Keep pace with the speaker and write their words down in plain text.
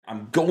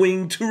I'm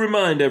going to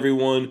remind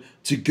everyone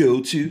to go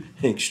to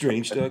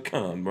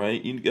hankstrange.com, right?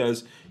 You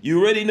guys,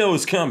 you already know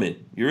it's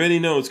coming. You already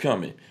know it's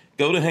coming.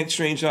 Go to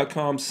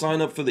hankstrange.com,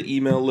 sign up for the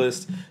email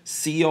list,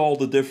 see all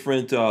the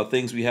different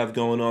things we have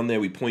going on there.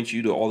 We point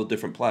you to all the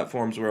different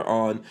platforms we're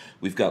on.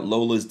 We've got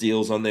Lola's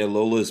deals on there.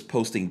 Lola's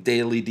posting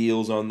daily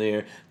deals on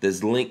there.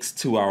 There's links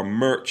to our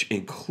merch,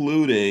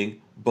 including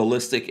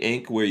Ballistic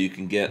Ink, where you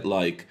can get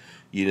like,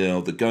 you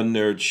know, the Gun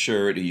Nerd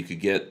shirt, or you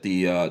could get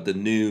the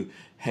new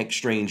Hank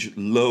Strange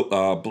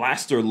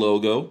blaster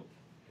logo.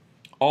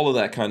 All of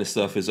that kind of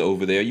stuff is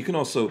over there. You can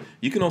also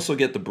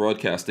get the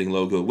broadcasting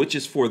logo, which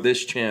is for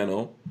this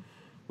channel.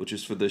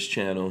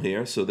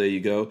 Here. So there you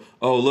go.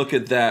 Oh, look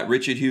at that.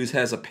 Richard Hughes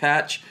has a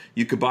patch.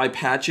 You could buy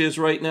patches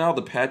right now.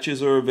 The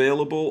patches are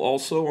available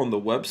also on the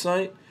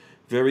website.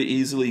 Very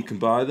easily you can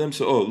buy them.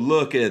 So, oh,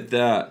 look at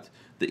that.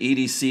 The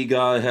EDC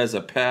guy has a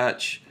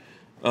patch.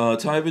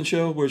 Tyven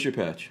Show, where's your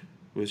patch?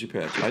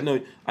 I know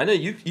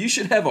you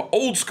should have an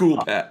old school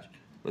patch.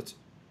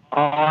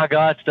 Oh, I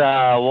got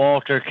the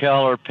Walter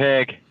Keller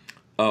pig.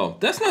 Oh,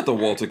 that's not the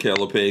Walter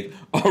Keller pig.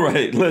 All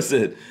right,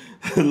 listen.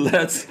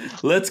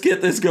 Let's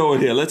get this going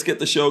here. Let's get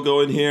the show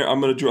going here.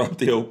 I'm gonna drop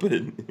the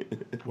open.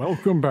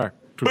 Welcome back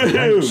to the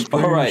Hank Strange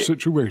All right.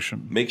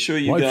 Situation. Make sure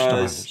you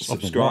guys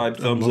subscribe,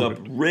 thumbs up,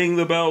 ring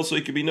the bell so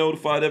you can be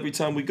notified every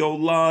time we go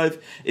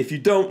live. If you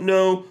don't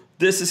know,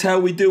 this is how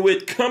we do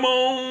it. Come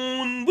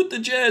on with the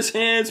jazz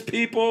hands,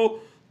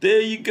 people.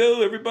 There you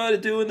go, everybody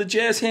doing the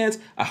jazz hands.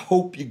 I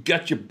hope you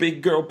got your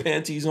big girl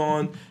panties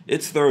on.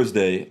 It's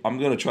Thursday. I'm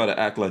gonna try to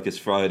act like it's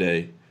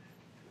Friday.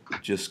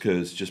 Just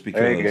because.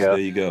 There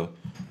you go.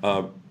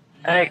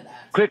 Hey,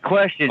 quick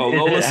question. Is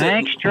it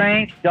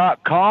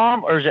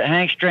hankstrange.com or is it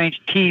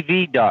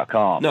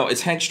hankstrangetv.com? No,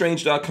 it's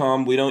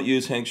hankstrange.com. We don't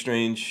use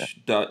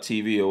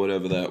hankstrange.tv or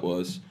whatever that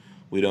was.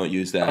 We don't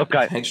use that.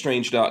 Okay. It's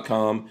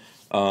hankstrange.com.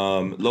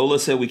 Lola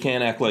said we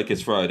can't act like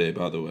it's Friday,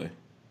 by the way.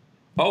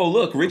 Oh,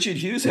 look, Richard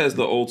Hughes has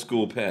the old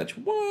school patch.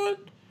 What?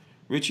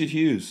 Richard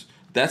Hughes.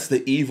 That's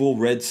the evil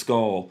red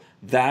skull.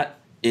 That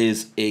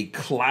is a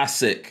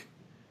classic.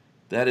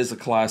 That is a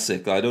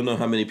classic. I don't know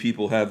how many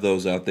people have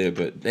those out there,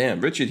 but damn,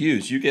 Richard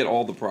Hughes, you get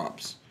all the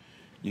props.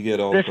 You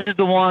get all. This is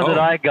the one that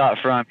I got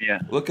from you.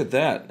 Look at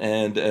that,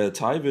 and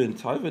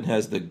Tyven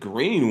has the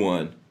green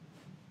one.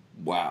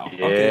 Wow.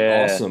 Yeah.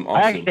 Okay. Awesome.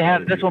 I actually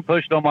have this one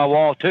pushed on my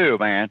wall too,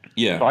 man.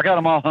 Yeah. So I got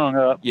them all hung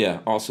up. Yeah.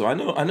 Also, I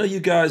know you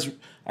guys.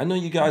 I know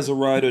you guys are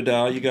ride or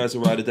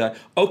die.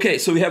 Okay,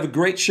 so we have a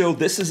great show.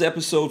 This is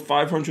episode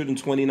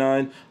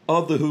 529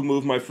 of the Who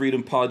Moved My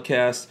Freedom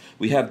podcast.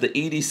 We have the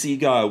EDC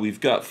guy. We've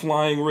got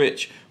Flying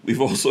Rich. We've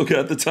also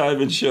got the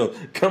Tyven Show.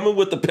 Coming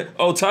with the...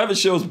 Tyven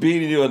Show's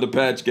beating you on the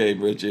patch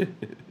game, Richie.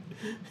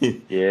 Yeah. He's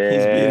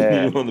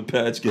beating you on the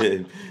patch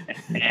game.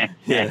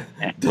 Yeah.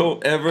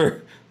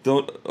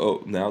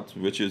 Now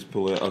Richard's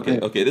pulling out.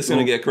 Okay, this is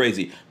going to get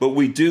crazy. But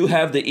we do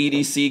have the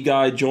EDC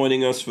guy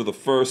joining us for the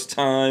first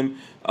time.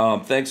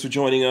 Thanks for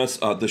joining us.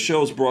 The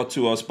show is brought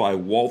to us by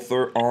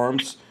Walther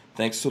Arms.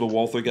 Thanks to the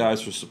Walther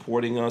guys for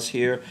supporting us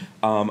here.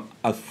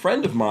 A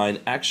friend of mine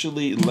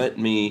actually lent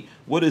me,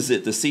 what is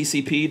it, the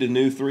CCP, the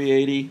new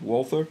 380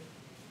 Walther?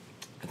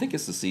 I think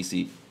it's the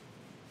CCP.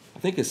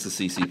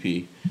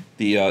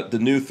 The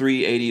new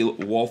 380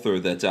 Walther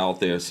that's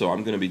out there. So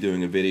I'm going to be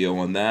doing a video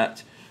on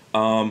that.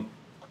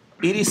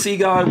 EDC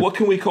guy, what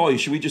can we call you?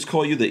 Should we just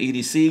call you the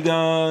EDC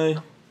guy?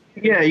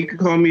 Yeah, you could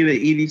call me the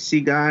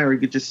EDC guy, or you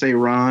could just say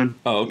Ron.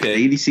 Oh, okay.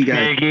 The EDC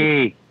guy. Big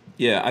E.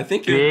 Yeah, I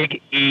think you're...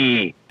 Big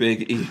E.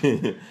 Big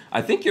E.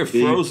 I think you're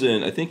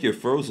frozen. I think you're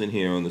frozen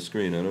here on the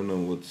screen. I don't know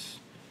what's...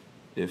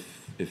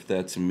 If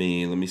that's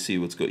me. Let me see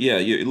what's going... Yeah,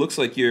 it looks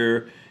like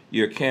your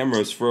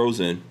camera's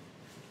frozen.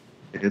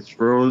 It's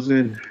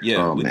frozen?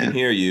 Yeah, we can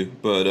hear you,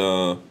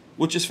 but...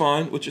 Which is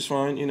fine,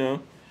 you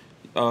know.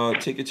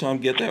 Take your time,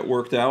 get that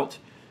worked out.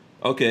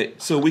 Okay,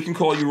 so we can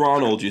call you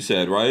Ronald, you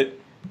said, right?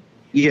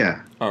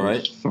 Yeah. All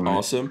right.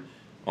 Awesome.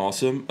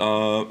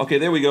 Okay,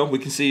 there we go. We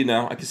can see you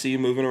now. I can see you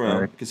moving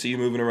around.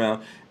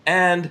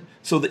 And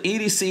so the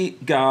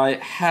EDC guy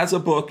has a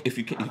book. If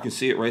you can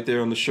see it right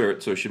there on the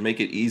shirt, so it should make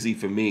it easy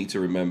for me to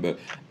remember.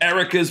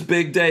 Erica's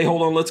Big Day.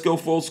 Hold on, let's go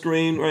full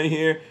screen right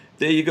here.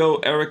 There you go.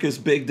 Erica's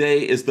Big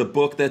Day is the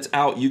book that's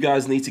out. You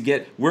guys need to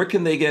get. Where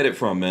can they get it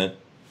from, man?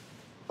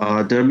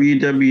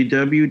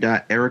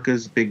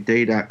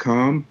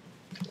 www.ericasbigday.com.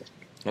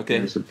 Okay.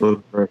 There's a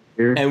book right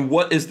here. And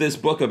what is this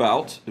book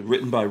about?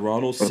 Written by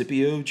Ronald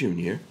Scipio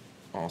Jr.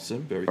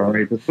 Awesome. Very cool. All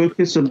right. The book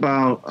is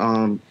about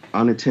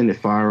unattended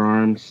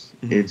firearms.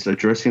 Mm-hmm. It's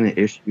addressing the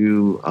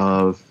issue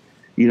of,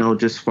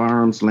 just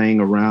firearms laying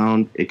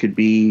around. It could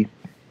be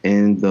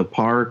in the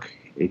park.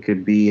 It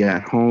could be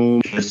at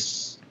home.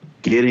 Just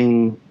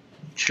getting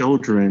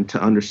children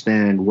to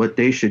understand what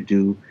they should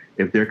do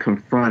if they're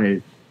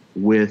confronted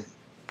with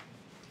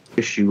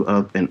issue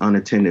of an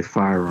unattended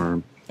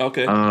firearm.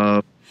 Okay.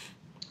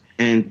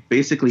 And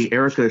basically,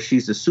 Erica,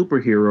 she's a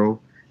superhero,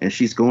 and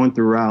she's going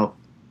throughout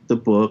the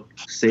book,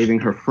 saving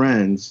her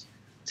friends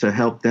to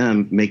help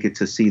them make it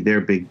to see their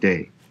big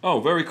day. Oh,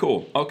 very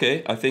cool.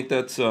 Okay, I think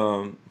that's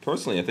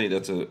personally, I think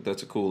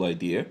that's a cool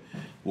idea.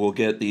 we'll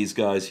get these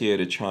guys here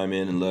to chime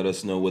in and let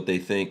us know what they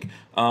think.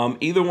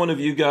 Either one of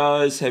you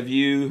guys, have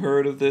you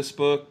heard of this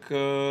book,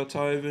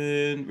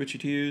 Tyven,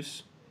 Richard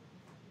Hughes?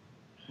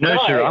 No,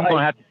 No, sir. I'm going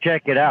to have to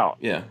check it out.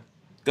 Yeah.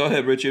 Go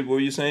ahead, Richard. What were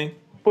you saying?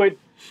 But,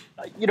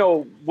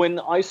 when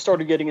I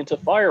started getting into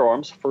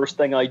firearms, first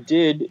thing I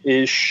did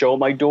is show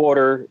my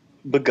daughter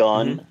the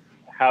gun,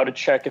 how to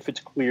check if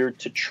it's cleared,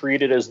 to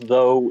treat it as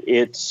though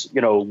it's,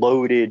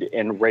 loaded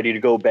and ready to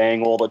go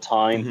bang all the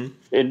time.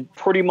 And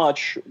pretty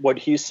much what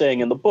he's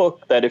saying in the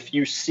book, that if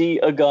you see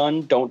a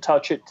gun, don't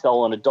touch it,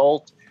 tell an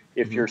adult.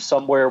 If you're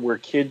somewhere where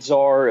kids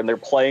are and they're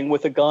playing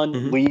with a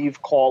gun,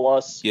 leave, call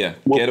us. Yeah,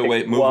 We'll get away,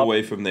 pick you move up.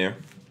 away from there.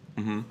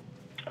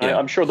 Yeah.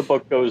 I'm sure the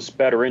book goes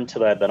better into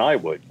that than I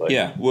would. But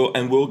Yeah,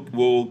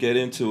 we'll get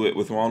into it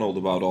with Ronald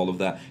about all of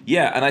that.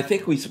 Yeah, and I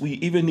think we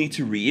even need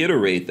to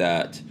reiterate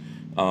that.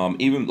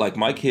 Even like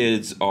my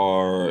kids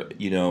are,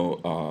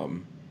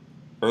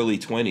 early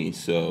 20s,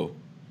 so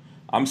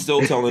I'm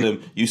still telling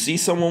them, you see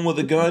someone with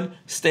a gun,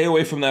 stay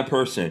away from that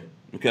person.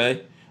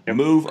 Okay,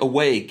 move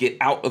away, get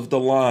out of the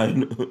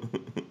line.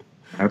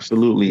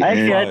 Absolutely.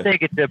 Actually, And I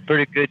think it's a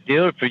pretty good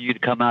deal for you to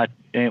come out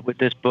with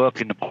this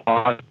book and the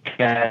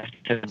podcast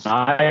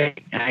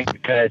tonight, Hank,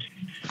 because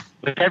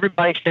with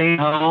everybody staying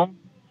home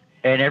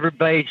and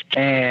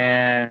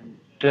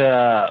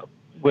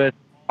with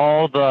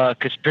all the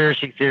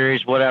conspiracy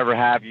theories, whatever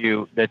have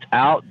you, that's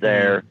out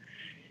there,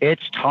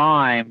 it's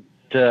time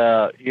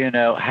to,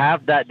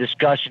 have that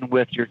discussion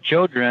with your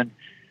children,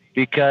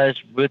 because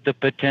with the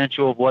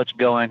potential of what's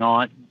going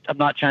on, I'm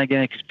not trying to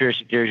get into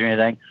conspiracy theories or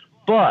anything,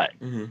 but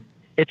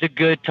it's a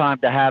good time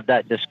to have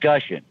that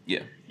discussion. Yeah.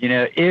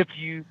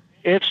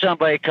 If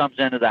somebody comes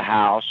into the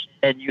house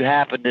and you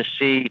happen to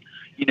see,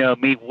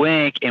 me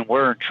wink and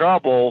we're in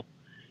trouble,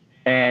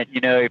 and,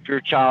 if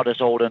your child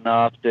is old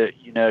enough that,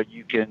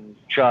 you can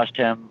trust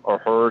him or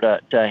her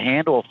to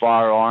handle a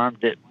firearm,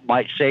 that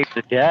might save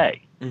the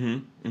day.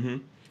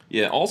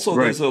 Yeah, also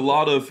Right. there's a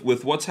lot of,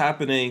 with what's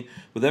happening,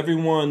 with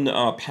everyone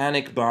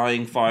panic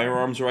buying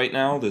firearms right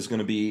now, there's going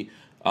to be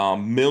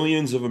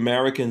millions of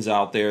Americans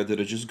out there that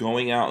are just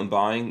going out and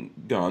buying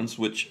guns,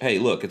 which, hey,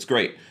 look, it's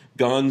great.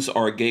 Guns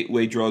are a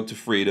gateway drug to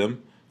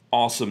freedom,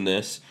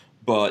 awesomeness,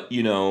 but,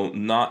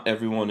 not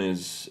everyone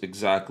is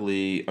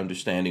exactly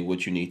understanding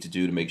what you need to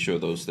do to make sure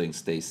those things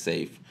stay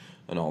safe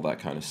and all that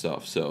kind of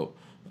stuff. So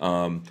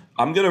I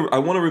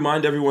want to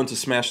remind everyone to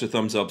smash the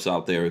thumbs ups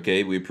out there,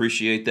 okay? We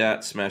appreciate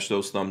that. Smash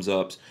those thumbs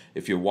ups.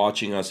 If you're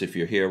watching us, if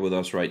you're here with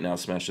us right now,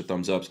 smash the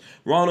thumbs ups.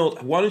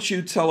 Ronald, why don't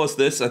you tell us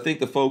this? I think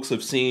the folks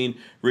have seen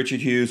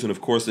Richard Hughes, and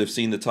of course they've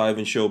seen the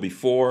Tyven Show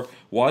before.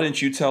 Why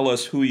don't you tell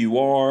us who you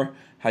are,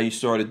 how you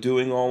started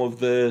doing all of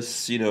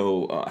this,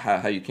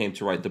 how you came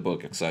to write the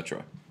book,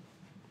 etc.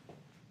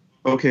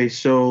 Okay,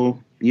 so,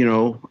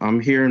 I'm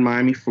here in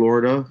Miami,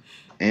 Florida,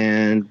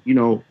 and,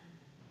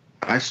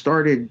 I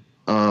started,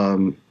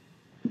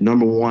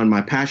 number one,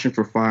 my passion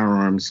for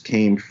firearms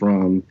came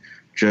from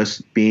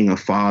just being a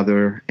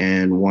father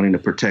and wanting to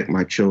protect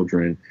my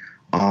children.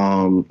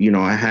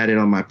 I had it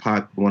on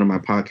one of my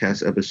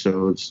podcast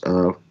episodes,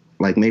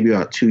 like maybe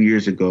about 2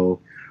 years ago,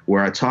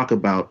 where I talk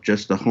about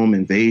just the home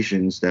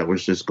invasions that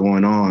was just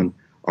going on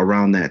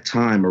around that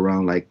time,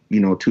 around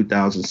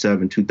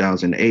 2007,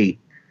 2008.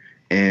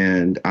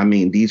 And I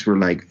mean, these were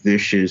like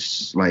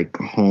vicious, like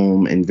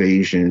home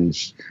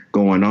invasions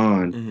going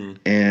on.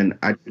 And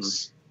I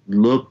just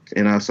looked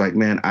and I was like,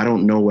 man, I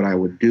don't know what I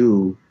would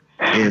do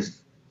if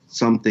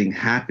something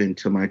happened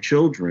to my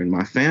children,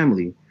 my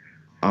family.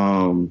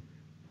 I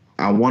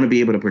want to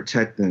be able to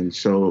protect them.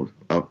 So,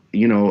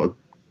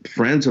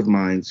 friends of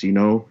mine,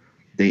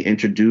 they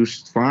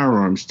introduced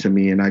firearms to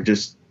me, and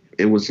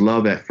it was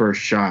love at first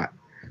shot.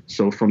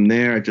 So from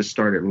there, I just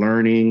started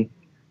learning.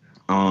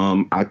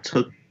 I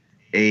took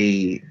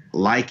a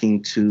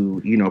liking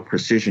to,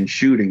 precision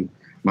shooting.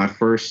 My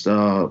first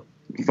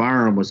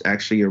firearm was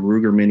actually a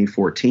Ruger Mini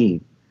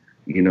 14.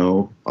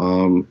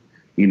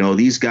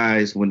 These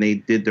guys, when they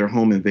did their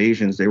home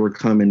invasions, they were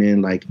coming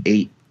in like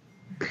 8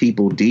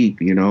 people deep,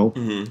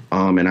 and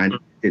I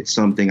did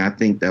something I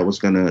think that was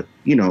gonna,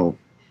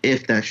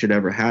 if that should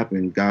ever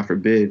happen, God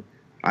forbid,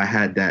 I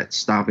had that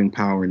stopping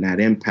power and that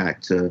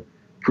impact to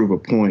prove a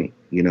point,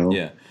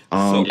 Yeah.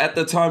 So at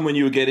the time when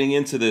you were getting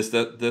into this,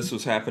 this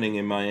was happening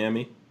in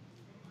Miami?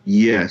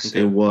 Yes,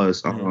 Okay. it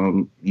was.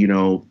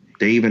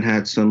 They even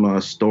had some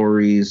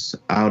stories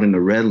out in the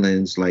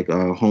Redlands, like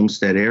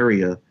Homestead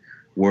area,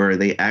 where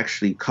they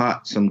actually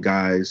caught some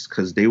guys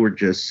because they were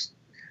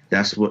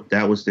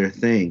that was their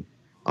thing.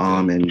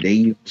 And they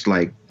used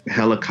like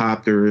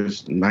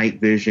helicopters,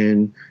 night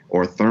vision,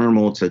 or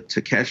thermal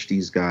to catch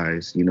these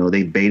guys.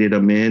 They baited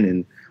them in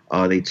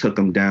and they took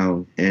them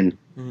down. And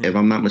if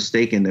I'm not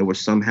mistaken, there was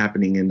some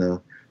happening in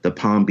the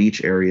Palm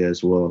Beach area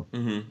as well.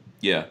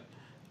 Yeah.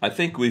 I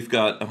think we've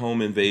got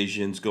home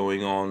invasions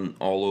going on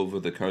all over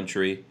the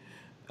country.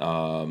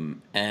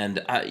 And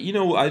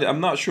I'm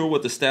not sure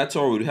what the stats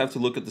are. We'd have to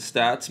look at the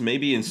stats.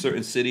 Maybe in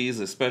certain cities,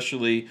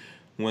 especially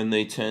when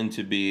they tend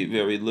to be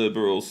very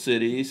liberal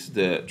cities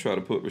that try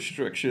to put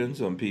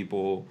restrictions on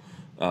people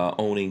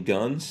owning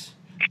guns.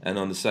 And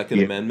on the Second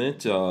Yeah.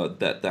 Amendment,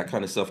 that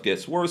kind of stuff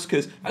gets worse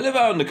because I live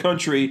out in the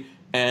country,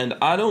 and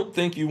I don't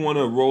think you want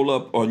to roll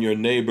up on your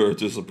neighbor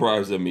to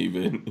surprise them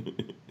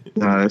even.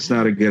 No, that's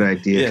not a good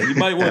idea. Yeah, you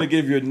might want to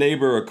give your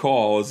neighbor a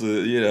call. It's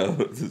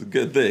it's a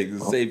good thing.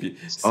 Save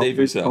Always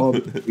yourself. call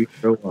before you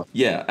show up.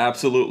 Yeah,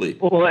 absolutely.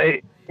 Well,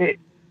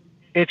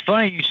 it's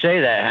funny you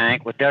say that,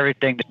 Hank. With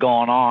everything that's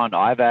going on,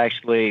 I've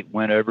actually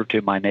went over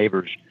to my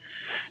neighbors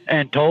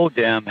and told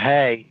them,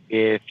 hey,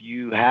 if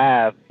you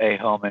have a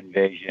home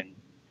invasion,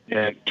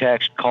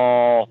 text,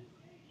 call,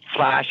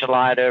 flash a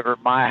light over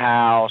my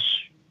house,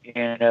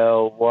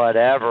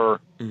 whatever.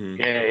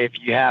 Mm-hmm. If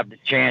you have the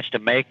chance to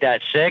make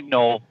that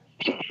signal,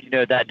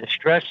 that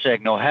distress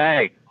signal,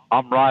 hey,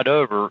 I'm right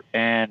over,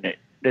 and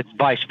it's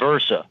vice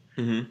versa.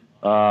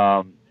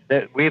 Mm-hmm.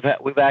 That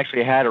we've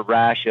actually had a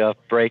rash of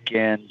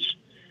break-ins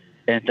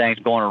and things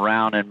going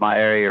around in my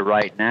area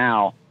right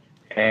now,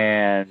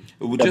 and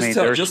Well,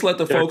 just let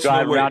the folks know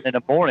driving where. around in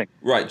the morning.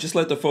 Right, just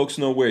let the folks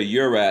know where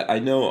you're at. I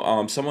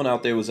know someone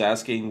out there was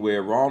asking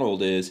where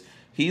Ronald is.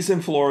 He's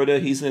in Florida.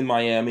 He's in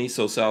Miami,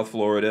 so South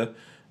Florida.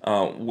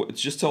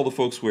 Just tell the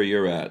folks where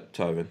you're at,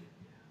 Tyven.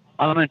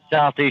 I'm in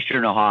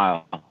southeastern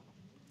Ohio.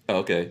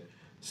 Okay,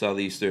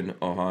 southeastern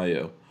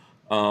Ohio.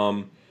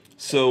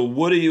 So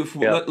what do you?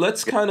 Yep.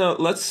 Let's kind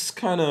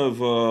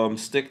of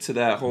stick to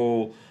that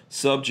whole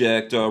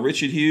subject.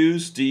 Richard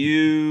Hughes,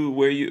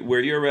 where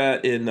you're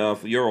at in?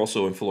 You're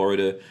also in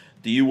Florida.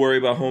 Do you worry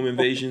about home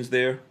invasions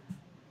there?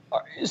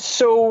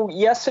 So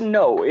yes and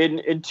no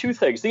in two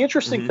things. The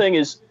interesting thing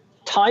is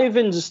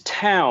Tyven's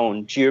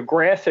town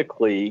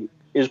geographically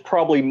is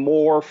probably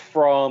more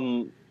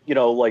from,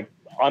 like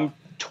I'm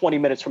 20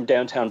 minutes from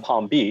downtown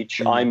Palm Beach.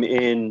 Mm-hmm. I'm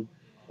in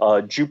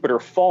Jupiter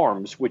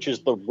Farms, which is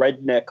the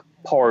redneck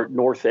part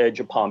north edge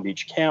of Palm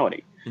Beach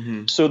County.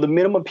 Mm-hmm. So the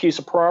minimum piece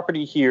of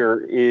property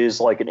here is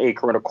like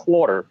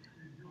 1.25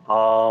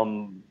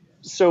 acres.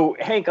 So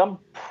Hank, I'm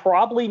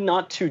probably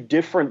not too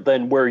different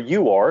than where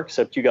you are,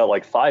 except you got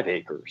like 5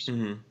 acres.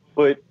 Mm-hmm.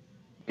 But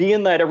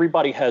being that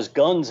everybody has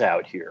guns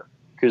out here,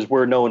 because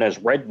we're known as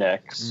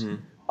rednecks,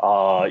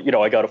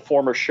 Mm-hmm. I got a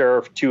former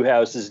sheriff 2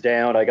 houses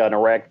down. I got an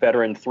Iraq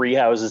veteran 3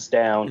 houses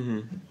down.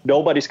 Mm-hmm.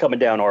 Nobody's coming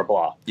down our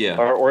block. Yeah.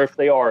 Or if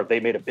they are, they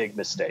made a big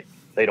mistake.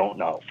 They don't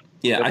know.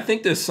 Yeah, I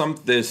think there's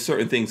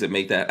certain things that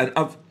make that. And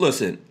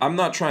listen, I'm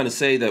not trying to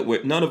say that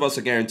none of us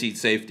are guaranteed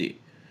safety,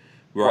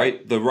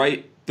 right? The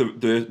right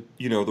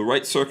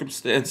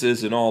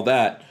circumstances and all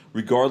that.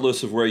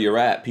 Regardless of where you're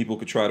at, people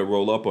could try to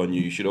roll up on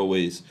you. You should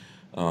always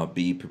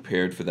be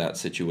prepared for that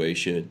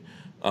situation.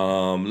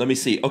 Let me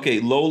see. Okay,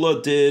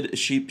 Lola did.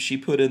 She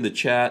put in the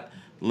chat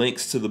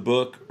links to the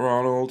book.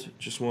 Ronald,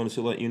 just wanted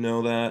to let you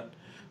know that.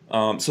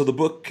 So the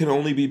book can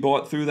only be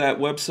bought through that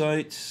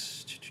website.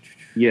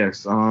 Yes.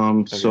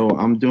 So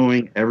I'm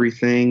doing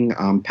everything.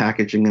 I'm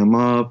packaging them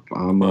up.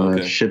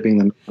 I'm shipping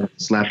them,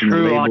 slapping the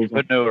True labels.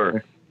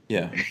 entrepreneur.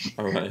 Yeah.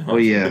 All right. Oh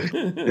yeah.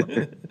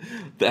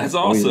 That's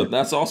awesome. Oh, yeah.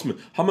 That's awesome.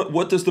 How much?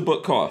 What does the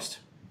book cost?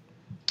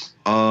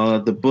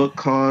 The book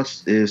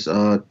cost is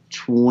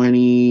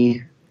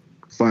 $25.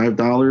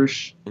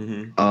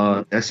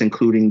 Mm-hmm. That's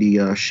including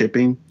the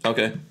shipping.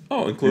 Okay.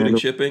 Oh, including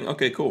shipping.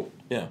 Okay, cool.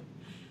 Yeah.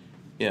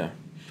 Yeah.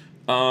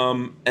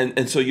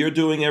 And so you're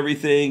doing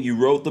everything. You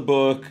wrote the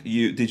book.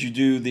 Did you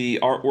do the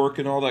artwork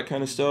and all that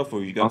kind of stuff,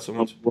 or you got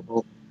someone?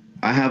 Well,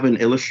 I have an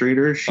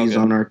illustrator. She's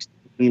on our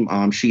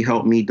team. She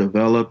helped me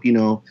develop.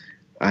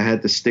 I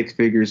had the stick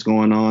figures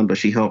going on, but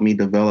she helped me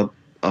develop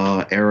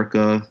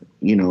Erica.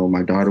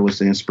 My daughter was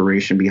the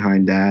inspiration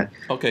behind that.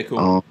 Okay,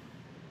 cool.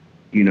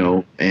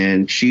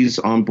 And she's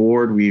on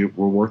board. We're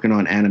working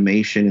on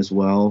animation as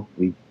well.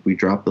 We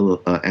dropped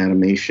the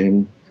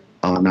animation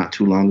not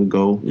too long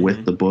ago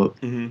with the book.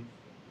 Mm-hmm.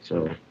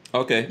 So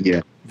okay,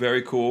 yeah,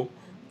 very cool.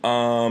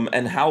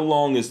 And how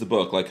long is the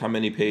book? Like, how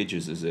many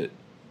pages is it?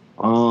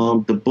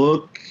 The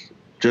book,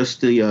 just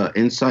the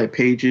inside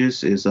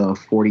pages, is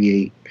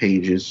 48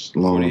 pages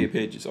long. 48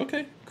 pages.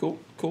 Okay, cool.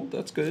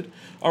 That's good.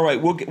 All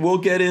right, we'll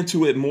get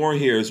into it more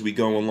here as we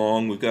go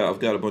along. I've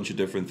got a bunch of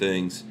different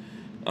things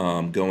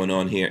going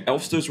on here.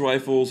 Elfster's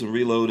Rifles and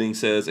Reloading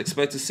says,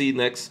 expect to see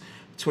next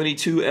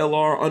 22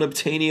 LR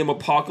unobtainium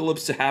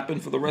apocalypse to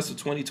happen for the rest of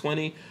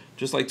 2020,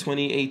 just like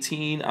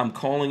 2018. I'm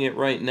calling it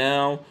right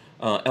now.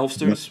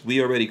 Elfsters,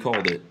 we already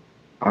called it.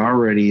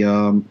 Already,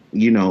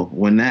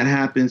 when that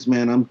happens,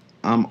 man,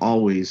 I'm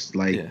always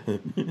like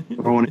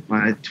throwing in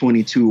my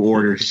 22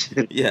 orders.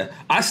 Yeah,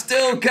 I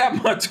still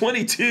got my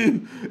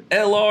 22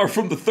 LR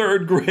from the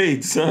 3rd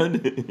grade,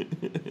 son.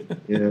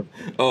 Yeah.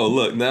 Oh,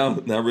 look, now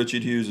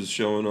Richard Hughes is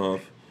showing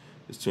off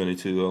his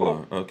 22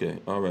 LR. Okay,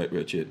 all right,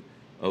 Richard.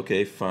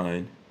 Okay,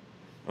 fine.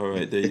 All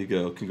right, there you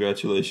go.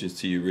 Congratulations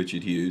to you,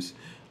 Richard Hughes.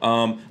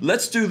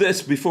 Let's do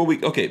this before we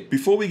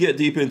get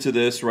deep into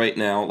this right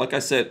now. Like I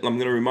said, I'm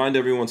going to remind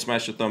everyone,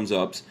 smash the thumbs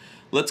ups.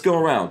 Let's go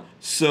around.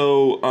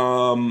 So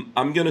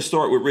I'm going to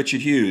start with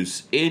Richard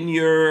Hughes. In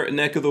your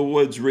neck of the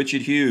woods,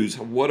 Richard Hughes,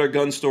 what are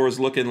gun stores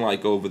looking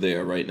like over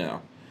there right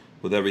now?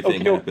 with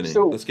everything Okay, happening?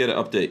 so- Let's get an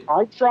update.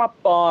 I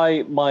dropped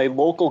by my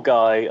local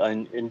guy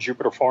in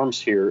Jupiter Farms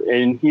here,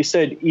 and he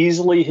said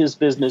easily his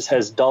business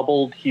has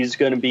doubled. He's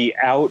going to be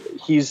out.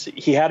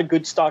 He had a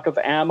good stock of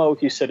ammo.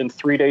 He said in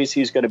 3 days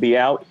he's going to be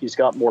out. He's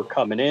got more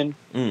coming in.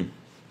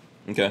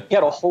 Okay. He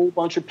had a whole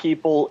bunch of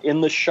people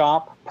in the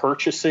shop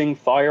purchasing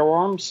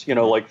firearms.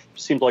 Like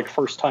seemed like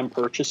first-time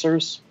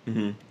purchasers.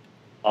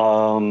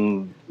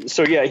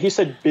 So yeah, he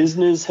said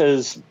business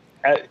has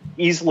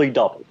easily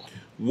doubled.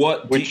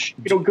 Which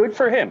good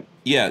for him.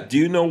 Yeah. Do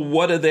you know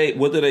what are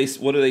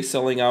they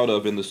selling out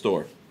of in the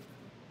store?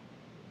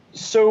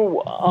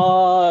 So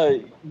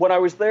when I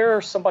was there,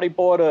 somebody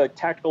bought a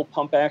tactical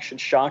pump-action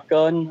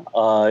shotgun.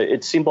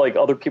 It seemed like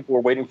other people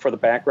were waiting for the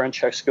background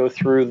checks to go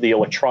through. The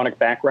electronic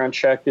background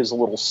check is a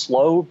little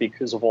slow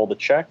because of all the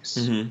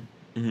checks.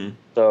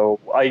 So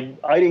I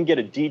didn't get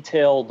a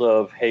detailed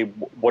of, hey,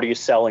 what are you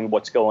selling?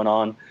 What's going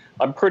on?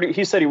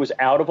 He said he was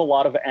out of a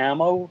lot of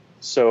ammo.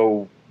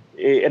 So,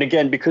 and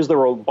again, because there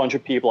were a bunch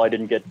of people, I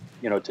didn't get,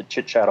 to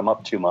chit-chat them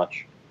up too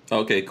much.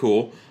 Okay,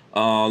 cool.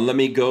 Let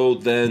me go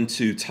then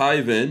to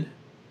Tyven.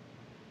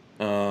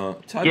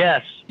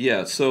 Yes.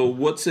 Yeah. So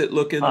what's it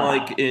looking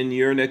like in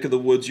your neck of the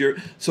woods?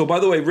 So by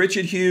the way,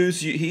 Richard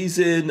Hughes, he's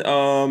in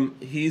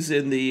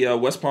the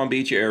West Palm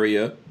Beach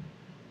area.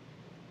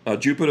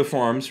 Jupiter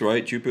Farms,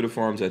 right? Jupiter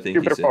Farms, I think.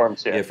 Jupiter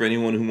Farms, yeah. Yeah. For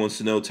anyone who wants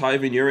to know,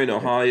 Tyven, you're in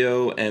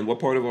Ohio, and what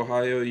part of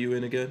Ohio are you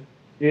in again?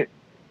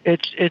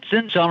 It's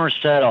in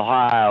Somerset,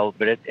 Ohio,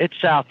 but it's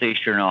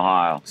southeastern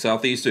Ohio.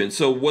 Southeastern.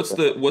 So what's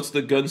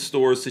the gun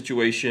store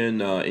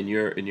situation in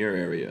your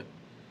area?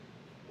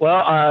 Well,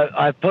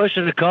 I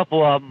posted a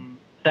couple of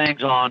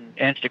things on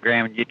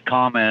Instagram, and you'd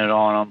commented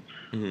on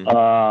them.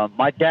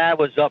 My dad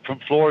was up from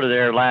Florida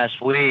there last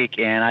week,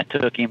 and I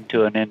took him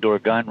to an indoor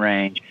gun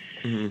range.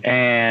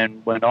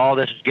 And when all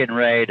this was getting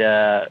ready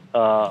to,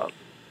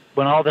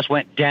 when all this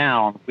went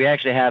down, we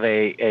actually have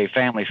a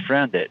family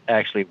friend that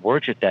actually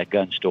works at that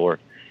gun store.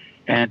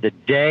 And the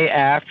day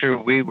after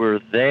we were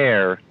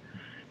there,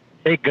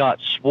 it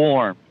got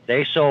swarmed.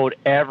 They sold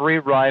every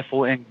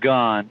rifle and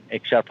gun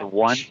except for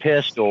one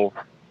pistol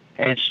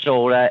and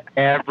sold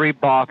every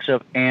box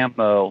of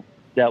ammo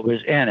that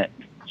was in it.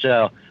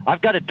 So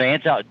I've got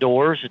Advance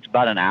Outdoors. It's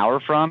about an hour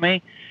from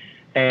me,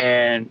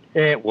 and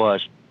it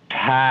was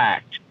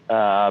packed.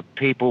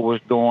 People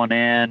was going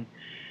in,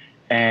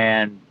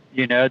 and,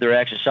 they're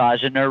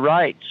exercising their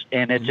rights,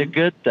 and it's a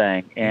good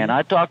thing. And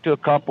I talked to a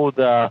couple of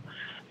the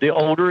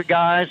older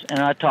guys, and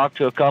I talked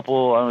to a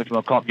couple, I don't know if you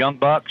want to call them young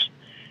bucks,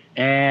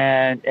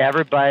 and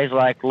everybody's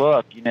like,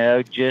 look,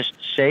 just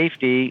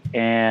safety,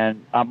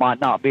 and I might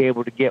not be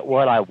able to get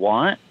what I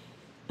want,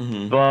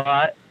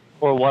 or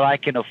what I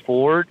can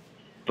afford,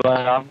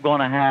 but I'm going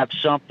to have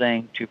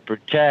something to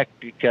protect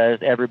because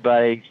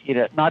everybody,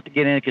 not to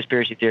get into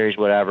conspiracy theories,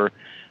 whatever,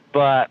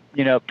 but,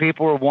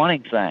 people are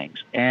wanting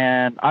things.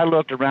 And I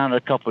looked around at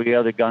a couple of the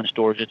other gun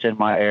stores that's in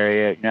my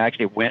area, I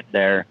actually went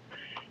there,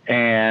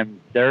 and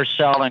they're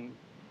selling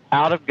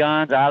out of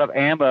guns, out of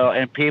ammo,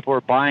 and people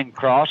are buying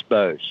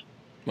crossbows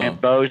and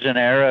bows and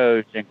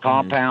arrows and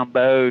compound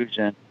bows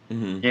and,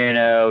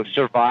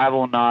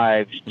 survival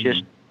knives,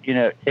 just,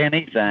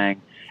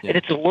 anything. Yeah. And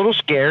it's a little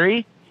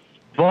scary,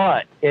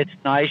 but it's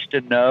nice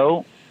to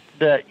know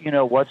that,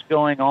 what's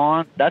going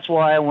on. That's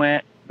why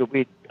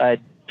I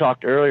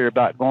talked earlier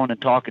about going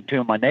and talking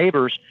to my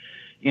neighbors.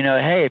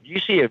 Hey, if you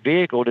see a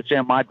vehicle that's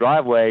in my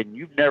driveway and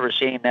you've never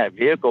seen that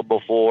vehicle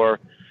before,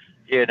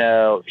 shoot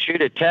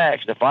a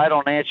text. If I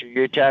don't answer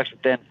your text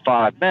within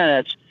 5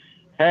 minutes,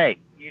 hey,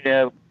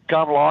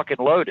 come lock and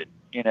load it.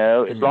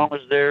 As long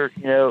as they're,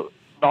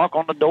 knock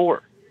on the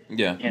door.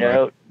 Yeah.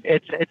 Right.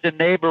 It's a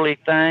neighborly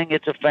thing.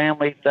 It's a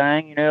family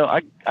thing.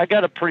 I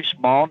got a pretty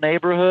small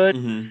neighborhood,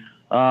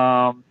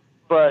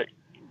 but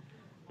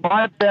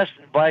my best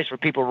advice for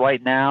people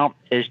right now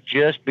is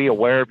just be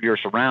aware of your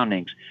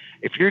surroundings.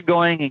 If you're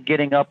going and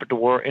getting up at the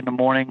work in the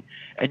morning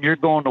and you're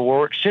going to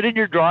work, sit in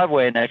your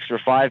driveway an extra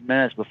 5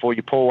 minutes before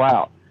you pull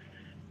out.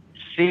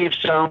 See if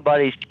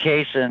somebody's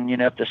casing,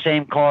 if the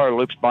same car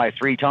loops by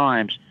 3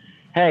 times,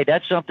 hey,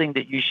 that's something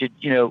that you should,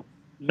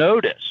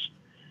 notice.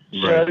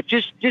 Right. So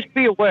just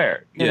be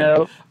aware,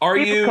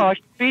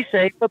 cautious, be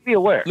safe, but be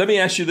aware. Let me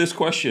ask you this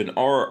question.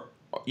 Are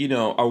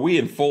we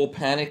in full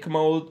panic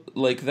mode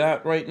like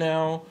that right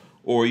now?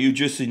 Or are you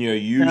just in your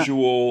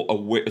usual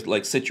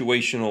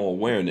situational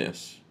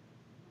awareness?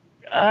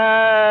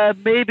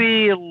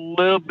 Maybe a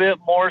little bit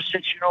more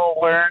situational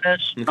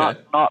awareness,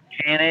 not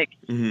panic.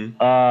 It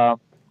kind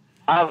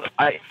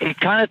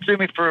of threw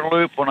me for a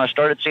loop when I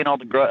started seeing all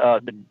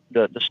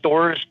the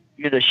stores,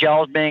 the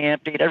shelves being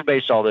emptied.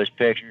 Everybody saw those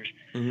pictures.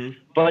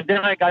 But then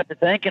I got to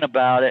thinking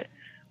about it.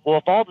 Well,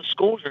 if all the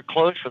schools are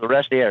closed for the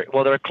rest of the area,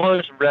 well, they're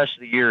closed the rest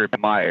of the year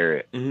in my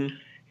area.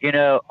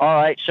 All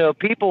right, so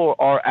people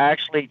are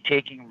actually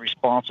taking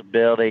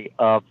responsibility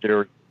of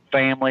their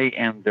family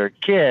and their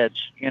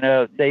kids.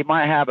 They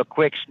might have a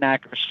quick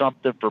snack or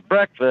something for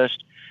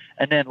breakfast,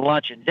 and then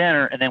lunch and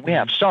dinner, and then we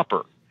have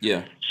supper.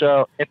 Yeah.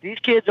 So if these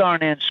kids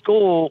aren't in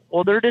school,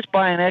 well, they're just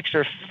buying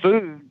extra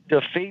food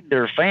to feed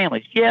their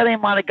families. Yeah, they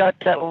might have got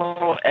that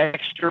little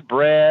extra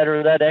bread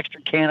or that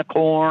extra can of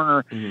corn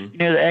or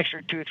the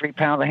extra 2 or 3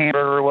 pounds of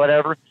hamburger or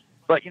whatever.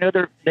 But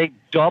they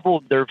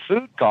doubled their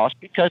food costs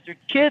because their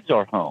kids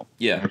are home.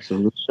 Yeah,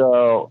 absolutely.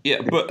 So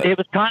but it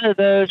was kind of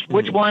those.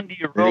 Which one do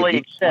you really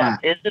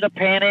accept? Is it a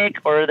panic,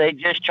 or are they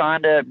just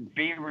trying to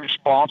be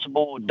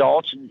responsible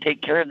adults and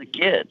take care of the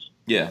kids?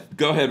 Yeah,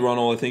 go ahead,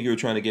 Ronald. I think you were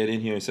trying to get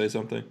in here and say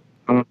something.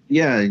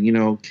 Yeah,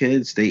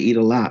 kids, they eat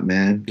a lot,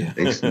 man. Yeah.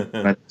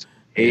 At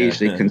age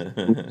they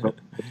consume,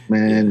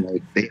 man.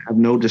 Like they have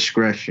no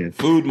discretion.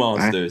 Food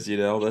monsters,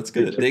 that's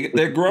good.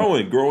 They're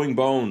growing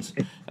bones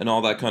and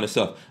all that kind of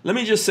stuff. Let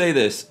me just say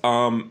this.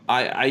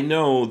 I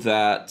know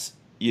that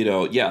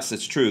yes,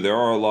 it's true. There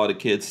are a lot of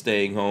kids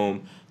staying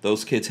home.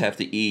 Those kids have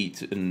to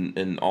eat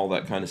and all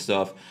that kind of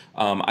stuff.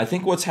 I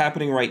think what's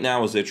happening right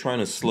now is they're trying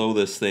to slow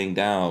this thing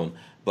down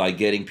by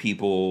getting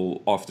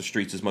people off the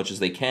streets as much as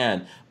they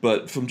can.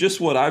 But from just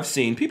what I've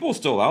seen, people are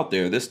still out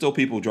there. There's still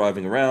people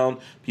driving around.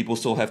 People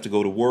still have to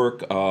go to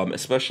work,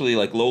 especially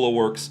like Lola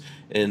works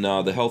in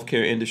the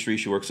healthcare industry.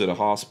 She works at a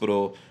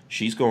hospital.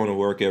 She's going to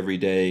work every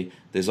day.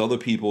 There's other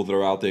people that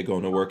are out there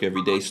going to work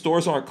every day.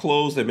 Stores aren't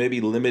closed. They may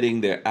be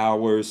limiting their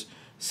hours.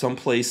 Some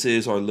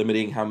places are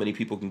limiting how many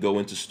people can go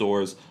into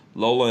stores.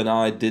 Lola and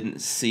I didn't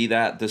see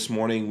that this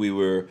morning. We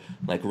were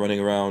like running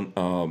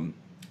around.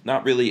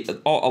 Not really.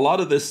 A lot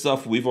of this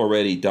stuff we've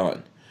already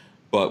done,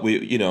 but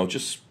we,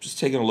 just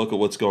taking a look at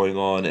what's going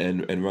on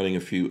and running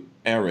a few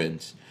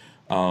errands.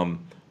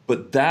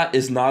 But that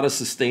is not a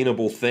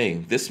sustainable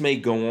thing. This may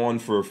go on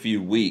for a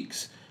few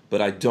weeks,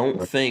 but I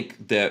don't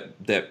think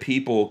that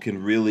people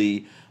can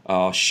really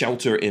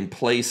shelter in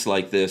place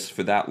like this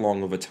for that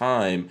long of a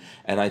time.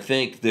 And I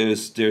think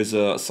there's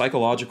a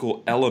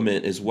psychological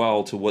element as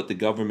well to what the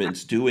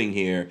government's doing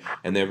here,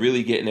 and they're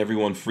really getting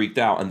everyone freaked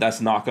out, and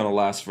that's not going to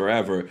last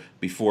forever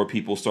before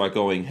people start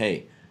going,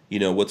 hey,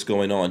 what's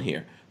going on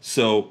here?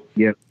 So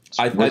yeah,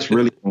 what's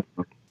really going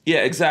on?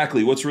 Yeah,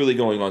 exactly. What's really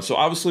going on? So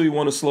obviously we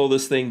want to slow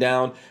this thing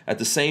down. At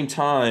the same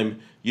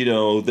time,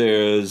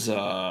 there's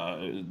a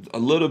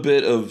little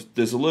bit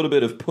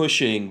of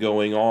pushing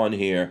going on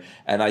here,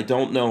 and I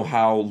don't know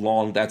how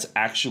long that's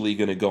actually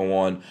going to go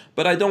on.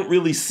 But I don't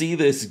really see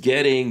this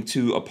getting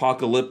to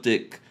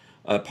apocalyptic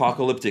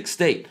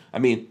state. I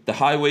mean, the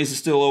highways are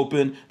still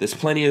open. There's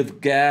plenty of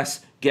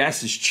gas.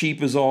 Gas is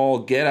cheap as all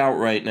get out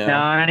right now.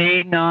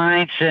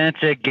 99 cents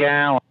a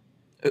gallon.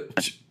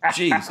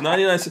 Jeez,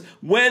 99 cents.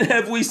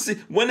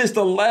 When is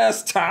the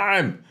last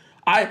time?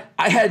 I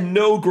had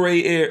no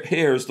gray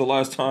hairs the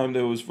last time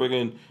there was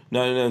friggin'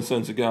 99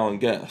 cents a gallon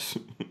gas.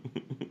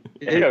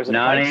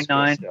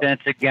 99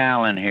 cents a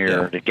gallon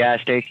here. Yeah. The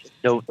gas station.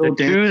 So the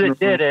two that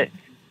did it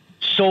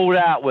sold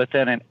out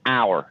within an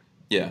hour.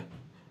 Yeah.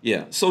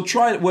 Yeah. So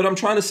what I'm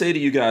trying to say to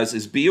you guys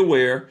is be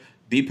aware,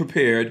 be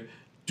prepared.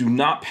 Do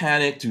not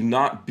panic. Do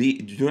not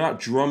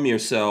drum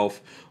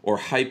yourself or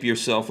hype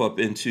yourself up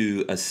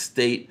into a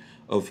state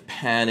of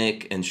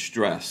panic and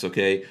stress,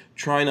 okay?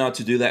 Try not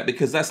to do that,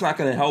 because that's not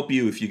going to help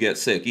you if you get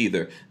sick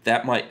either.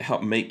 That might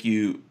help make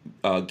you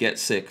get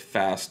sick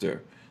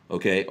faster,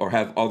 okay, or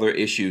have other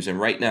issues. And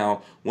right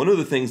now, one of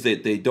the things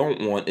that they don't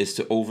want is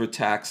to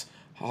overtax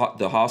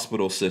the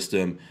hospital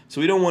system.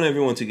 So we don't want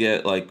everyone to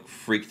get like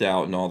freaked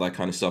out and all that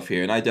kind of stuff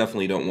here. And I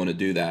definitely don't want to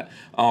do that.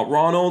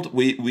 Ronald,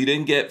 we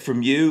didn't get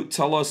from you.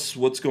 Tell us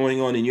what's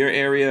going on in your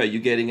area. Are you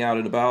getting out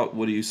and about?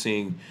 What are you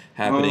seeing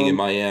happening in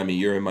Miami?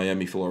 You're in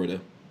Miami,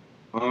 Florida.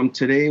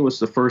 Today was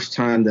the first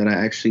time that I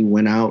actually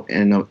went out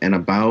and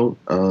about.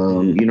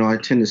 I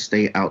tend to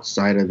stay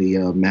outside of the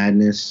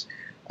madness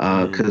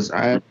because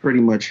I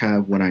pretty much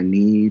have what I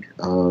need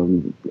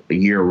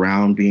year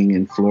round being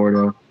in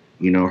Florida.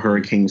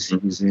 Hurricane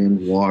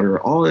season, water,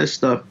 all that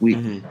stuff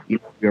we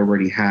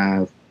already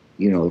have,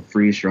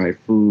 freeze-dried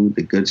food,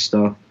 the good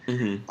stuff.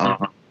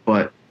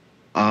 But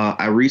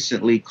I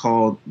recently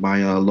called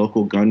my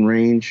local gun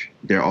range.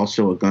 They're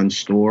also a gun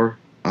store.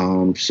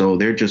 So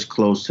they're just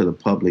closed to the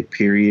public,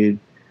 period.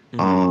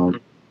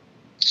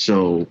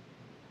 So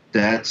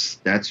that's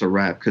a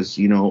wrap, because,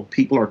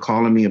 people are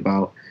calling me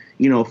about,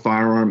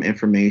 firearm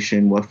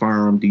information. What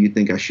firearm do you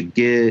think I should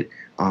get?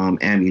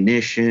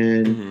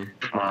 Ammunition.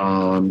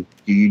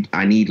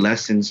 I need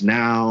lessons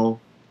now,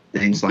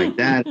 things like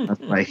that. I was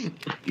like,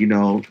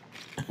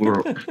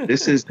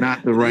 this is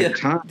not the right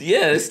time.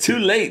 Yeah, it's too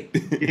late.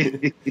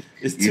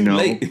 It's too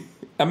late.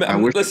 I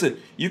mean, listen,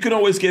 you can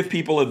always give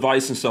people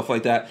advice and stuff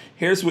like that.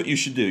 Here's what you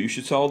should do. You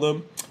should tell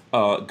them,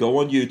 go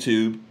on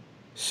YouTube,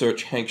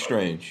 search Hank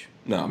Strange.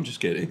 No, I'm just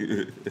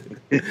kidding.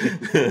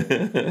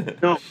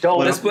 No,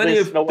 don't. There's plenty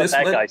of know what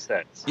that guy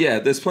says. Yeah,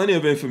 there's plenty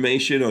of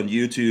information on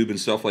YouTube and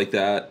stuff like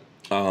that.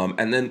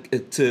 And then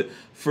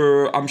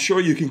I'm sure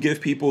you can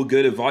give people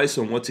good advice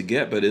on what to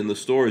get, but in the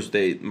stores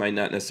they might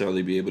not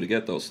necessarily be able to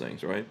get those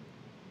things, right?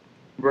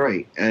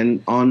 Right.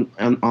 And on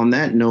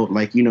that note,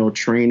 like,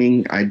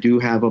 training, I do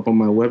have up on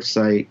my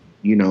website,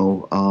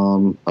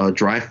 a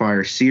dry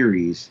fire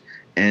series.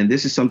 And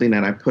this is something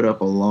that I put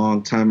up a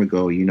long time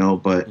ago,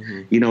 but,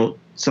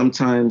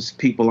 sometimes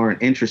people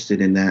aren't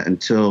interested in that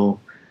until,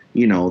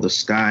 you know, the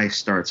sky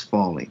starts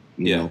falling.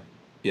 You know?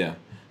 Yeah.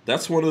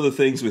 That's one of the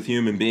things with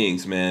human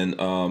beings, man.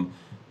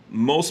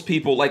 Most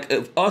people, like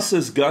us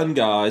as gun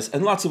guys,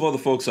 and lots of other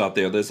folks out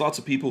there, there's lots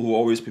of people who are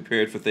always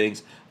prepared for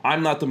things.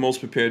 I'm not the most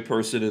prepared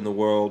person in the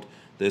world.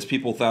 There's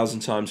people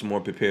 1,000 times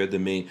more prepared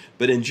than me.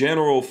 But in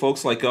general,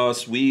 folks like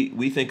us,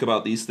 we think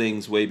about these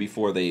things way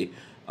before they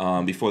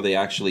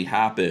actually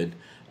happen.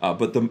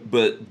 But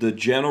the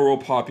general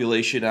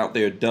population out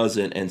there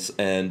doesn't,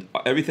 and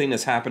everything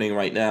that's happening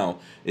right now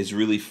is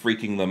really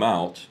freaking them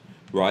out,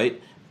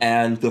 right?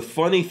 And the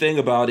funny thing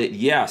about it,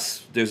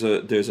 yes, there's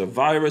a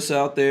virus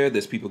out there.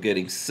 There's people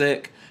getting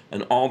sick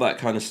and all that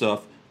kind of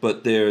stuff.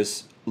 But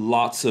there's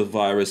lots of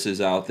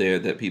viruses out there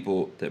that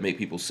make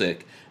people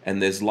sick,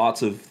 and there's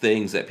lots of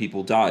things that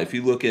people die. If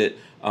you look at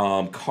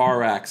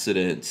car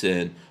accidents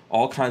and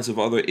all kinds of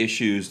other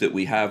issues that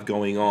we have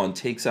going on,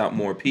 takes out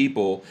more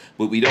people,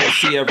 but we don't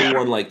see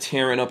everyone like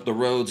tearing up the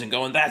roads and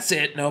going, "That's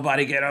it,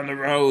 nobody get on the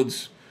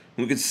roads.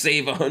 We could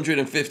save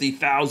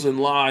 150,000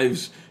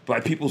 lives by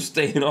people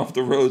staying off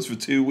the roads for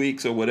 2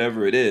 weeks," or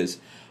whatever it is.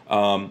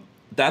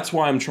 That's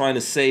why I'm trying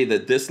to say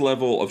that this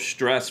level of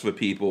stress for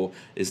people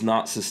is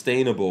not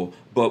sustainable.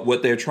 But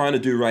what they're trying to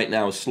do right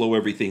now is slow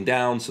everything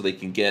down so they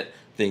can get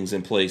things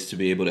in place to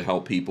be able to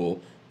help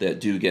people that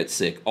do get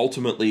sick.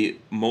 Ultimately,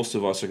 most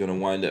of us are going to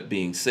wind up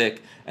being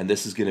sick, and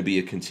this is going to be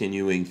a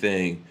continuing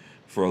thing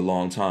for a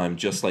long time,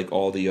 just like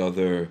all the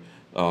other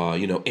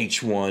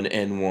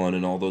H1N1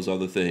 and all those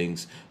other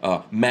things.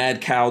 Mad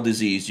cow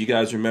disease. You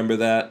guys remember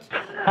that?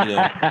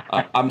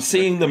 I'm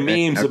seeing the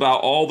memes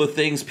about all the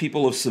things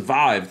people have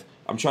survived.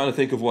 I'm trying to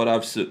think of what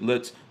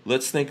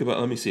let's think about.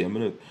 Let me see.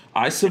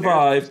 I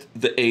survived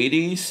the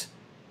 80s,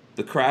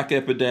 the crack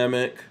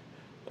epidemic.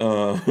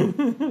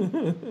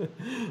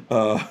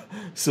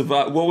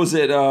 Survive. What was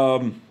it?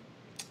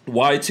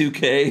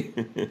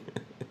 Y2K.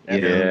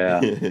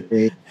 Yeah.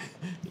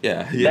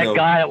 Yeah, that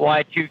guy at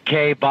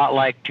Y2K bought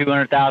like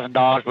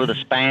 $200,000 worth of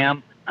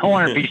Spam. I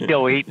wonder if he's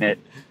still eating it.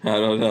 I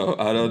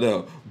don't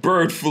know.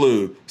 Bird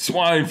flu,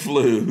 swine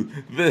flu,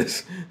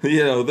 this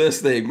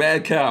thing,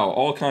 mad cow,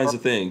 all kinds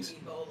of things.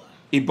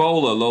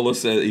 Ebola. Lola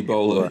said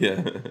Ebola.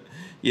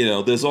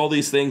 Yeah. There's all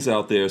these things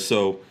out there.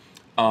 So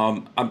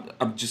I'm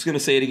just gonna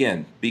say it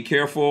again. Be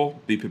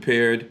careful. Be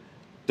prepared.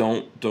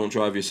 Don't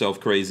drive yourself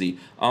crazy.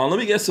 Let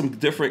me get some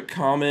different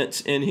comments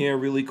in here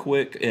really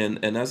quick.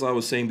 And as I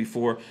was saying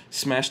before,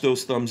 smash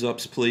those thumbs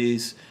ups,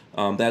 please.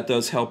 That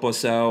does help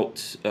us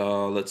out.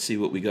 Let's see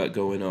what we got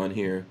going on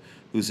here.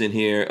 Who's in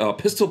here?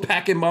 Pistol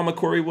Packing Mama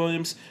Corey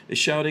Williams is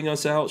shouting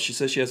us out. She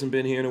says she hasn't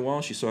been here in a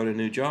while. She started a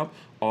new job.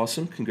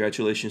 Awesome.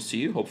 Congratulations to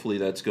you. Hopefully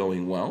that's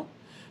going well.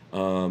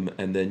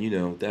 And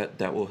then,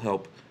 that will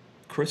help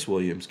Chris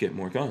Williams get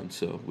more guns.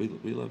 So we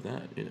love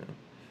that,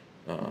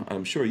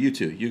 I'm sure you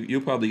too.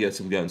 You'll probably get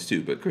some guns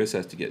too, but Chris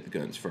has to get the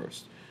guns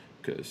first.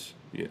 Because,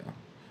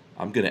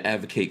 I'm going to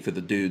advocate for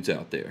the dudes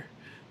out there.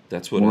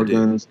 That's what more I do.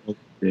 Guns.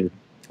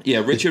 Yeah,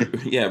 Richard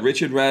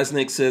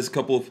Raznick says a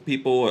couple of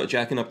people are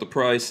jacking up the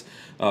price.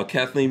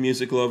 Kathleen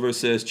Music Lover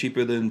says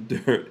cheaper than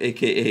dirt,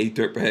 a.k.a.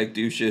 dirtbag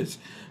douches.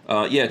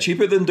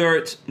 Cheaper than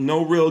dirt.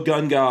 No real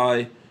gun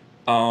guy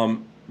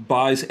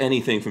buys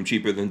anything from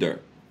cheaper than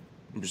dirt.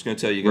 I'm just going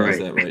to tell you guys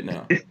that right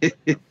now.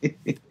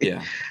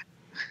 Yeah.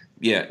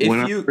 Yeah,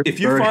 if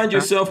you find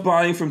yourself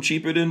buying from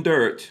cheaper than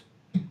dirt,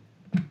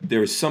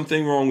 there is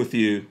something wrong with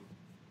you.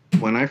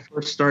 When I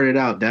first started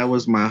out, that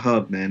was my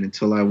hub, man,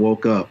 until I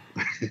woke up.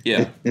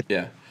 Yeah.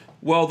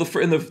 Well,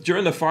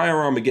 during the Fire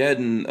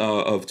Armageddon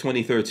of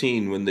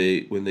 2013, when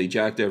they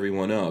jacked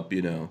everyone up,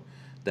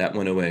 that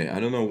went away. I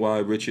don't know why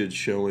Richard's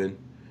showing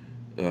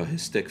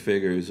his stick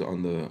figures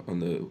on the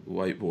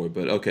whiteboard,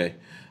 but okay.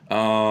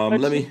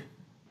 Let me.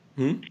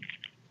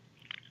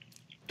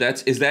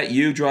 Is that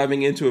you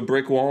driving into a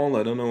brick wall?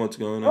 I don't know what's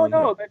going on.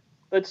 No,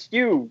 that's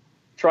you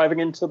driving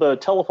into the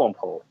telephone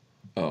pole.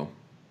 Oh.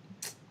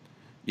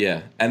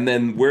 Yeah, and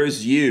then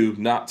where's you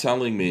not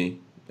telling me?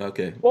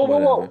 Okay.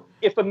 Whoa.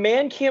 If a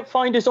man can't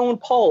find his own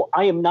pole,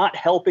 I am not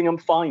helping him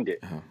find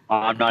it.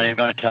 I'm not even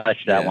going to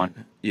touch that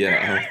one.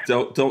 Yeah,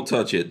 don't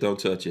touch it. Don't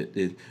touch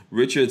it.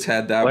 Richard's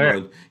had that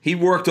one. He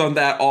worked on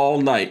that all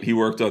night. He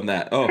worked on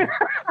that. Oh.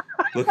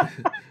 Look.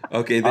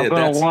 Okay, I'm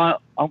going to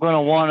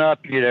one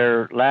up you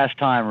there last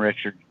time,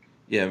 Richard.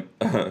 Yeah,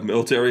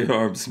 military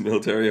arms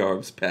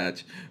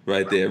patch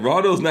right there.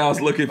 Ronald's now is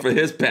looking for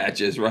his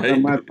patches,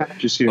 right? My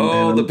patches here,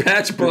 man. the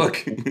patch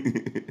book.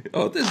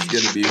 Oh, this is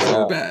going to be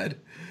so bad.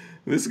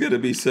 This is going to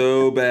be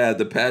so bad.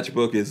 The patch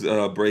book is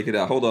breaking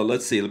out. Hold on,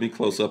 let's see. Let me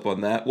close up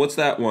on that. What's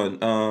that one?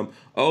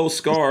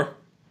 Scar.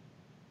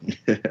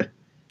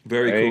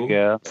 Very cool. You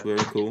go. Very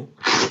cool.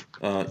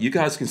 You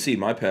guys can see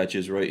my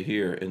patches right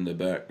here in the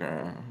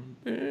background.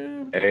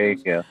 There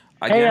you go.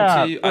 I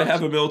guarantee you, I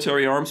have a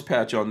military arms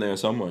patch on there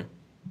somewhere.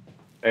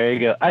 There you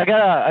go. I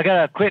got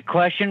a quick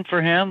question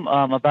for him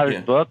about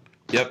his book.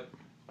 Yep.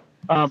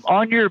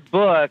 On your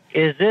book,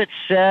 is it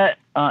set?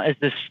 Is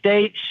the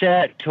state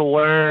set to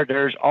where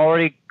there's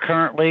already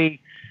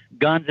currently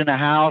guns in the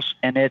house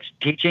and it's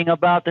teaching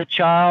about the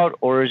child,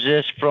 or is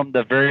this from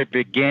the very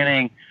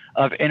beginning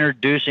of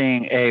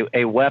introducing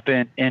a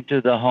weapon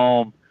into the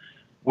home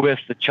with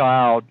the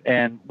child?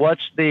 And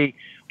what's the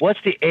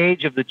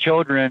age of the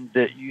children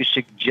that you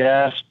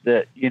suggest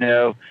that,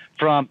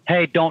 from,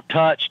 hey, don't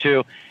touch,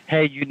 to,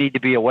 hey, you need to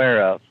be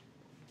aware of?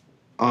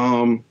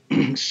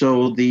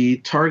 So the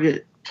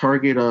target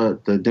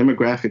the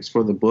demographics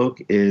for the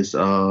book is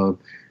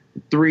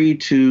 3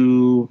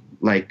 to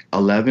like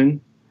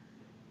 11.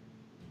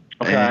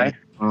 Okay.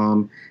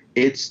 And,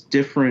 it's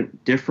different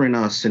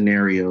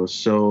scenarios.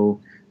 So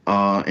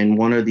in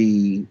one of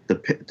the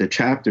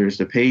chapters,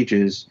 the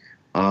pages,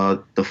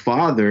 the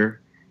father,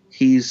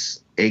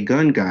 he's a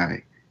gun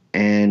guy,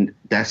 and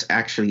that's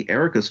actually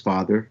Erica's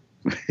father.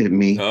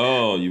 Me.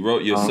 Oh, you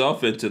wrote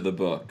yourself into the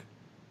book.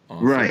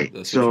 Awesome. Right.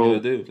 That's so what you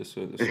gotta do. That's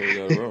what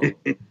you gotta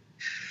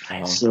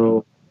roll.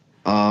 So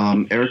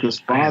Erica's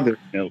father,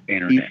 No he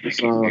internet. was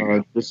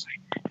just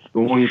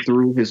going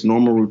through his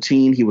normal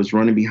routine. He was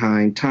running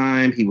behind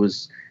time. He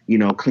was,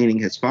 cleaning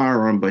his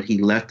firearm, but he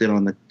left it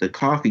on the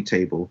coffee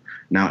table.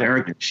 Now,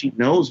 Erica, she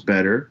knows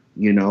better,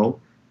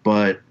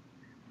 but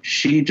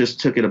she just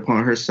took it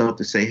upon herself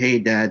to say, hey,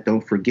 Dad,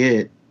 don't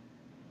forget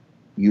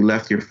you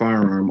left your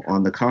firearm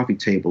on the coffee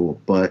table.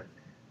 But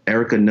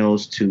Erica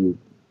knows to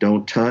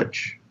don't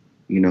touch,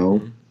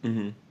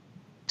 Mm-hmm.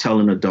 tell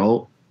an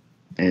adult,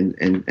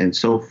 and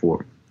so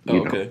forth.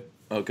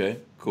 Okay,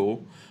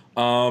 cool.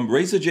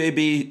 Razor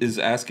JB is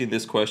asking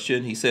this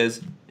question. He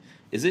says,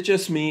 is it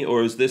just me,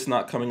 or is this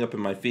not coming up in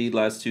my feed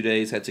last 2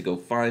 days? Had to go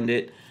find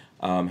it.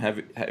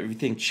 Have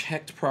everything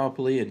checked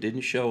properly and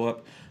didn't show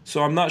up.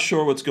 So I'm not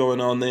sure what's going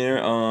on there.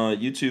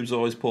 YouTube's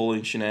always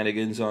pulling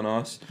shenanigans on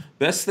us.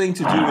 Best thing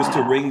to do is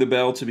to ring the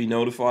bell to be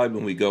notified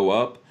when we go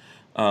up.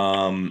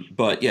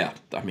 But yeah,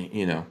 I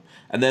mean,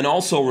 And then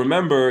also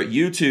remember,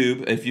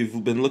 YouTube, if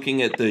you've been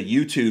looking at the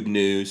YouTube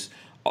news,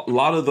 a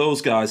lot of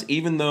those guys,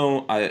 even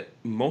though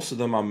most of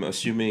them I'm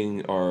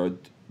assuming are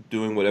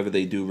doing whatever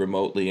they do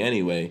remotely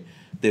anyway,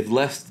 they've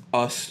left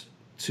us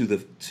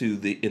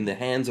in the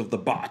hands of the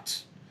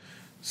bots.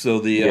 So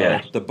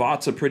the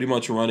bots are pretty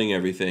much running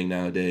everything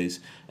nowadays,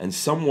 and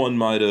someone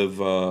might have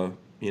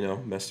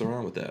messed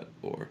around with that,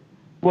 or.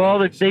 Well,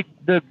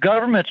 the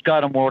government's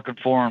got them working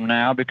for them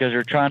now because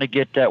they're trying to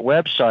get that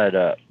website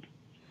up.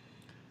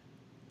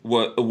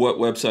 What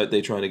website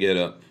they trying to get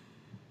up?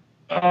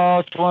 Oh,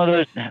 it's one of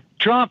those.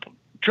 Trump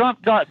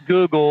got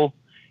Google,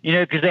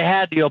 because they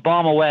had the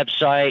Obama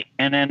website,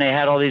 and then they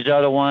had all these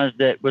other ones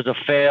that was a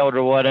failed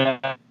or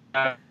whatever.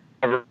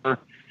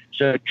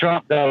 So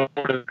Trump got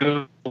over to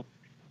Google,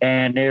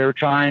 and they were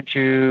trying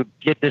to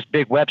get this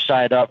big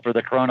website up for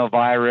the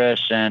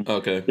coronavirus and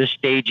the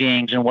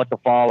stagings and what to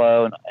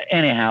follow. And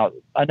anyhow,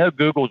 I know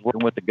Google's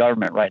working with the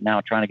government right now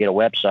trying to get a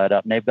website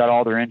up, and they've got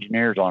all their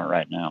engineers on it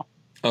right now.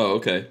 Oh,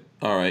 okay.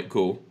 All right,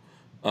 cool.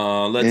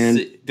 Let's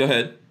see. Go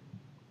ahead.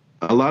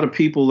 A lot of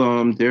people,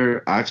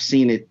 I've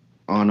seen it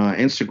on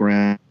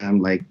Instagram,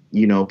 like,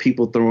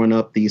 people throwing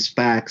up these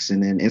facts,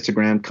 and then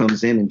Instagram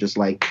comes in and just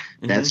like,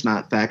 that's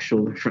not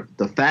factual.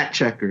 The fact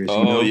checkers.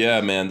 Oh,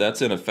 yeah, man.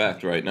 That's in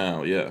effect right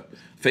now. Yeah.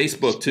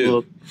 Facebook,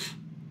 too.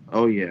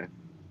 Oh, yeah.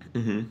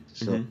 Mm-hmm.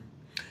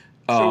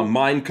 So,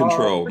 mind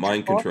control.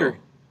 Mind control.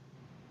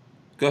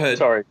 Go ahead.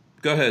 Sorry.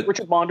 Go ahead.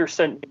 Richard Monder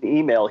sent me an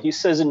email. He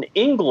says in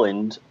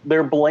England,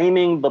 they're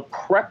blaming the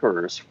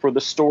preppers for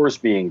the stores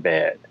being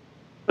bad.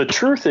 The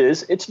truth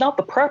is, it's not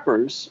the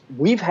preppers.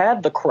 We've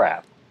had the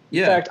crap.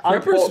 Yeah, in fact,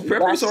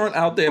 preppers aren't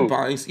out there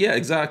buying. Yeah,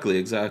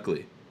 exactly.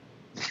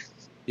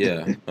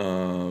 Yeah.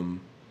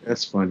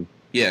 That's funny.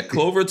 Yeah,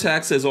 Clover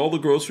Tax says all the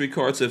grocery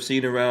carts I've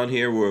seen around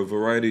here were a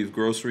variety of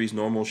groceries,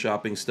 normal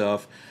shopping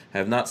stuff.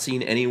 Have not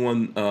seen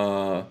anyone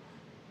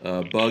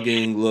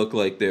bugging, look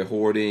like they're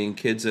hoarding,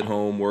 kids at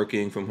home,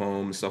 working from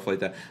home, stuff like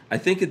that. I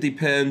think it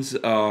depends.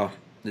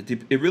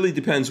 It really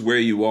depends where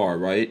you are,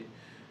 right?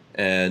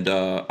 And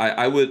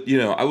I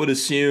would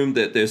assume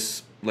that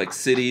this, like,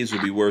 cities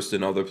would be worse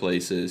than other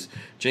places.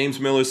 James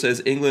Miller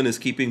says England is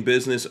keeping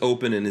business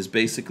open and is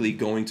basically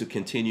going to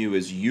continue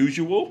as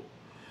usual,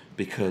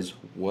 because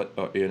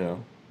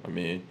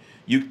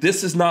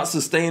this is not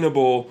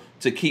sustainable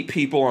to keep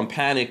people on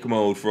panic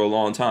mode for a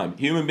long time.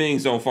 Human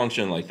beings don't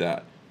function like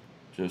that.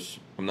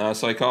 I'm not a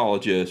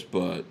psychologist,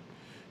 but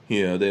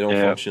they don't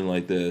function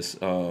like this.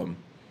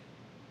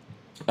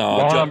 A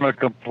lot of them are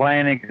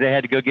complaining because they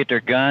had to go get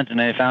their guns, and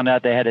they found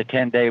out they had a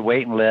 10-day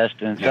waiting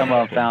list, and some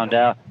of them found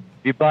out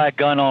if you buy a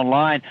gun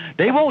online,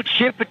 they won't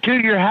ship it to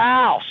your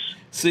house.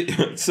 See,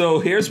 so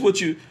here's what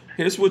you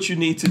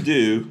need to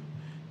do.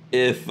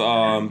 If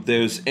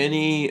there's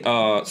any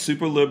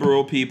super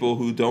liberal people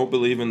who don't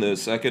believe in the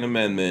Second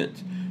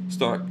Amendment,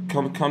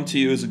 come to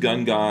you as a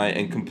gun guy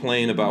and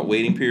complain about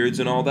waiting periods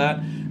and all that,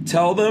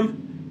 tell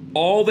them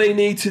all they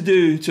need to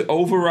do to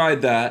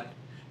override that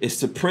is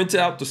to print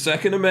out the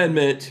Second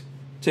Amendment,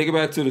 take it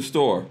back to the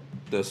store.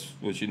 That's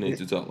what you need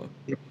to tell them.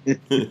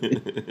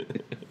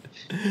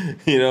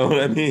 You know what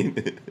I mean?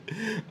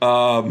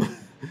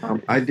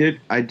 I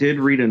did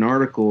read an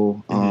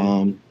article,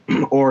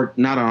 or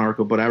not an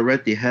article, but I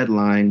read the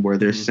headline where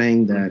they're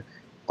saying that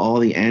all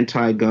the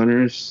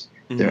anti-gunners,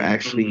 they're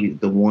actually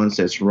the ones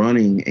that's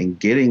running and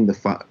getting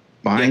the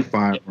buying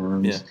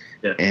firearms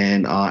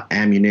and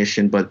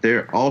ammunition, but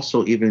they're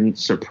also even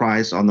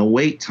surprised on the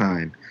wait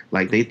time.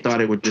 Like they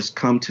thought it would just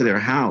come to their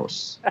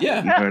house. Yeah.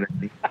 You know what I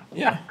mean?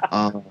 Yeah.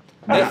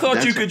 I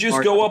thought you could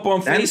just go up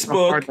on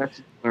Facebook.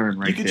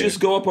 You could just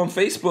go up on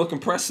Facebook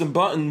and press some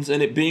buttons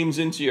and it beams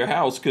into your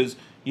house because,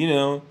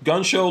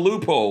 gun show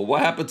loophole.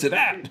 What happened to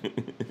that?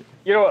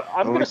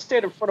 I'm going to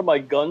stand in front of my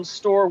gun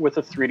store with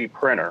a 3D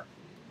printer.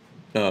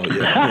 Oh,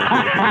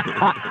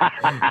 yeah.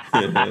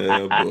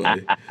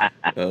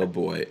 Oh,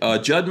 boy.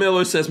 Judd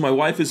Miller says, my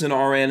wife is an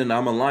RN and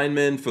I'm a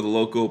lineman for the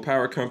local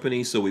power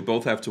company, so we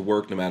both have to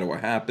work no matter what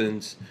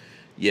happens.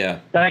 Yeah.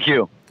 Thank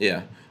you.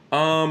 Yeah.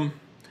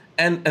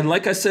 And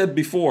like I said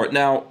before,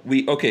 now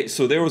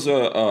so there was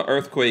a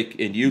earthquake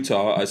in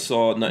Utah. I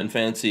saw Nothing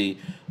Fancy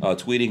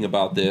tweeting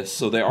about this.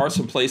 So there are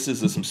some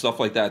places and some stuff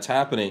like that's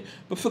happening.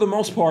 But for the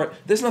most part,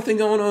 there's nothing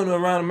going on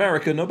around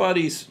America.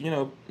 Nobody's,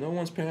 no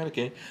one's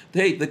panicking.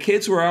 Hey, the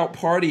kids were out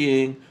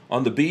partying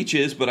on the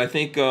beaches, but I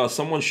think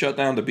someone shut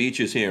down the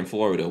beaches here in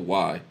Florida.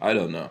 Why? I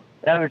don't know.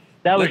 That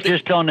was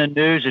just on the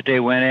news that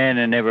they went in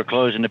and they were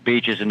closing the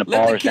beaches and the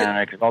bars down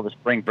there because all the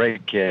spring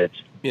break kids.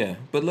 Yeah,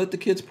 but let the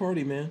kids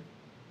party, man.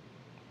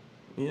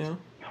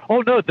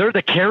 Oh, no, they're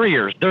the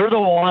carriers. They're the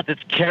ones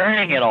that's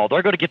carrying it all.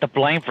 They're going to get the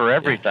blame for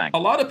everything. A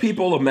lot of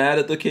people are mad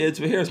at the kids,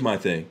 but here's my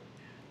thing.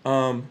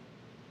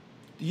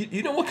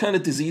 You know what kind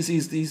of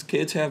diseases these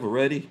kids have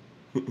already?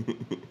 I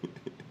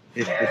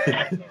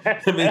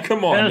mean,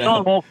 come on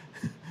now.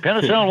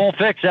 Penicillin won't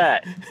fix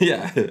that.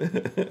 Yeah.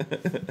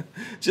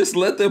 Just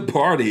let them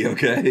party,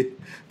 okay?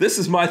 This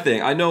is my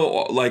thing. I know,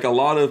 like, a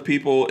lot of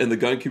people in the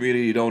gun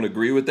community don't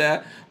agree with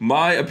that.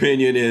 My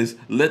opinion is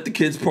let the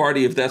kids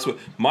party if that's what...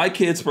 My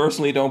kids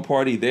personally don't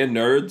party. They're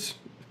nerds.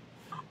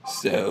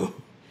 So,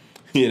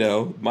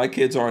 my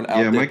kids aren't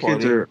out there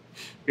partying.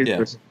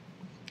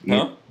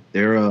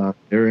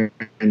 They're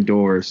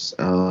indoors.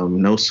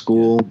 No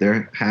school.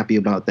 They're happy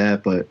about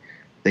that, but...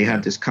 They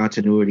have this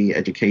continuity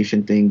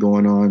education thing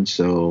going on,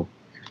 so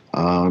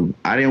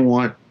I didn't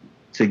want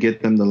to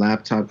get them the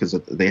laptop because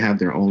they have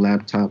their own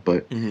laptop,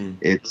 but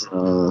it's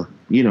a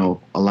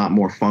lot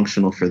more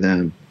functional for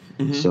them.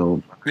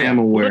 So I am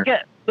aware.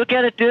 Look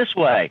at it this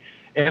way: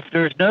 if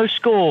there's no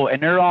school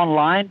and they're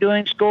online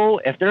doing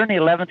school, if they're in the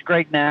 11th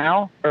grade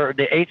now or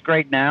the 8th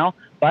grade now,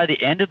 by the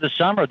end of the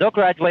summer they'll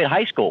graduate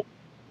high school.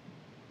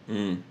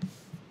 Not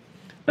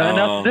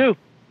enough to do.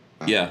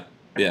 Yeah.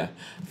 Yeah.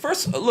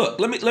 First, look.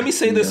 Let me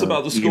say this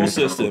about the school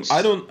system.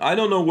 I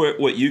don't know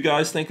what you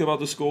guys think about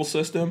the school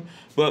system,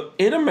 but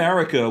in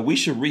America, we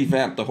should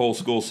revamp the whole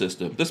school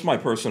system. This is my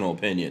personal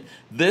opinion.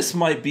 This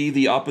might be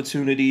the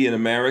opportunity in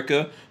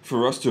America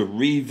for us to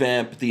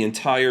revamp the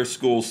entire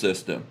school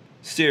system.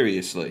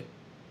 Seriously.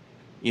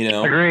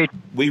 Agreed.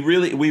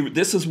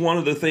 This is one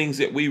of the things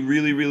that we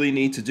really, really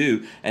need to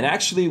do. And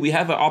actually, we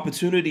have an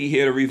opportunity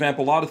here to revamp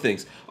a lot of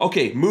things.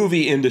 Okay,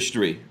 movie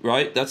industry,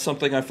 right? That's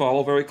something I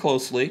follow very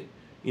closely.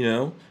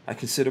 I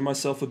consider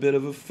myself a bit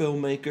of a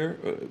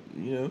filmmaker.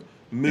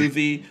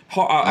 Movie.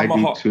 I'm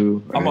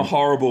a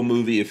horrible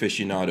movie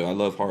aficionado. I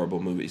love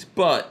horrible movies.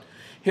 But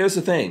here's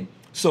the thing.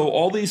 So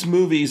all these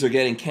movies are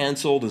getting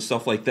canceled and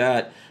stuff like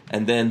that.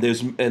 And then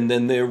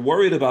they're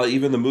worried about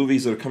even the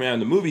movies that are coming out in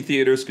the movie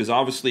theaters because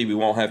obviously we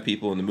won't have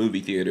people in the movie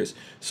theaters.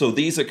 So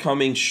these are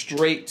coming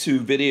straight to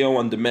video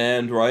on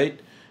demand, right?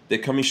 They're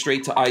coming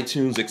straight to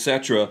iTunes,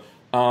 etc.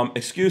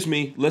 Excuse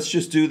me, let's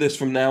just do this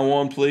from now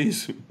on,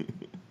 please.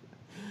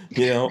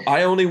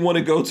 I only want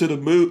to go to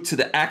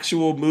the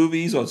actual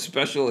movies on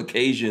special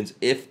occasions,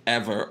 if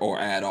ever or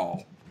at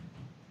all.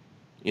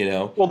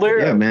 Well,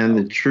 yeah, man,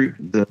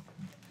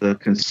 the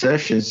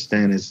concession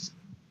stand is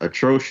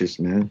atrocious,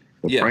 man.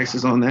 The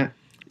prices on that.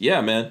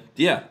 Yeah, man.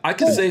 Yeah, I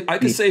could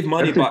save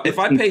money, but if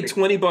I pay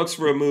 $20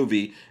 for a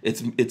movie,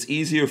 it's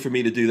easier for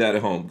me to do that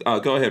at home.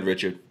 Go ahead,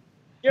 Richard.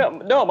 Yeah,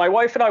 no, my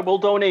wife and I will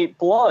donate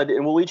blood,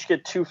 and we'll each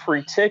get 2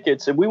 free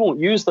tickets, and we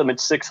won't use them in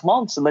 6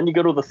 months. And then you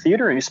go to the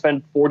theater and you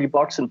spend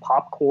 $40 in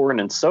popcorn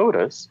and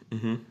sodas.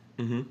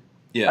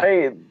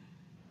 Yeah,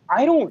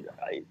 I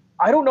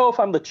don't know if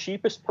I'm the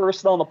cheapest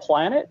person on the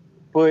planet,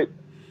 but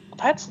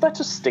that's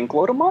a stink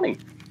load of money.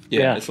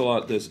 Yeah, it's a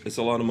lot. It's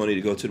a lot of money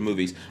to go to the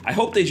movies. I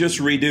hope they just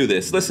redo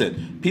this.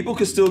 Listen, people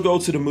can still go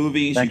to the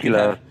movies.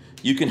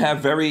 You can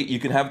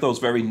have those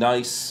very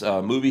nice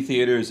movie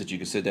theaters that you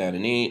can sit down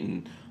and eat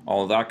and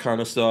all of that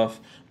kind of stuff.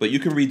 But you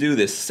can redo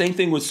this. Same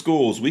thing with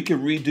schools. We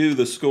can redo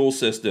the school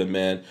system,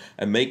 man,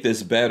 and make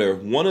this better.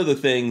 One of the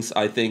things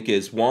I think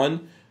is,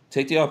 one,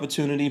 take the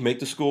opportunity, make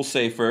the school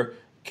safer.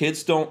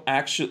 Kids don't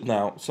actually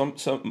now. Some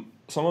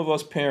of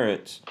us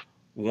parents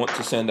want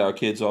to send our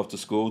kids off to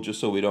school just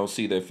so we don't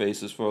see their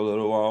faces for a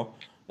little while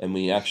and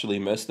we actually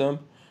miss them.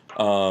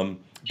 But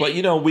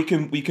we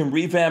can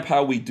revamp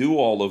how we do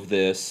all of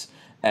this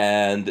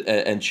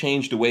and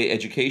change the way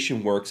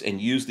education works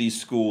and use these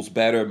schools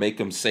better, make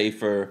them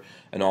safer,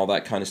 and all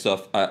that kind of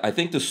stuff. I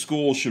think the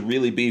school should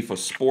really be for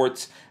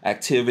sports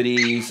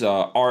activities,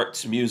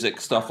 arts,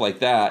 music, stuff like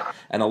that,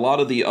 and a lot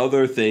of the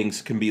other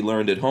things can be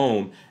learned at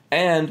home.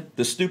 And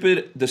the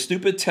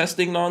stupid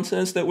testing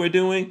nonsense that we're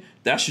doing,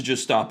 that should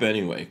just stop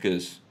anyway,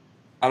 because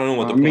I don't know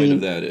what the point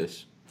of that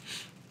is.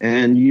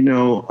 And, you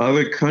know,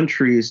 other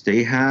countries,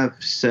 they have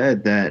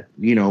said that,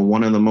 you know,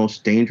 one of the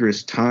most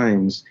dangerous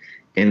times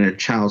in a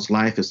child's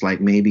life is like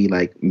maybe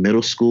like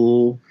middle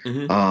school.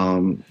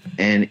 And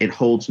it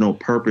holds no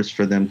purpose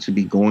for them to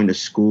be going to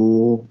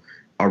school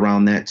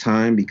around that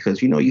time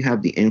because, you know, you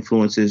have the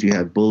influences, you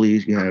have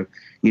bullies, you have,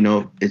 you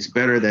know, it's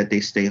better that they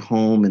stay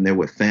home and they're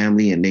with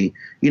family and they,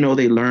 you know,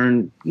 they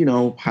learn, you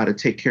know, how to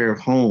take care of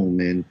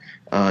home and,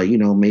 you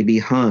know, maybe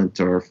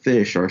hunt or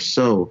fish or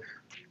sew.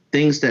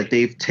 Things that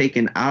they've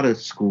taken out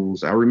of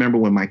schools. I remember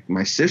when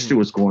my sister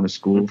was going to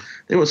school,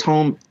 there was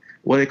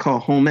what they call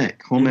home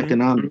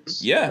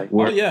economics. Yeah.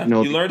 Where,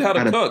 you learned how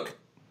to cook.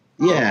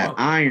 Yeah,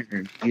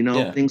 iron, you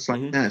know, things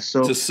like that.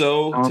 So to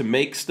sew, to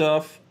make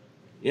stuff.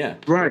 Yeah.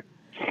 Right.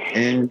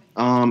 And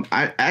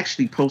I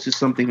actually posted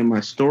something in my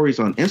stories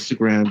on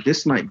Instagram.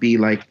 This might be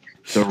like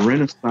the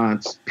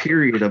Renaissance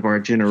period of our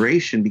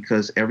generation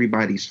because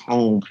everybody's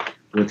home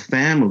with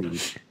family.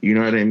 You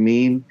know what I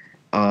mean?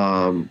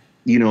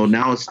 You know,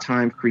 now it's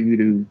time for you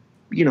to,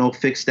 you know,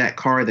 fix that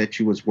car that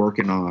you was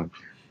working on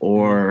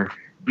or,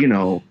 you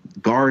know,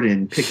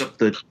 garden, pick up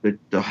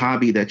the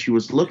hobby that you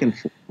was looking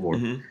for,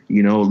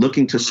 you know,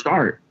 looking to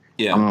start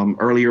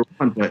earlier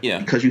on. But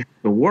because you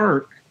have to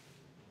work.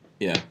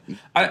 Yeah.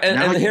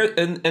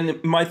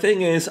 And my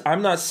thing is,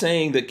 I'm not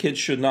saying that kids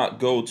should not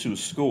go to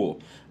school.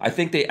 I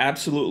think they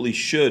absolutely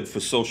should for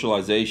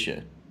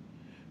socialization,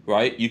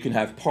 right? You can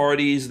have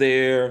parties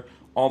there,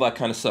 all that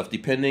kind of stuff.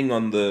 Depending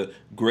on the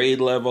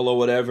grade level or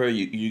whatever,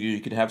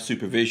 you can have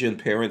supervision,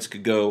 parents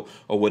could go,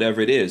 or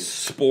whatever it is.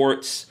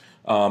 Sports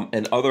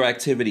and other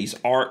activities,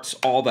 arts,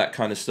 all that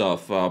kind of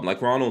stuff.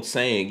 Like Ronald's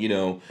saying, you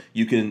know,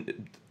 you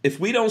can, if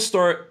we don't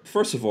start,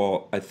 first of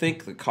all, I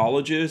think the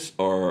colleges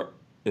are,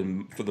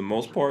 for the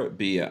most part,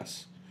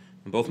 BS.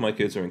 And both my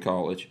kids are in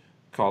college.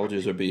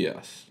 Colleges are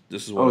BS.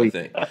 This is what I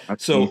think.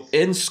 So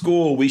in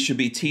school, we should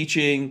be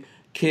teaching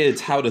kids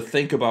how to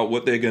think about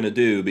what they're going to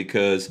do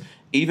because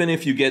even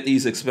if you get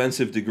these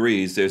expensive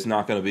degrees, there's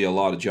not going to be a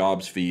lot of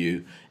jobs for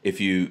you.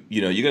 If you're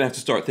going to have to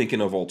start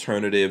thinking of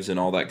alternatives and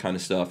all that kind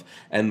of stuff.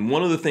 And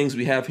one of the things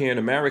we have here in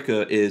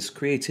America is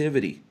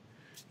creativity.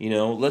 You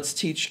know, let's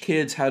teach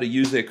kids how to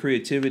use their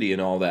creativity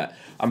and all that.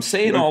 I'm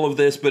saying all of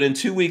this, but in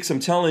 2 weeks, I'm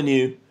telling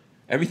you,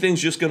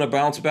 everything's just going to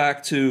bounce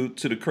back to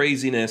the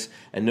craziness,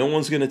 and no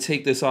one's going to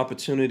take this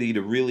opportunity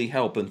to really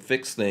help and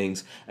fix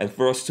things and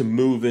for us to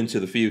move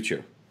into the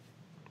future.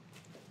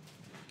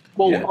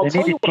 Well, I'll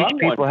tell you what teach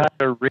people how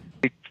to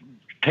read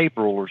tape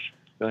rulers.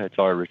 Go ahead.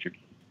 Sorry, Richard.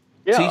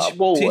 Yeah,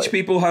 teach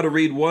people how to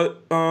read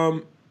what?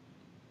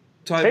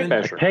 Tape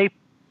measure.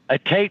 A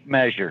tape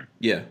measure.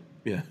 Yeah,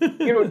 yeah.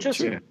 You know, just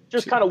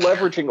kind of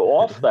leveraging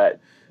off that.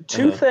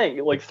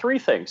 Three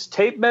things: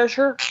 tape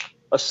measure,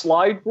 a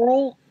slide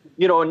rule,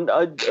 you know, and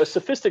a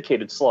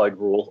sophisticated slide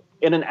rule,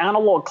 and an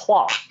analog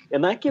clock,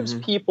 and that gives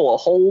people a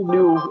whole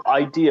new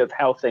idea of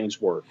how things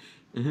work.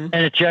 And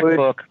a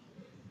checkbook.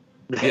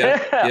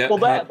 Yeah. Well,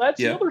 that's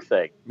the other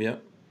thing. Yeah.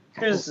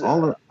 Because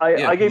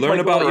I gave learn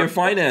about your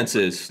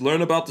finances,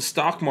 learn about the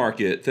stock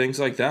market, things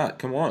like that.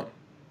 Come on.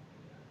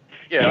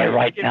 Yeah,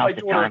 right now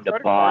the time to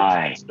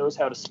buy. Knows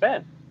how to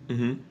spend.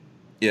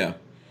 Yeah.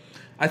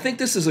 I think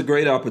this is a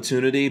great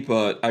opportunity,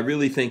 but I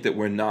really think that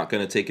we're not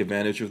going to take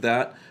advantage of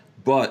that.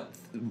 But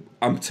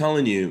I'm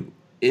telling you,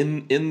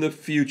 in the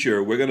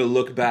future, we're going to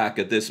look back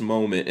at this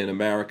moment in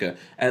America,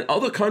 and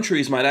other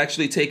countries might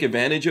actually take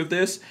advantage of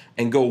this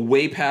and go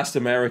way past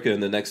America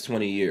in the next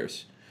 20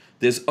 years.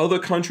 There's other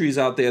countries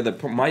out there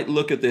that might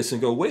look at this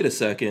and go, wait a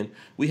second,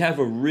 we have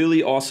a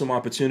really awesome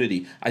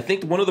opportunity. I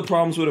think one of the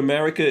problems with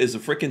America is the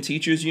frickin'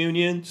 teachers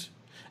unions.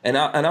 And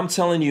I'm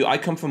telling you, I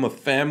come from a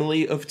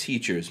family of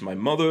teachers. My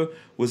mother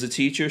was a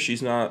teacher.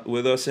 She's not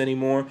with us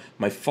anymore.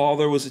 My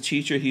father was a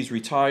teacher. He's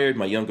retired.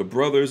 My younger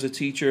brother is a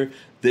teacher.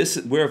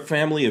 We're a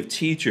family of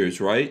teachers,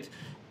 right?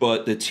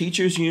 But the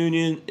teachers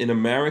union in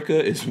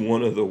America is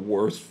one of the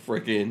worst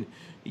freaking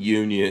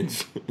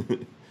unions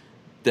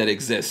that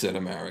exists in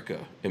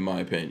America, in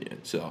my opinion.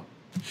 So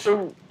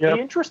the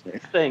interesting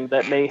thing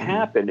that may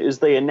happen is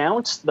they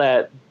announced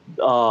that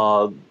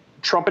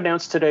Trump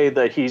announced today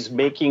that he's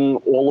making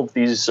all of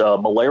these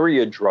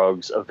malaria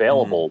drugs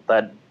available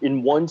that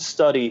in one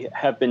study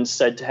have been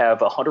said to have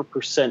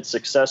 100%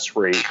 success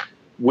rate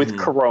with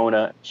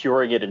corona,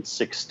 curing it in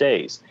 6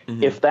 days.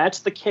 If that's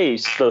the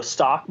case, the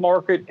stock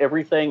market,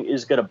 everything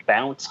is going to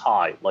bounce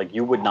high like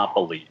you would not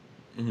believe.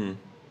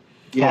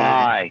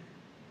 High.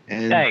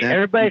 Hey,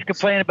 everybody's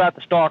complaining about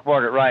the stock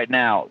market right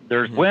now.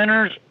 There's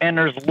winners and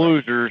there's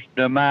losers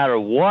no matter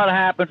what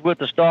happens with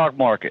the stock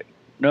market,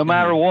 no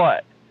matter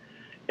what.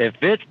 If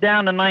it's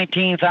down to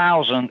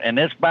 19,000 and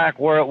it's back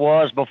where it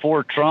was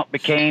before Trump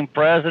became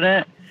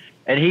president,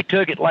 and he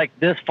took it like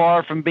this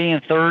far from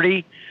being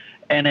 30,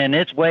 and then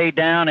it's way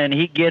down, and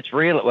he gets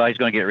well, he's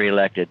going to get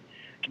reelected.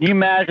 Can you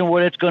imagine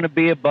what it's going to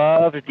be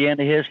above at the end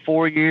of his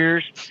 4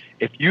 years?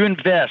 If you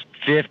invest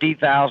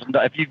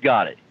 $50,000, if you've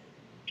got it,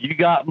 if you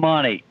got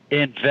money,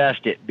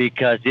 invest it,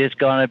 because it's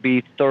going to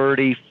be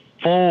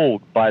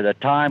 30-fold by the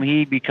time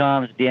he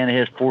becomes at the end of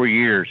his 4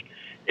 years.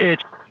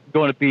 It's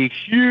going to be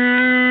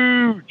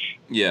huge.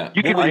 Yeah.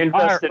 You can I retire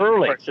invested in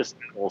early. precious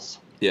metals.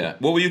 Yeah.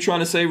 What were you trying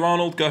to say,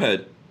 Ronald? Go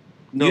ahead.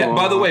 No, Yeah.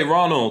 By the way,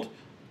 Ronald,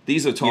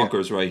 these are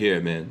talkers right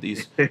here, man.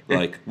 These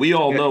like we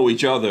all know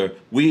each other.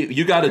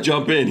 You got to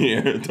jump in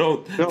here.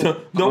 No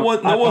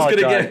one's gonna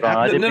get. Ron.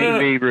 I didn't mean to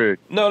be rude.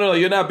 No,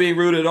 you're not being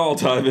rude at all,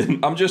 Tyvin.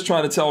 I'm just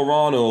trying to tell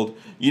Ronald,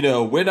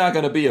 we're not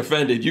gonna be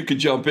offended. You can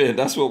jump in.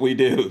 That's what we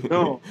do.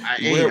 No,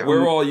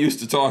 we're all used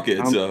to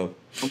talking. So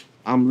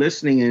I'm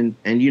listening,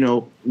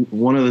 and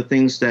one of the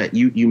things that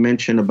you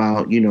mentioned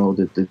about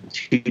the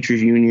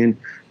teachers union,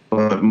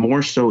 but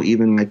more so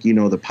even like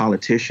the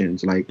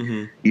politicians, like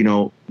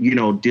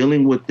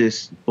dealing with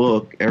this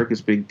book,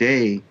 Erica's Big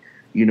Day.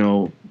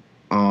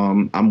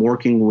 I'm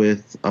working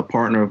with a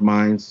partner of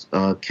mine's,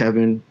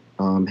 Kevin,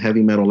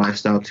 Heavy Metal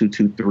Lifestyle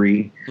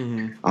 223.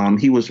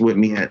 He was with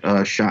me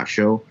at SHOT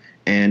Show,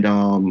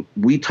 and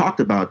we talked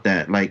about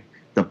that, like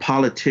the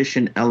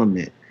politician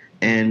element.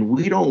 And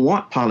we don't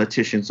want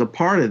politicians a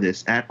part of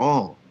this at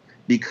all,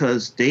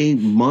 because they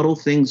muddle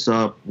things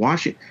up.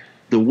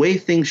 The way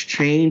things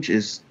change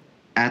is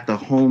at the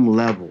home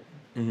level.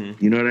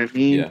 You know what I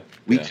mean? Yeah.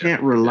 We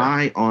can't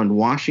rely on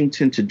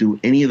Washington to do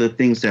any of the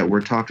things that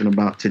we're talking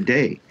about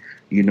today,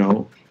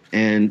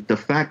 and the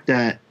fact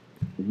that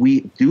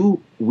we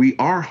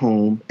are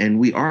home and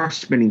we are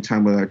spending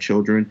time with our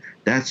children.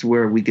 That's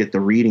where we get the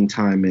reading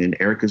time in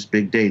Erica's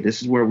Big Day.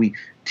 This is where we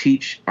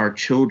teach our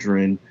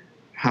children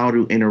how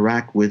to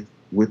interact with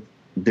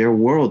their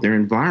world, their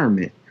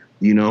environment,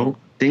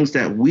 things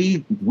that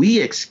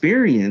we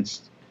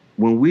experienced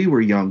when we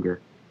were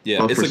younger.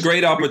 Yeah, it's a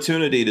great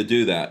opportunity to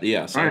do that.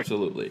 Yes, right.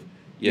 Absolutely.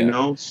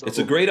 Yeah, it's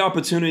a great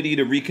opportunity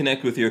to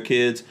reconnect with your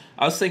kids.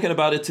 I was thinking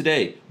about it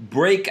today.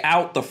 Break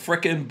out the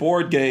frickin'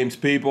 board games,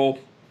 people.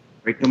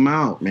 Break them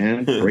out,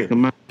 man. Break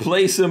them out.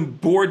 Play some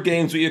board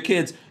games with your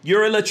kids.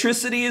 Your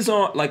electricity is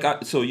on.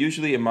 So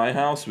usually in my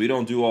house, we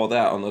don't do all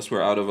that unless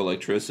we're out of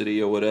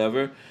electricity or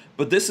whatever.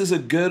 But this is a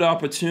good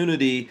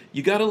opportunity.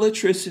 You got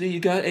electricity, you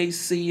got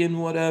AC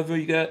and whatever.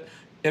 You got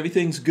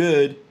everything's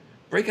good.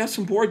 Break out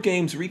some board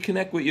games.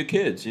 Reconnect with your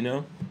kids.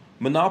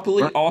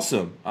 Monopoly,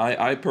 awesome.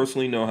 I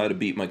personally know how to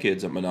beat my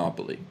kids at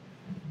Monopoly.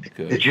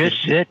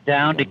 Just sit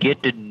down to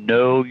get to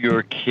know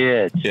your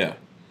kids. Yeah.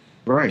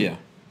 Right.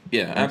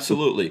 Yeah,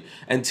 absolutely.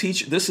 And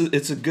teach.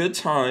 It's a good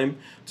time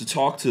to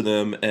talk to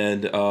them.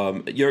 And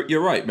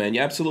you're right, man.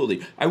 Yeah,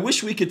 absolutely. I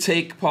wish we could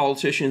take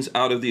politicians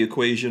out of the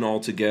equation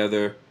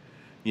altogether.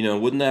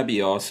 Wouldn't that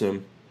be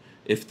awesome?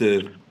 If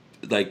the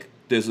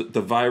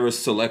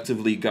virus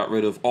selectively got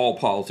rid of all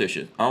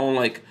politicians.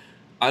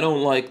 I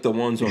don't like the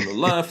ones on the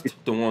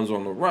left, the ones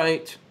on the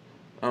right.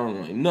 I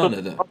don't like none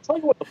of them. I'll tell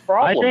you what the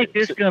problem I think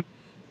this is going to...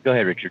 Go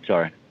ahead, Richard.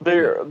 Sorry.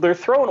 They're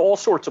throwing all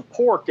sorts of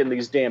pork in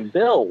these damn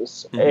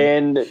bills,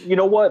 and you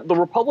know what? The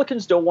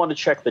Republicans don't want to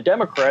check the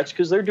Democrats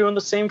because they're doing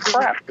the same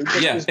crap.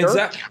 Yeah,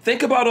 exactly.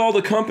 Think about all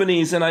the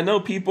companies, and I know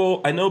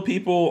people are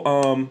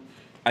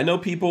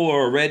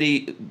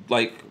already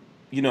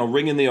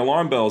ringing the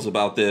alarm bells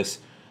about this.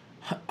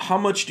 How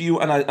much do you?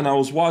 And I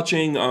was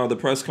watching the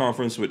press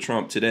conference with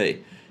Trump today.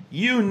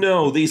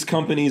 These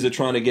companies are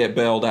trying to get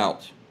bailed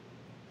out.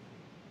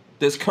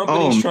 There's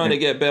companies trying to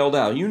get bailed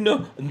out.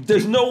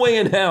 There's no way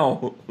in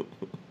hell.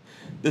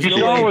 You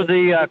saw where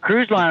the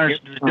cruise liners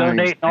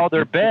donating all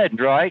their beds,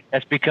 right?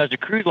 That's because the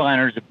cruise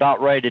liners are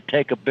about ready to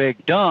take a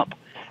big dump,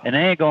 and they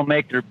ain't gonna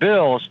make their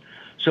bills.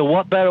 So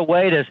what better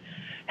way to,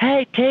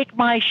 hey, take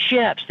my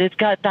ships. It's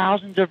got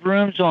thousands of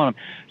rooms on them.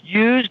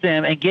 Use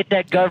them and get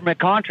that government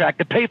contract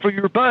to pay for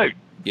your boat.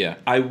 Yeah,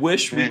 I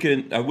wish we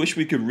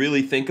could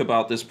really think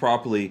about this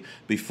properly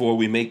before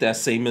we make that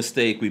same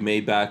mistake we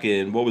made back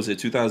in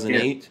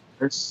 2008. Yeah.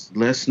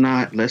 Let's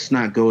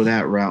not go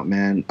that route,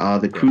 man.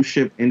 The cruise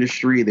ship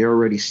industry, they're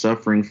already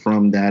suffering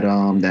from that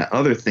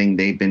other thing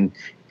they've been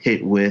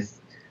hit with.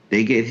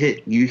 They get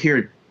hit. You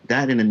hear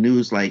that in the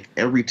news like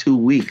every 2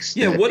 weeks.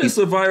 Yeah, what is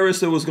the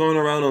virus that was going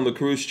around on the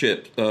cruise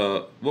ship?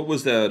 What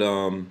was that?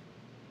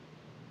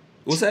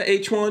 Was that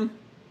H1?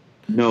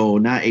 No,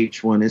 not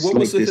H1. It's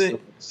like this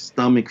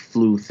stomach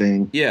flu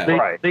thing. Yeah,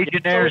 right.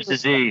 Legionnaire's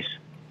disease.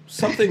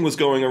 Something was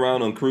going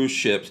around on cruise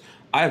ships.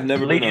 I've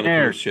never been on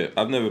a cruise ship.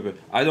 I've never been.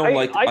 I don't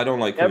like cruise ships. I've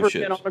never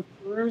been on a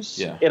cruise.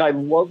 Yeah. And I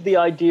love the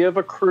idea of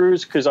a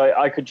cruise because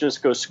I could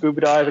just go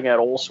scuba diving at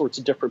all sorts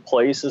of different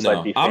places.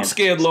 No, I'm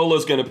scared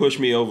Lola's going to push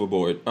me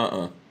overboard.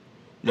 No,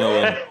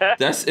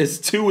 it's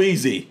too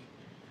easy.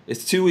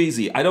 It's too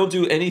easy. I don't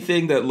do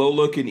anything that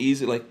Lola can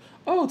easily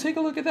take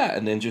a look at that,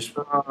 and then just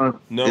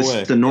no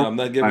way. I'm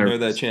not giving her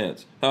that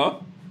chance. Huh?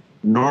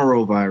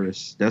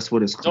 Norovirus. That's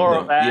what it's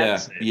called. Yeah.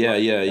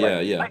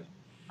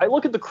 I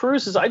look at the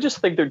cruises. I just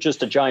think they're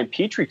just a giant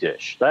petri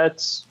dish.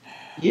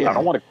 I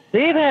don't want to.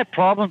 They've had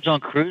problems on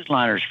cruise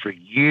liners for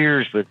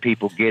years with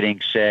people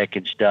getting sick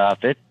and stuff.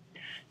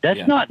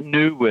 That's not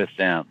new with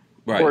them.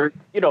 Right. Or,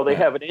 they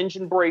have an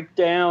engine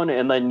breakdown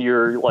and then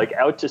you're like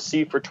out to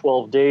sea for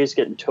 12 days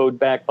getting towed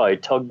back by a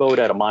tugboat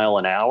at a mile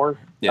an hour.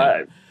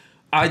 Yeah.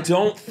 I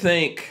don't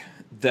think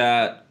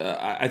that,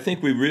 I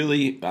think we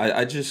really,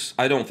 I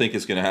don't think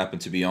it's going to happen,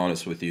 to be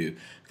honest with you.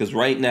 Because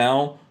right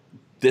now,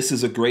 this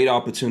is a great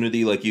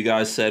opportunity, like you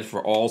guys said,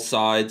 for all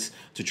sides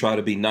to try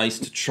to be nice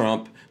to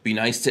Trump, be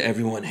nice to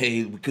everyone.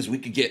 Hey, because we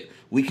could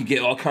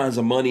get all kinds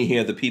of money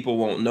here that people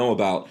won't know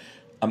about.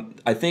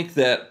 I think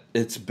that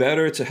it's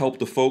better to help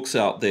the folks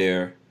out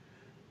there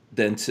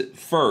than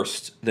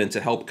to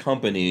help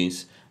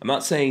companies. I'm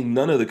not saying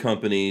none of the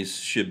companies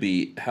should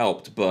be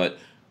helped, but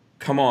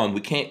come on, we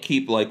can't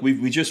keep like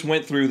we just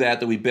went through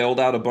that we bailed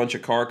out a bunch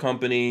of car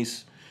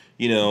companies,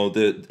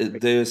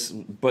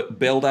 but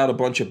bailed out a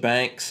bunch of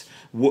banks.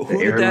 Who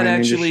did that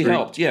actually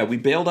help? Yeah, we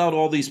bailed out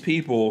all these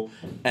people,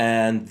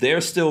 and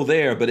they're still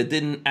there, but it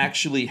didn't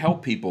actually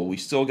help people. We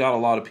still got a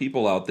lot of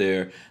people out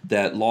there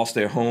that lost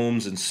their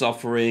homes and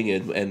suffering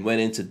and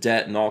went into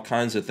debt and all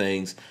kinds of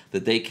things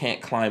that they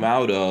can't climb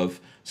out of.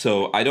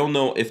 So I don't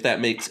know if that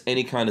makes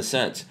any kind of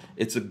sense.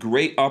 It's a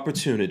great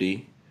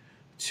opportunity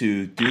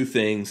to do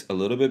things a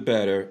little bit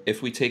better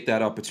if we take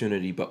that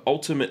opportunity, but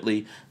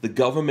ultimately the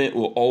government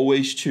will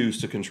always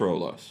choose to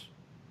control us.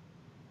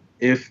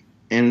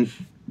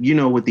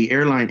 With the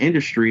airline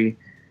industry,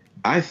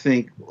 I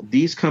think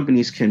these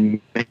companies can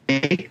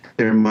make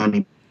their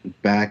money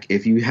back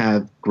if you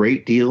have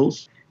great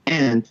deals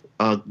and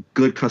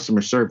good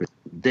customer service.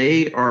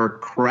 They are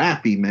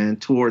crappy, man,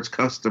 towards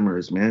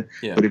customers, man.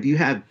 Yeah. But if you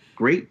have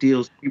great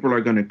deals, people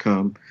are going to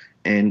come,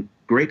 and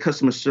great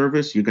customer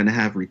service, you're going to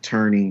have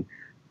returning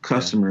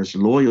customers,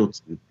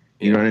 loyalty.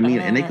 You know what I mean?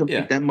 And they can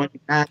make that money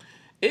back.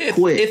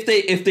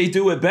 If they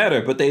do it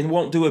better, but they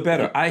won't do it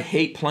better. I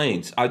hate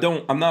planes.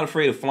 I'm not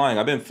afraid of flying.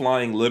 I've been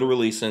flying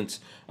literally since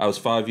I was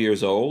 5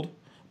 years old,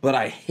 but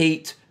I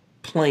hate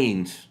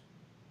planes.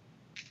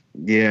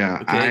 Yeah,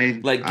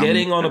 okay?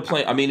 Getting on a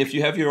plane. I mean, if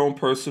you have your own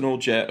personal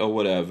jet or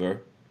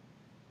whatever,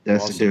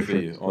 that's awesome for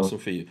you. Awesome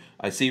for you.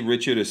 I see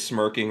Richard is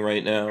smirking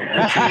right now.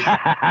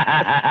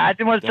 I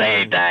didn't want to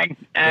say anything.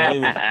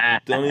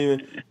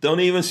 Don't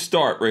even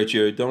start,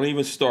 Richard. Don't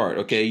even start.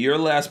 Okay, your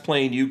last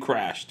plane you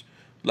crashed.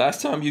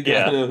 Last time you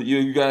got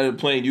you got a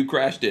plane, you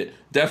crashed it.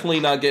 Definitely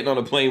not getting on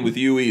a plane with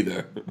you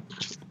either.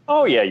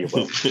 Oh yeah, you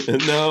will.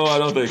 No, I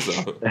don't think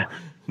so.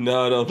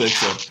 No, I don't think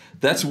so.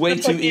 That's way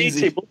too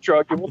easy. Table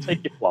truck, and we'll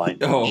take you flying.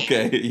 Oh,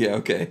 okay. Yeah,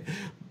 okay.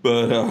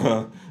 But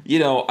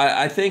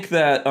I think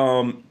that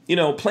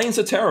planes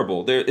are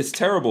terrible. It's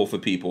terrible for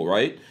people,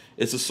 right?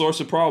 It's a source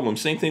of problems.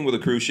 Same thing with the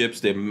cruise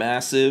ships. They're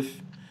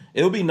massive.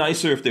 It would be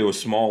nicer if they were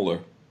smaller.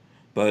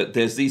 But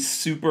there's these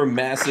super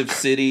massive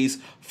cities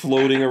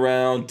floating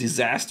around,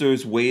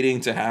 disasters waiting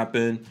to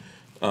happen.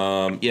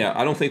 I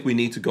don't think we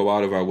need to go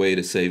out of our way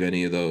to save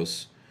any of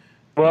those.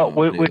 Well,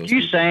 with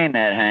you saying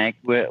that, Hank,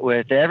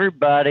 with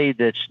everybody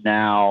that's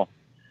now,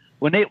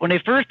 when they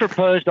first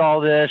proposed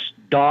all this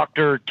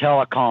doctor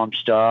telecom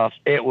stuff,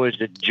 it was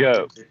a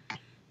joke.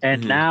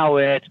 And now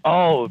it's,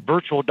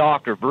 virtual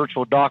doctor,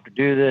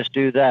 do this,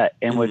 do that.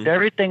 And with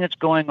everything that's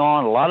going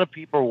on, a lot of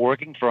people are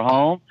working from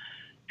home.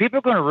 People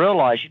are going to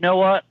realize, you know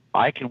what?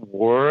 I can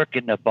work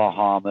in the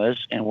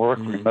Bahamas and work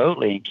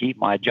remotely and keep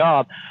my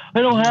job.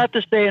 I don't have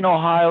to stay in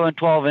Ohio in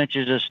 12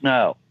 inches of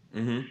snow.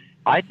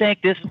 I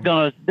think this is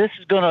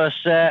going to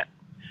set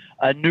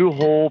a new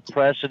whole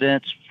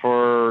precedence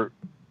for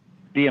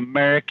the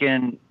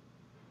American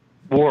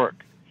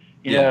work.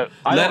 Let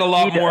a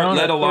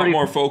lot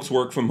more folks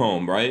work from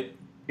home, right?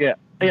 Yeah.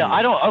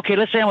 Okay,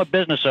 let's say I'm a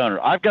business owner.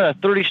 I've got a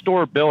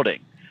 30-store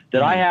building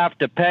that I have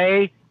to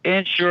pay,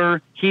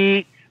 insure,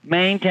 heat,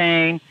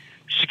 maintain,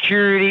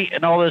 security,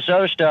 and all this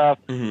other stuff.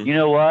 You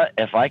know what?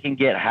 If I can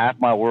get half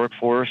my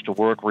workforce to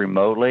work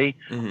remotely,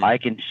 I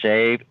can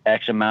save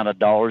X amount of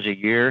dollars a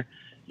year.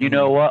 You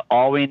know what?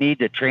 All we need,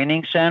 the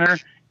training center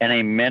and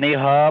a mini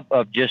hub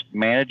of just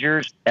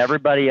managers.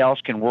 Everybody else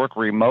can work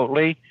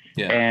remotely.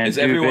 Yeah. And is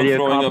everyone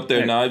throwing up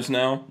their knives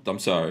now? I'm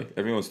sorry.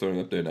 Everyone's throwing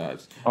up their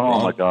knives.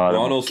 My God.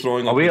 Ronald's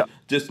throwing up.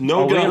 Just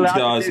no guns,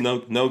 guys.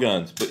 No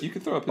guns. But you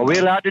can throw up a knife. Are we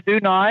allowed to do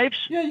knives?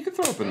 Yeah, you can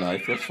throw up a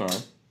knife. That's fine.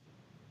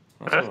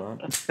 That's all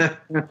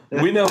right.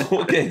 We know.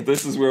 Okay,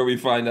 this is where we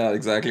find out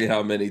exactly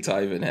how many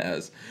Tyven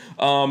has.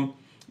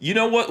 You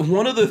know what?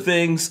 One of the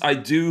things I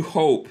do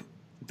hope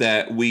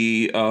that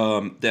we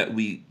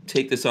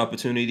take this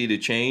opportunity to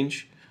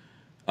change.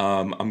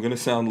 I'm gonna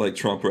sound like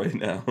Trump right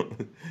now.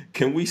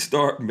 Can we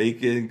start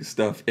making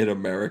stuff in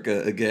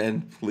America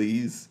again,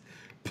 please?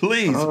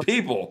 Please,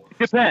 people.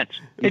 It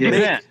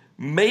depends.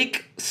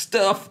 Make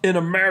stuff in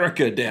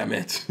America, damn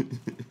it.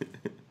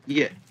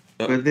 Yeah.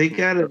 But they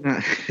gotta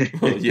not.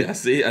 Yeah,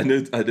 see, I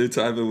knew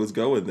Tyven was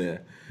going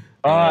there.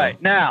 All right,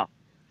 now,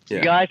 you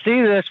guys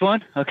see this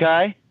one,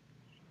 okay?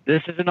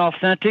 This is an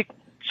authentic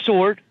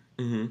sword.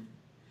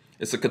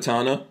 It's a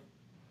katana.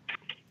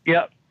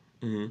 Yep.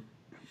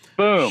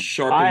 Boom.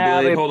 Sharpened I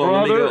have blade. a Hold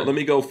on, brother. let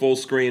me go full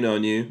screen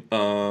on you.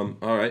 All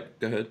right,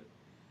 go ahead.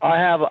 I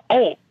have a.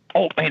 Oh,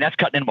 man, that's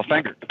cutting into my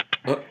finger.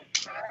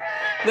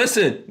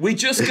 Listen, we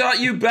just got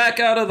you back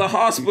out of the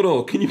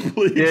hospital. Can you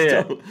please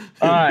Yeah. don't?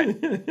 All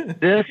right.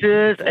 This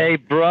is a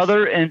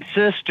brother and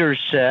sister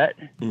set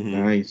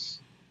Nice.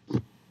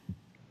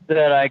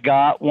 that I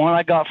got. One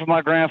I got from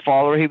my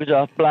grandfather. He was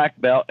a black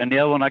belt, and the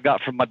other one I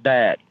got from my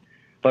dad.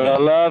 But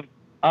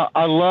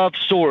I love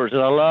swords,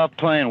 and I love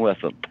playing with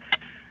them.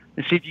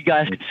 Let's see if you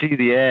guys can see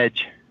the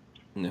edge.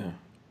 Yeah.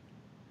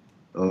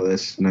 Oh,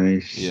 that's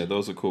nice. Yeah,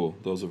 those are cool.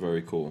 Those are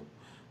very cool.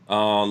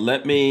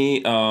 Let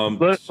me.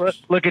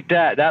 Look at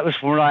that. That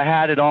was when I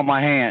had it on my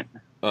hand.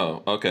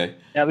 Oh, okay.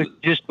 That was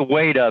just the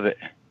weight of it.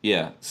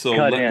 Yeah. So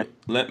Cut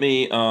let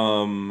me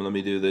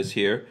do this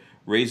here.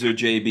 Razor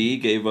JB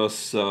gave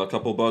us a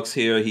couple bucks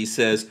here. He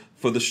says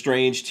for the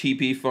Strange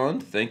TP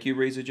Fund. Thank you,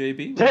 Razor JB.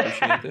 We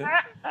appreciate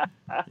that.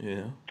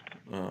 Yeah.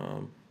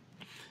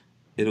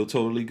 It'll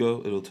totally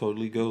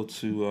go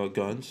to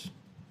guns.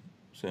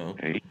 So.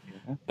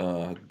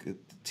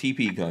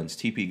 TP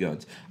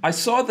guns. I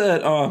saw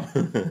that.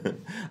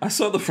 I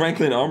saw the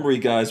Franklin Armory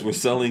guys were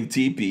selling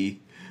TP.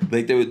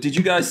 Like did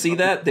you guys see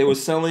that? They were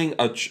selling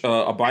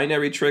a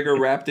binary trigger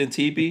wrapped in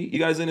TP. You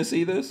guys didn't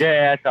see this?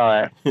 Yeah, I saw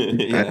that.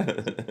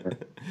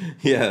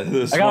 yeah, it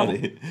was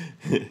funny.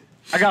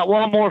 I got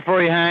one more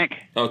for you, Hank.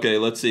 Okay,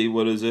 let's see.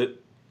 What is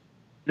it?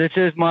 This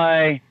is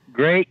my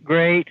great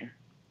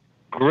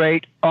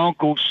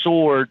uncle's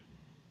sword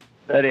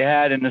that he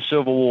had in the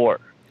Civil War.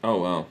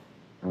 Oh wow.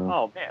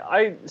 Oh man,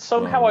 I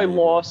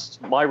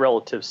lost my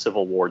relative's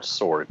Civil War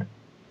sword.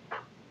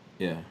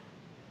 Yeah.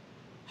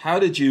 How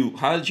did you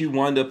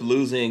wind up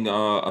losing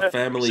a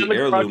family Somebody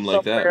heirloom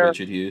like that, somewhere.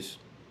 Richard Hughes?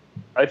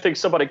 I think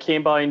somebody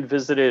came by and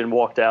visited and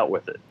walked out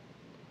with it.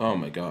 Oh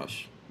my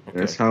gosh. Okay.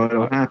 That's how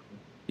it'll happen.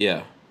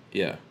 Yeah.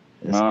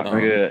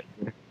 Good.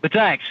 But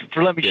thanks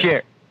for letting me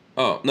share.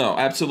 Oh no,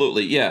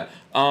 absolutely, yeah.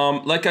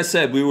 Like I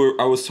said,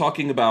 I was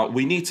talking about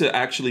we need to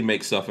actually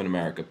make stuff in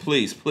America.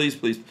 Please.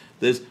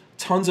 There's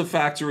tons of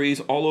factories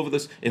all over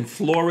this in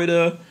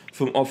Florida,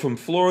 from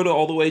Florida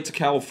all the way to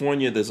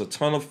California. There's a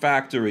ton of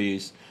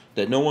factories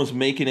that no one's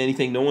making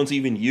anything. No one's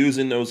even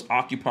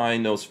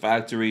occupying those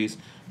factories.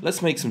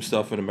 Let's make some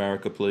stuff in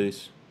America,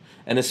 please,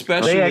 and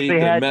especially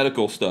the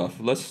medical stuff.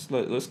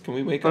 Can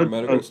we make our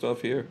medical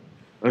stuff here?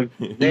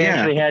 They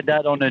actually had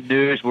that on the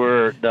news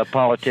where the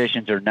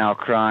politicians are now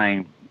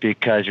crying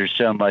because there's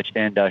so much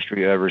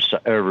industry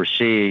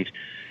overseas,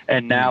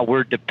 and now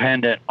we're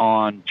dependent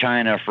on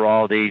China for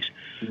all these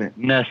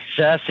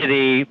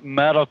necessity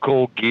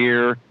medical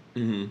gear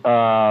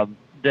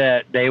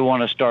that they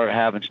want to start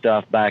having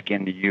stuff back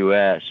in the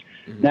U.S.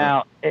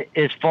 Now,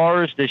 as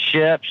far as the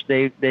ships,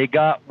 they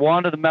got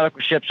one of the medical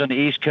ships on the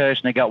East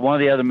Coast, and they got one of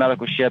the other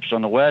medical ships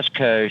on the West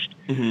Coast,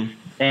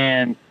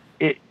 and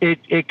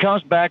it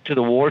comes back to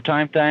the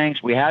wartime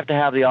things. We have to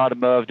have the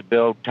automotive to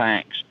build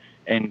tanks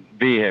and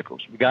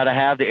vehicles. We got to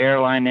have the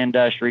airline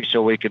industry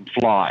so we can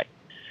fly.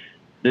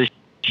 The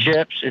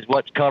ships is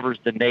what covers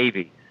the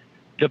Navy.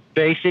 The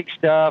basic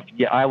stuff,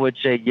 I would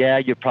say,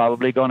 you're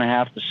probably going to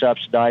have to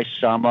subsidize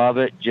some of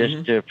it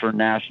just for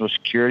national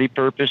security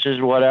purposes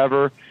or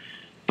whatever.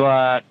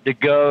 But to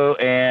go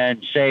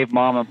and save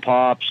mom and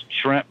pop's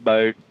shrimp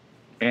boat,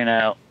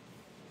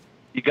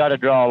 you got to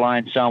draw a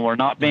line somewhere.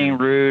 Not being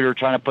rude or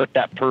trying to put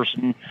that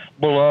person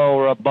below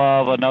or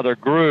above another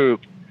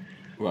group.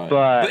 Right.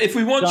 But if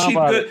we want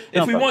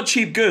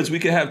cheap goods, we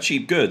could have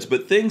cheap goods.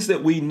 But things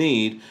that we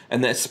need,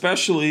 and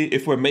especially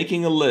if we're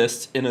making a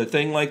list in a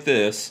thing like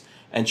this,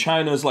 and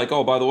China's like,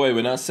 oh, by the way,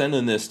 we're not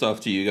sending this stuff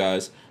to you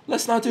guys.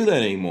 Let's not do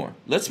that anymore.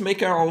 Let's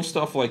make our own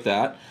stuff like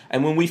that.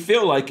 And when we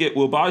feel like it,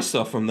 we'll buy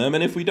stuff from them.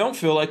 And if we don't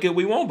feel like it,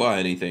 we won't buy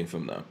anything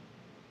from them.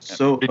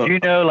 So did you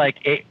know,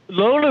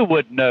 Lola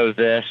would know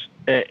this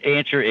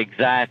answer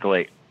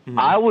exactly.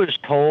 I was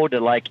told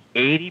that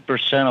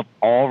 80% of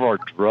all of our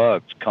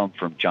drugs come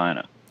from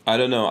China. I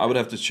don't know. I would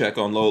have to check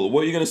on Lola.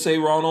 What are you going to say,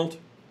 Ronald?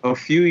 A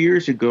few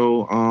years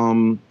ago,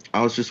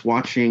 I was just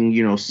watching,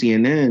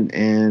 CNN,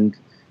 and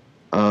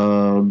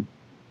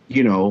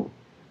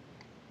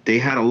they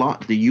had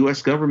the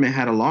U.S. government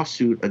had a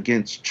lawsuit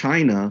against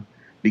China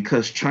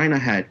because China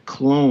had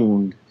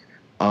cloned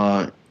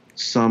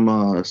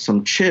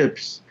some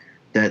chips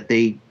that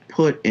they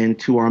put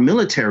into our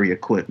military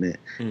equipment.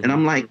 And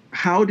I'm like,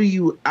 how do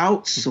you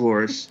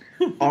outsource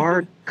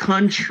our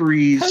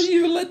countries? How do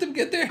you let them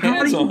get their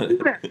hands on it?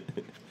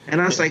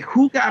 And I was like,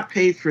 who got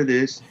paid for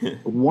this?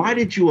 Why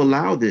did you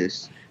allow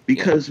this?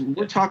 Because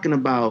we're talking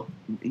about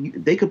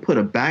they could put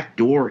a back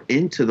door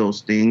into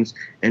those things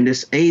and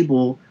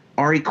disable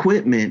our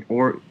equipment,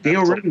 or they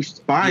already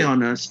spy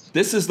on us.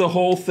 This is the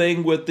whole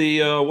thing with the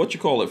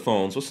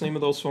phones. What's the name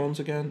of those phones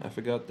again? I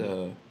forgot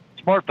the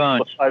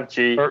smartphones.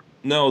 5G.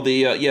 No,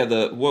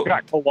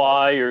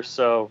 Hawaii or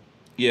so.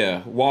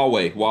 Yeah,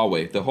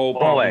 Huawei. The whole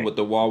problem with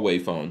the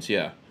Huawei phones.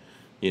 Yeah,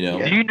 Do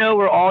you know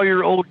where all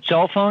your old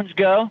cell phones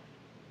go?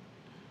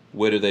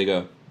 Where do they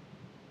go?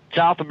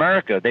 South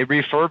America. They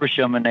refurbish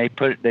them and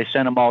they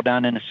send them all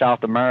down into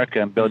South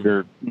America and build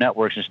their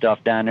networks and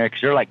stuff down there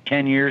because they're like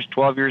 10 years,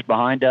 12 years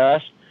behind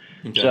us.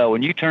 Okay. So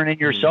when you turn in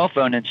your cell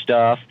phone and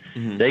stuff,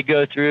 they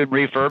go through and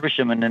refurbish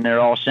them, and then they're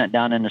all sent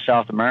down into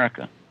South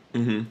America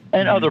and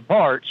other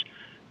parts.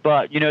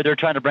 But, they're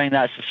trying to bring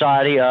that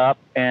society up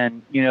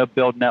and,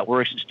 build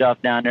networks and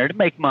stuff down there to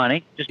make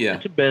money.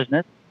 It's a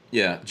business.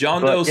 Yeah.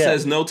 John Doe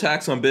says no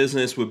tax on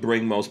business would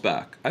bring most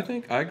back. I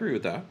agree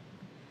with that.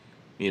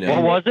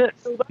 What was it?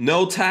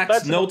 No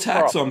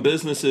tax on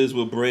businesses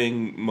will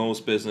bring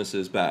most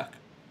businesses back.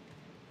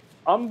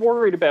 I'm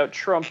worried about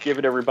Trump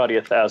giving everybody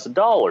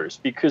 $1,000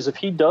 because if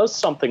he does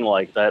something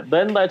like that,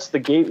 then that's the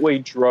gateway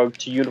drug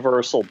to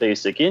universal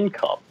basic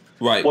income.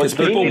 Right, because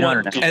people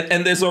want,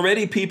 and there's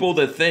already people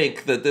that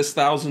think that this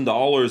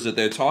 $1,000 that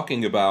they're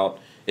talking about,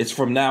 it's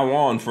from now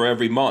on for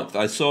every month.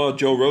 I saw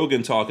Joe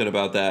Rogan talking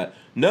about that.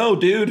 No,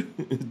 dude,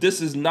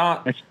 this is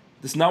not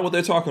what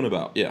they're talking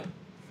about. Yeah.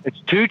 It's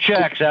 2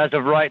 checks as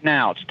of right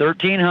now. It's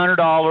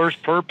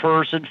 $1,300 per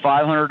person,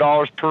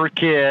 $500 per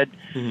kid,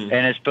 and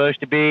it's supposed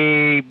to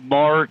be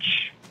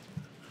March,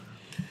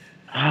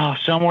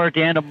 somewhere at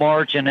the end of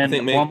March, and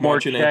then one more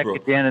check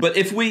at the end of. But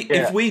if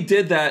we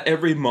did that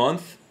every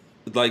month,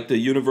 like the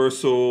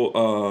universal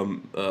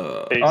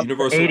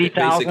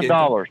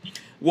 $80,000.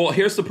 Well,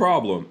 here's the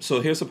problem.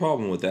 So here's the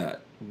problem with that.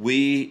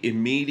 We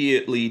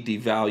immediately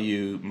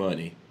devalue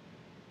money.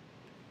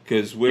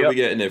 Because where are we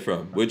getting it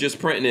from? We're just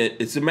printing it.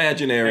 It's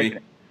imaginary.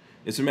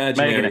 It's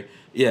imaginary.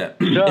 Yeah.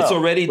 So, it's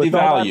already with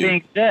devalued. All that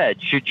being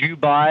said, should you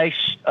buy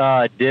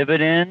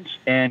dividends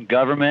and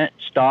government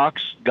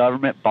stocks,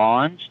 government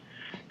bonds?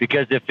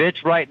 Because if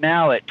it's right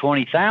now at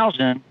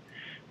 $20,000,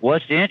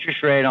 what's the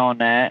interest rate on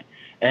that?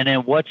 And then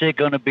what's it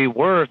going to be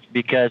worth?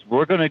 Because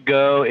we're going to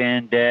go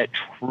in debt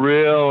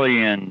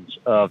trillions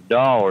of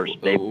dollars.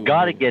 They've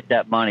got to get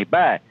that money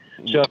back.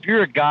 So if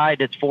you're a guy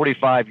that's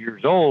 45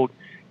 years old,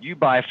 you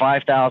buy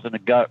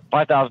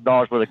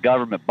 $5,000 worth of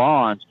government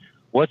bonds.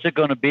 What's it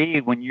going to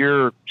be when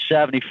you're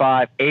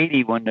 75,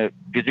 80? Because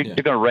they're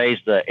going to raise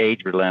the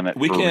age limit.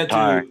 We can't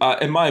do,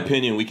 in my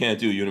opinion, we can't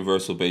do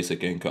universal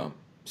basic income.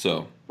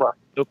 So,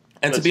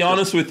 and to be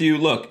honest with you,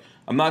 look,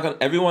 I'm not going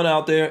to, everyone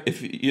out there,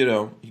 if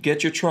you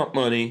get your Trump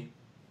money,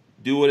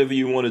 do whatever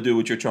you want to do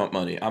with your Trump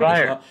money. I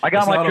got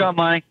my Trump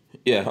money.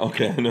 Yeah,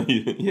 okay, I know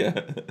you. Yeah.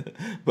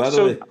 By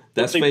the way,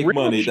 that's fake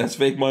money. That's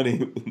fake money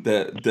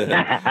that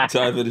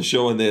Tyvin is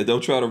showing there.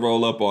 Don't try to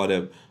roll up on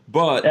him.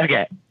 But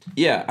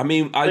yeah, I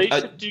mean, they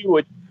should do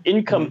an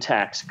income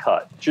tax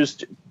cut.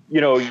 Just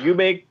you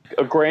make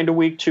 $1,000 a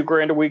week,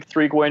 $2,000 a week,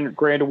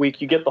 $3,000 a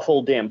week, you get the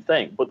whole damn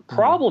thing. But the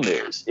problem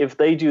is, if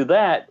they do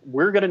that,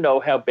 we're going to know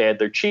how bad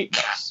they're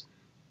cheating us.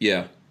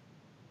 Yeah,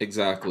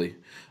 exactly.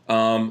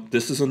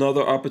 This is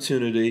another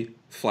opportunity.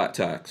 Flat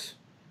tax,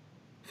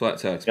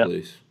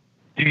 please.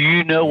 Do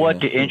you know what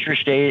the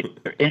interest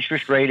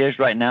rate is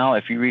right now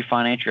if you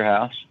refinance your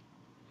house?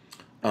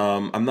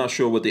 I'm not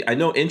sure I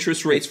know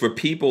interest rates for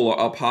people are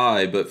up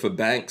high, but for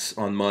banks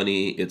on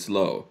money, it's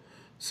low.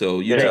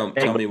 So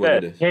tell me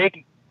what it is.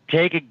 Take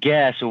a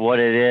guess of what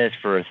it is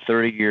for a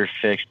 30-year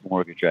fixed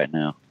mortgage right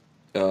now.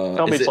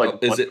 Tell me is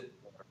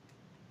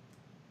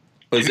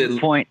it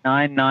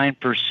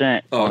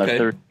 2.99% on a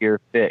 30-year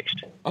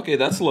fixed. Okay,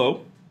 that's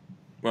low,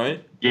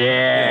 right?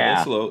 Yeah,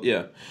 that's low.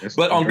 Yeah,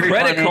 but on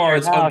credit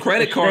cards,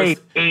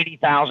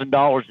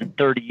 $80,000 in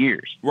 30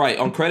 years. Right,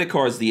 on credit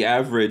cards, the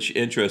average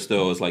interest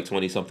though is like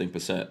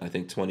 20-something%. I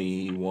think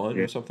 21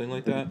 or something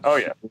like that. Oh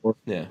yeah,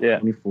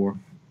 24.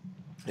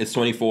 It's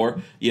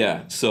 24.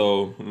 Yeah,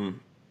 so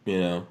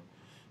you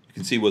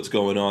can see what's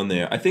going on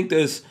there. I think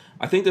there's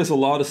a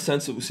lot of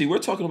sensible. See, we're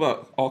talking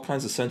about all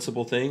kinds of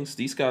sensible things.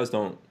 These guys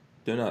don't.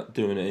 They're not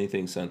doing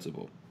anything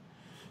sensible.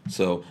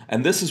 So,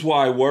 and this is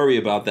why I worry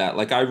about that.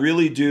 Like, I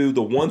really do.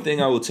 The one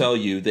thing I will tell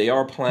you, they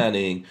are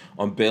planning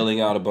on bailing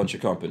out a bunch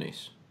of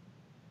companies.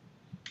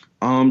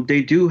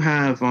 They do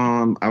have.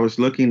 I was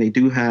looking. They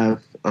do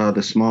have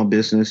the Small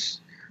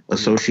Business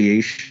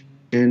Association.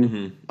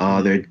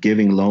 They're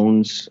giving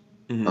loans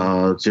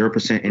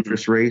 0%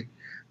 interest rate,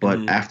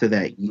 but after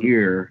that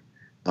year,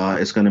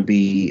 it's going to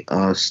be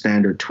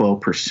standard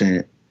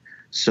 12%.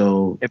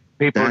 So if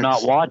people are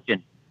not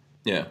watching,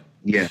 yeah,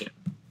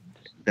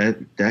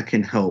 that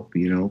can help,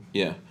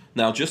 Yeah.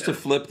 Now, just to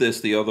flip this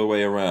the other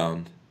way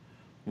around,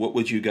 what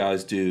would you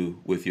guys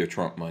do with your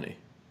Trump money?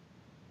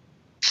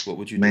 What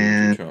would you do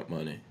with your Trump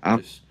money?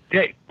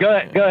 Okay, go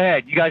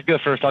ahead. You guys go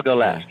first. I'll go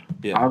last.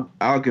 Yeah.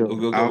 I'll go.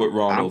 We'll go with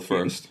Ronald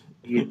first.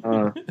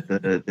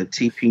 The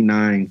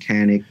TP9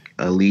 Canic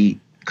Elite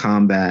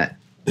Combat.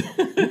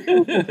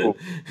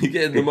 You're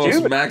getting the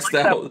most maxed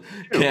out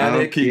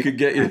Canic you could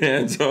get your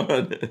hands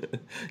on.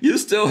 You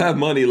still have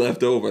money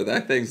left over.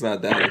 That thing's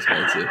not that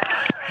expensive.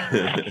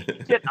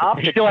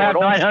 You still have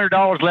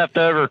 $900 left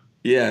over.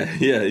 Yeah,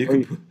 you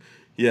can.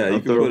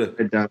 You can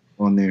put a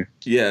on there.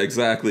 Yeah,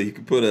 exactly. You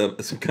can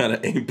put some kind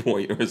of aim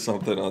point or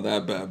something on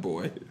that bad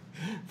boy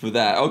for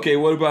that. Okay,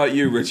 what about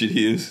you, Richard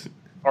Hughes?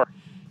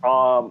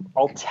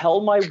 I'll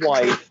tell my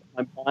wife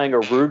I'm buying a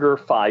Ruger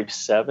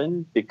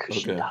 5.7 because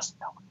she doesn't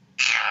know.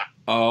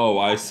 Oh,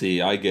 I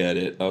see. I get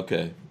it.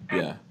 Okay.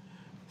 Yeah.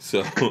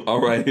 So,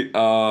 all right.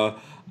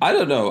 I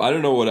don't know. I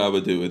don't know what I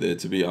would do with it,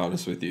 to be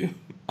honest with you.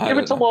 I Give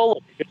it don't to know. Lola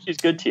because she's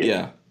good to you.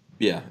 Yeah.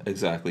 Yeah,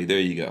 exactly. There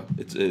you go.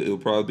 It'll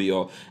probably be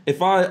all.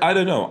 If I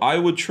don't know, I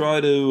would try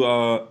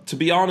to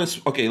be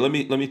honest. Okay, let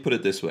me put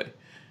it this way.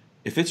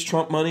 If it's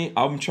Trump money,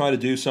 I'm trying to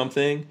do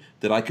something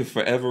that I could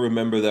forever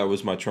remember that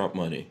was my Trump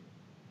money.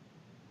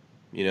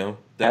 You know, Have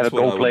that's it what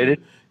I gold would plated.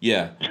 do.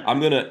 Yeah, I'm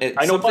gonna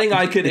I know something what-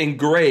 I could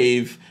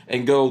engrave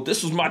and go.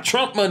 This was my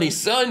Trump money,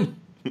 son.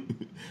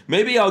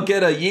 Maybe I'll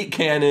get a yeet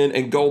cannon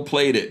and gold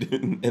plate it,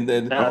 and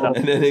then No.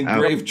 and then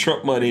engrave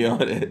Trump money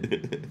on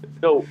it.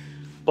 No,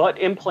 butt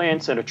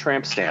implants and a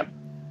tramp stamp.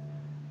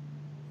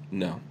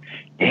 No,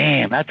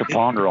 Damn, I have to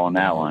ponder on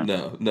that one.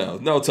 no,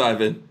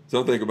 Tyven.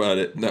 Don't think about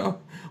it. No.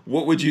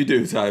 What would you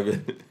do,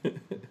 Tyven?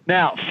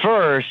 Now,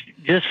 first,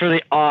 just for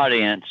the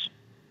audience,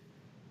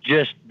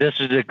 this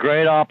is a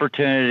great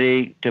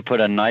opportunity to put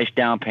a nice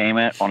down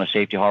payment on a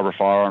Safety Harbor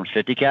Firearms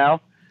 50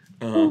 cal.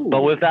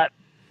 But with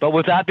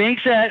that being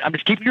said, I'm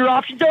just keeping your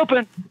options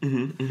open.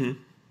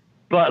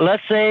 But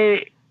let's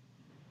say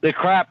the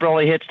crap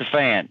really hits the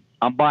fan.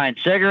 I'm buying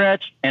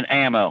cigarettes and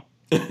ammo.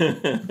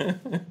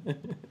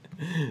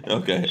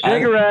 Okay.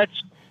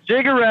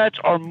 Cigarettes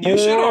are more You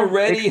should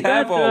already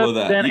have all of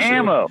that. than You should-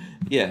 ammo.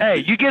 Yeah. Hey,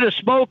 you get a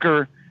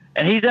smoker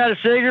and he's out of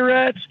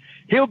cigarettes,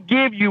 he'll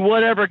give you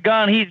whatever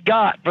gun he's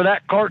got for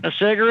that carton of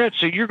cigarettes,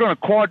 so you're going to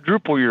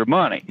quadruple your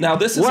money. Now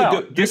this is a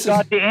good. This you is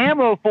got the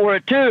ammo for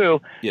it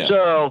too. Yeah.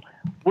 So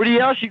what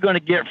else you going to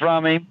get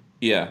from him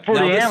yeah. for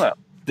Now the ammo?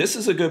 This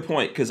is a good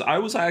point because I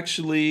was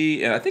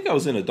actually, and I think I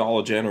was in a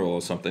Dollar General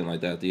or something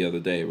like that the other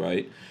day,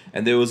 right?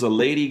 And there was a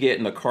lady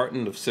getting a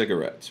carton of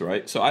cigarettes,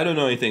 right? So I don't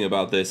know anything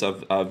about this.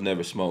 I've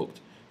never smoked.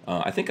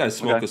 I think I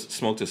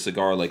smoked a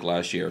cigar like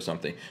last year or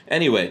something.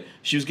 Anyway,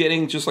 she was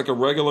getting just like a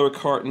regular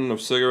carton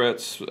of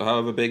cigarettes,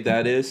 however big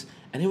that is,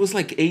 and it was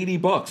like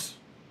 $80.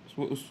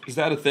 Is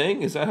that a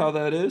thing? Is that how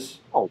that is?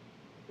 Oh.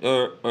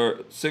 Are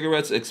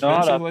cigarettes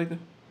expensive like that?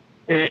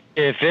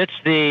 If it's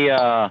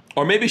the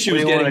Or maybe she What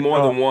was do you getting wanna more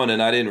call than one,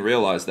 and I didn't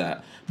realize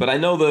that. But I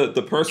know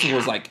the person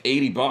was like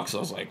 $80. I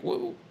was like,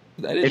 whoa.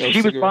 I didn't if know she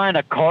was cigarette- buying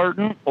a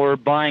carton or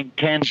buying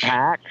 10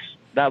 packs,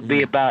 that would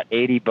be about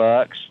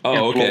 $80. Oh, in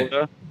okay.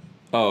 Florida.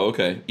 Oh,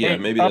 okay. Yeah,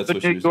 And maybe up that's in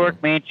what she New was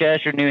York, doing.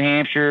 Manchester, New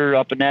Hampshire,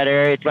 up in that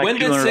area, it's like When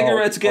did $200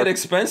 cigarettes a get carton.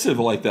 expensive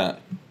like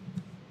that?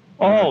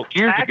 Oh,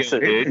 years Tax ago,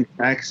 it. dude.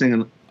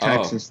 Taxing.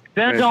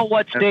 Depends on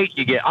what state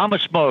you get. I'm a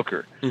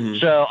smoker,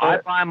 so I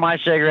buy my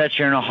cigarettes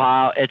here in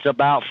Ohio. It's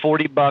about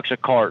 $40 a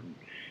carton.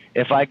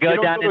 If I You go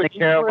don't down go in the to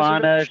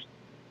Carolinas,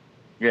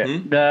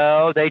 Hmm?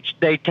 no, they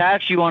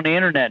tax you on the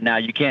internet now.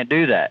 You can't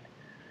do that.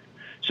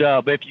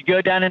 So, but if you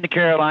go down in the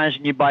Carolinas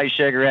and you buy your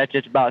cigarettes,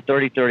 it's about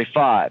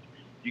 35.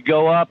 You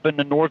go up in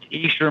the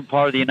northeastern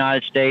part of the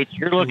United States,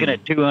 you're looking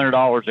at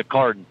 $200 a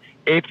carton.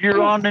 If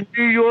you're on the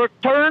New York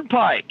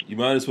Turnpike, You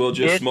might as well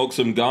just smoke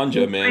some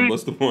ganja, man.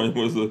 What's the point?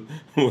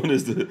 What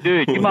is the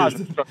dude, you what might.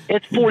 is the-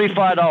 It's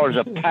 $45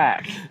 a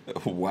pack.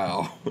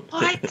 Wow.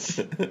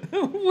 What?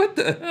 What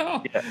the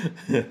hell?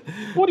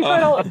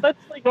 $45. That's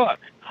like Look,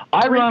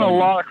 I run a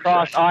lot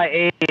across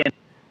I-80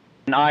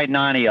 and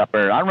I-90 up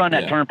there. I run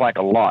that Yeah. turnpike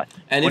a lot.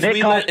 And When if it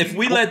we costs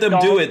let you them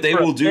do it, they $20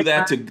 will do for a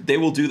that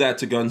Big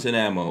to guns and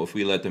ammo if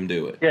we let them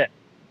do it. Yeah.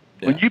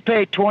 When Yeah. you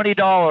pay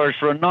 $20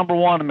 for a number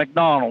one at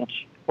McDonald's,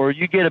 or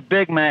you get a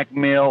Big Mac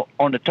meal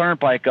on the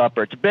turnpike up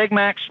there, it's a Big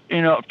Mac's,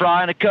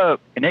 fry and a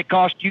Coke, and it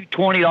cost you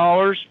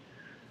 $20,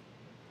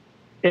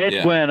 it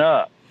Yeah. went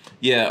up.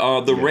 Yeah,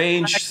 the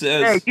range Hey,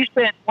 says you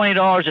spent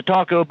 $20 at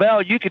Taco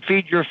Bell, you could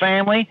feed your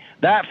family,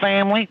 and that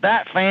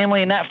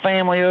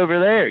family over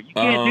there. You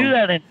can't do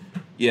that in.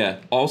 yeah.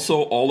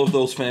 Also, all of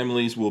those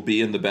families will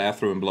be in the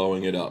bathroom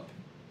blowing it up.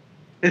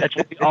 That's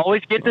why you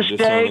always get the I'm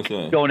just trying to steak.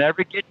 say. Don't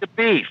ever get the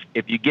beef.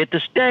 If you get the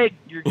steak,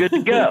 you're good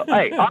to go.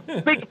 Hey, I'm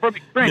speaking from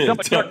experience. I'm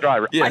a truck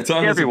driver. Yeah, I see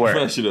Tyven's everywhere. a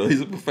professional.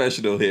 He's a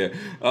professional here.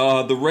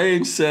 The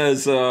range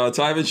says,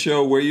 Tyven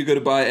Show, where you going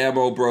to buy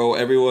ammo, bro?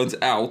 Everyone's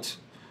out.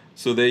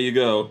 So there you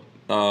go.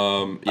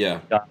 Yeah.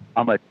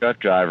 I'm a truck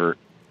driver.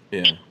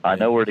 Yeah. I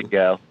know where to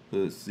go.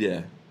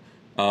 Yeah.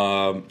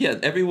 Yeah,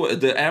 everyone,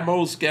 the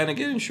ammo's kind of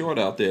getting short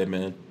out there,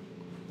 man.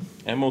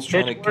 Ammo's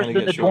trying to It's worse kind of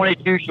than get the short.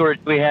 22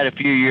 shortage we had a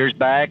few years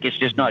back. It's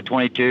just not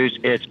 22s.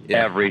 It's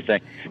Yeah.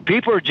 everything.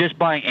 People are just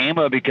buying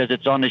ammo because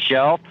it's on the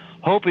shelf,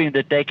 hoping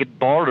that they could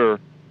barter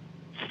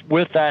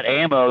with that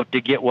ammo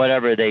to get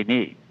whatever they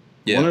need.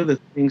 Yeah. One of the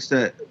things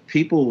that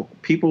people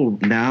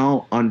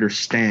now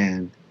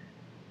understand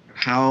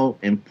how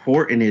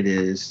important it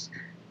is,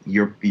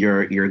 your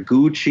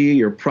Gucci,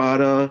 your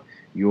Prada,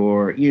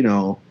 your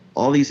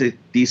all these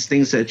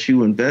things that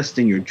you invest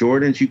in, your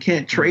Jordans, you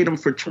can't trade them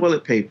for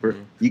toilet paper.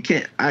 You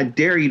can't. I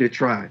dare you to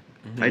try.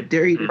 I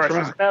dare you to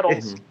Precious try.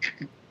 metals.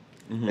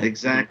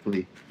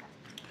 Exactly.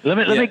 Let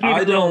me give you I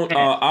a little don't.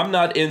 hint. I'm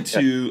not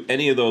into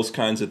any of those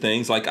kinds of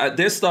things. Like,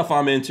 there's stuff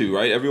I'm into,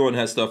 right? Everyone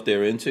has stuff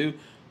they're into.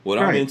 What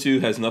I'm Right. into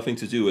has nothing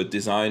to do with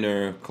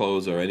designer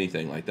clothes or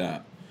anything like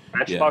that.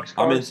 Matchbox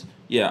I'm cars.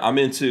 I'm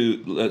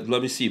into.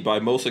 Let me see. Buy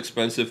most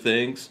expensive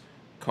things,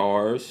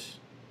 cars,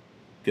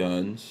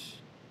 guns,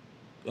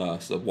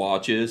 some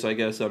watches. I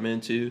guess I'm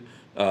into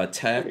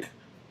tech.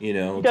 You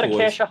know, You got a toys.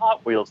 cache of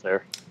Hot Wheels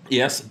there.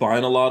 Yes,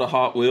 buying a lot of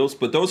Hot Wheels,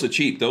 but those are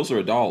cheap. Those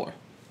are $1.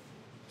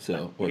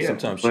 So, or Yeah,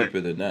 sometimes but-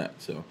 cheaper than that.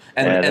 So,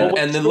 Yeah,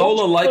 and then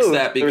Lola likes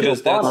that there's a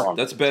because bummer.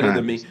 that's better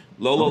than me. Times.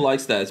 Lola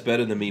likes that. It's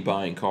better than me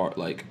buying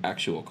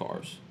actual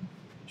cars.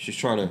 She's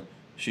trying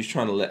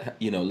to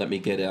let me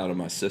get it out of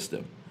my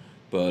system.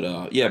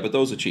 But yeah, but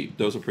those are cheap.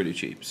 Those are pretty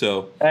cheap.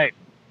 So, Hey,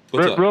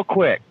 what's up? real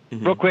quick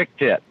Mhm.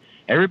 tip.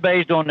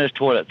 Everybody's doing this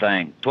toilet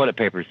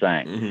paper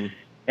thing. Hmm.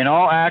 In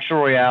all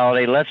actual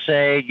reality, let's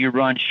say you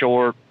run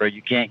short or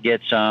you can't get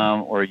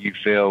some or you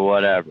feel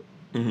whatever.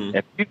 Hmm.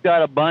 If you've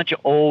got a bunch of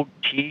old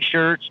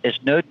T-shirts, it's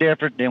no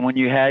different than when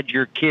you had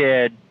your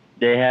kid.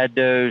 They had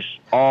those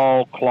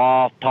all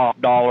cloth, top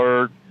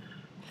dollar.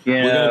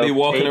 We're gonna be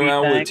walking baby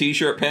around with things.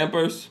 T-shirt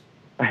Pampers.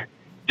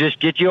 Just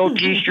get your old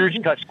T-shirts,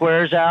 cut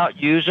squares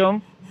out, use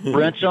them,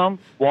 rinse them,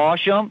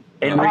 wash them,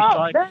 and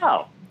recycle.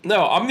 No.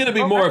 No, I'm gonna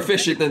be more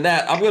efficient than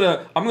that. I'm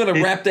gonna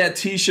wrap that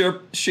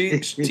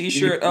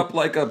T-shirt up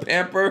like a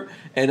pamper,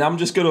 and I'm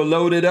just gonna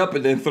load it up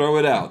and then throw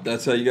it out.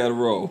 That's how you gotta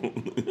roll.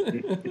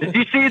 Did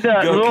you see the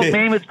Go little kid.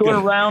 meme that's going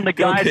Go- around? The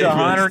go guy's kid, a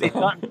hunter and he's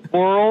stop. hunting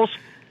squirrels.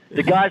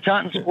 The guy's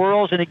hunting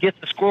squirrels and he gets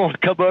the squirrel to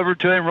come over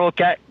to him real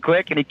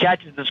quick and he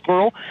catches the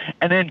squirrel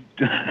and then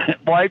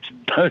wipes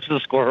and throws the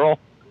squirrel.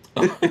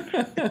 You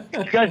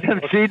guys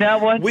haven't seen that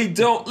one? We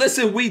don't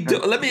listen.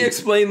 Let me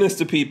explain this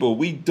to people.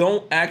 We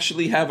don't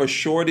actually have a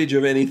shortage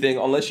of anything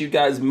unless you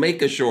guys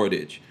make a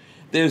shortage.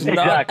 There's not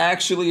Exactly.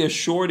 actually a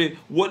shortage.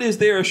 What is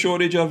there a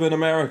shortage of in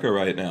America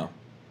right now?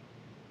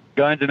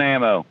 Guns and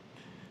ammo.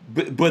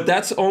 But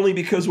that's only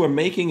because we're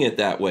making it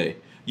that way.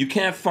 You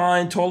can't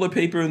find toilet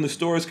paper in the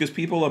stores because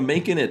people are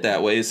making it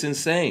that way. It's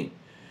insane.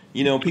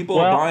 You know, people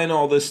are Well- buying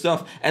all this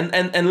stuff. And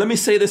let me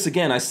say this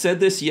again. I said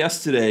this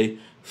yesterday.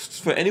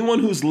 For anyone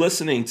who's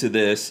listening to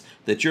this,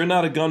 that you're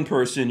not a gun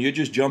person, you're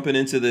just jumping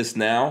into this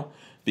now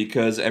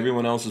because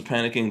everyone else is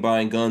panicking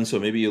buying guns, so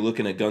maybe you're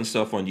looking at gun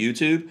stuff on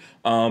YouTube.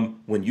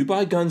 When you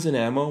buy guns and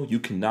ammo, you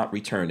cannot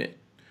return it.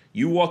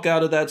 You walk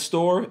out of that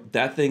store,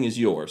 that thing is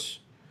yours.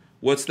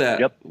 What's that?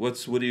 Yep.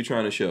 What are you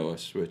trying to show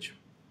us, Rich?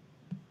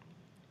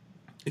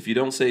 If you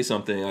don't say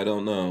something, I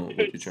don't know what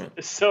you're trying.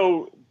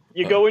 So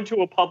you go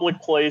into a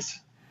public place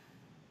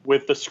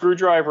with a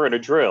screwdriver and a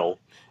drill.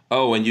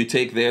 Oh, and you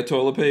take their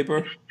toilet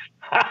paper?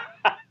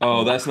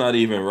 Oh, that's not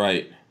even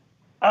right.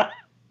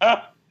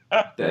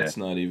 That's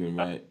not even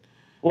right.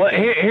 Well,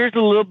 here's a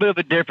little bit of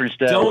a difference,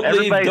 though. Don't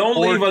Everybody's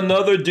leave forced-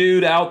 another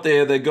dude out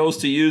there that goes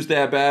to use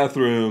that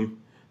bathroom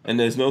and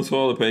there's no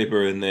toilet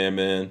paper in there,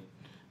 man.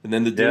 And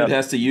then the dude Yeah.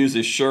 has to use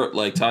his shirt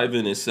like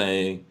Tyvin is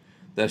saying.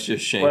 That's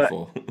just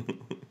shameful.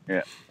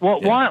 Yeah. Well,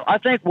 Yeah. I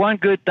think one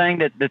good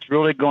thing that's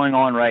really going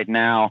on right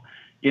now,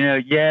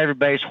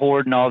 everybody's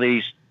hoarding all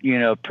these,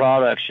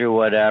 products or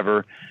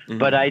whatever, Mhm.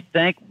 but I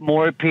think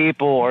more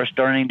people are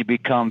starting to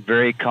become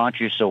very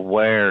conscious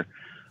aware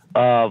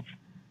of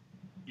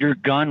your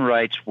gun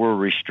rights were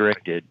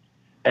restricted.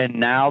 And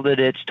now that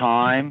it's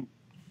time,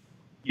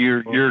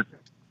 you're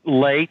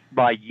late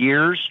by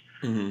years,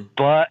 Mhm.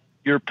 but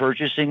you're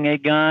purchasing a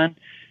gun.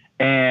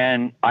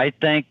 And I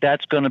think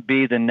that's going to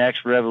be the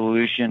next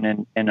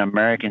revolution in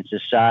American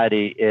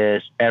society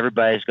is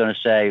everybody's going to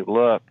say,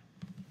 look,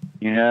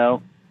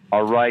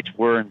 our rights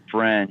were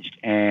infringed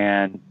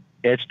and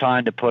it's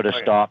time to put a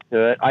stop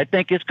to it. I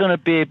think it's going to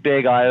be a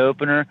big eye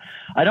opener.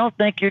 I don't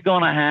think you're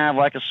going to have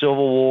like a civil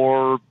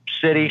war,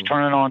 cities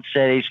turning on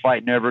cities,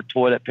 fighting over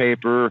toilet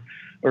paper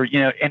or,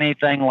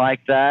 anything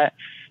like that.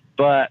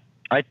 But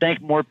I think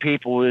more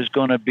people is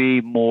going to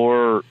be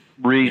more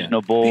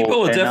reasonable.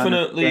 People are and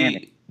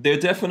understanding. they're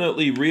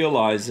definitely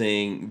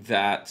realizing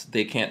that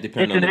they can't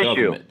depend It's on the an issue.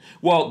 government.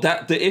 Well,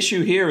 the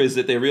issue here is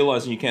that they're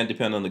realizing you can't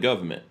depend on the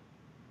government.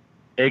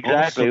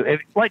 Exactly.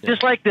 Also-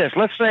 Just like this.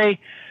 Let's say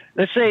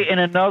in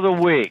another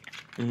week,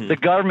 Mhm. the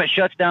government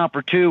shuts down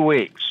for 2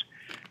 weeks.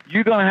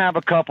 You're going to have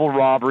a couple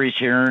robberies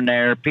here and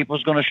there.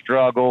 People's going to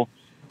struggle.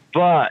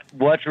 But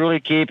what's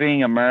really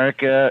keeping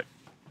America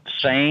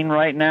sane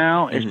right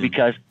now is Mhm.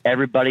 because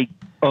everybody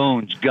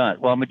owns guns.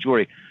 Well,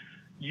 majority.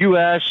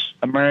 U.S.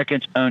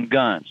 Americans own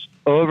guns.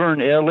 Over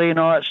in Italy and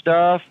all that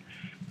stuff,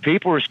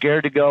 people are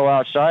scared to go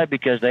outside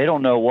because they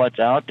don't know what's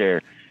out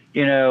there.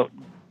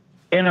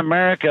 In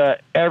America,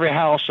 every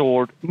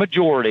household,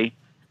 majority,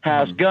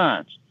 has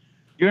guns.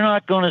 You're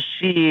not going to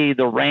see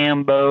the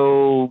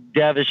Rambo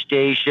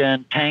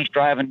devastation, tanks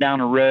driving down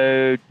the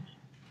road.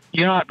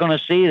 You're not going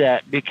to see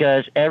that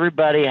because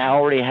everybody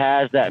already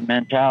has that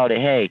mentality.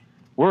 Hey,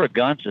 we're a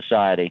gun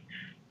society.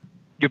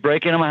 You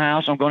break into my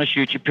house, I'm going to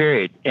shoot you.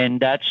 Period, and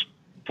that's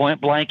point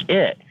blank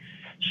it.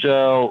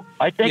 So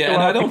I think. Yeah, a and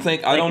lot I of don't people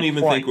think I don't it's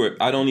even point.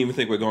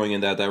 think we're going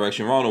in that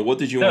direction. Ronald, what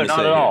did you No, want to not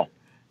say? at here? all.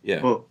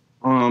 Yeah. Well,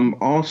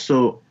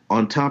 also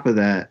on top of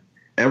that,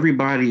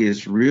 everybody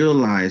is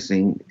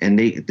realizing, and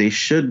they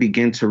should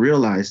begin to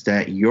realize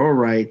that your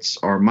rights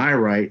or my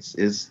rights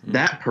is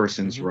that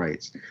person's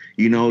rights.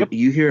 You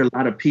hear a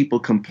lot of people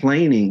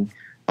complaining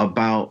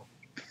about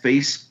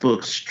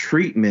Facebook's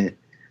treatment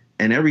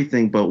and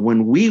everything. But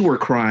when we were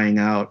crying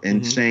out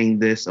and Mhm. saying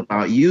this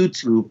about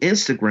YouTube,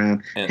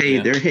 Instagram, And- hey,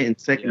 yeah. they're hitting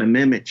Second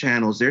Amendment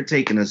channels, they're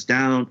taking us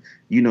down,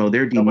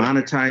 they're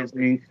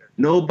demonetizing.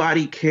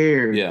 Nobody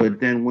cared. Yeah. But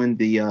then when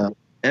the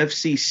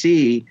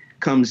FCC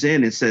comes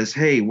in and says,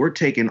 hey, we're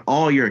taking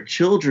all your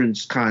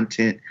children's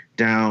content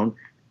down,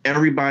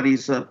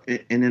 everybody's up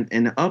in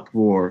an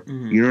uproar.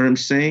 Mhm. You know what I'm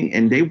saying?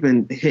 And they've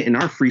been hitting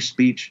our free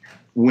speech,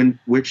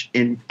 which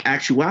in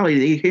actuality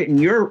they hitting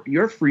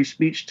your free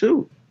speech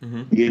too.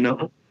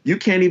 Mhm. You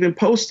can't even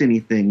post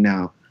anything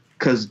now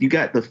because you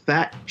got the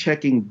fact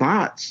checking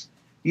bots,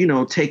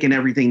 taking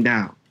everything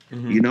down.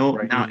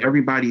 Mhm. Now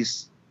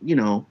everybody's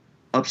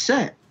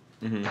upset.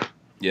 Mhm.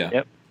 Yeah.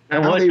 Yep.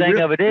 And How one they thing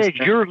of it is, realize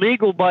that- you're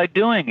legal by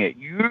doing it.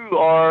 You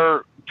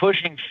are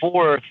pushing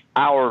forth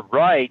our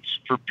rights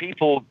for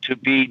people to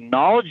be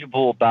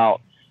knowledgeable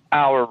about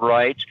our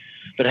rights.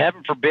 But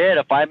heaven forbid,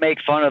 if I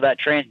make fun of that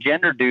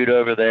transgender dude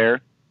over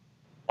there,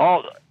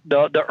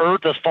 the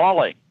earth is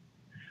falling.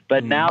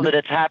 But now that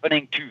it's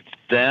happening to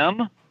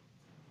them,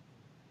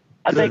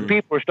 I think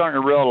people are starting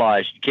to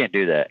realize you can't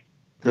do that.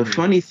 The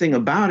funny thing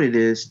about it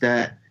is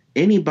that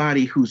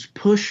anybody who's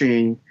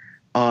pushing,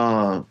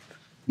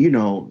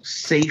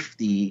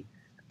 safety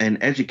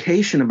and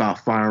education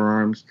about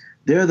firearms,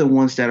 they're the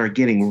ones that are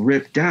getting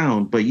ripped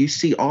down. But you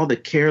see all the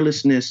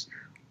carelessness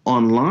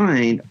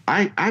online.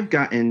 I've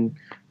gotten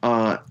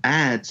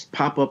ads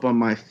pop up on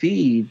my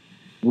feed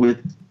with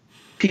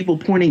people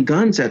pointing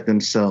guns at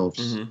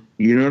themselves. Mhm.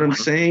 You know what I'm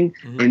saying?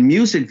 In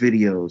music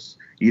videos,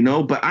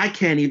 but I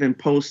can't even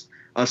post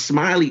a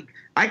smiley.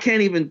 I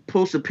can't even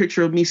post a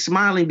picture of me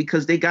smiling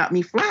because they got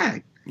me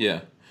flagged.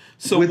 Yeah.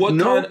 So with what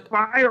no kind?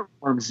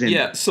 firearms in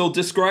Yeah. it. So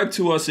describe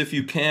to us, if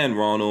you can,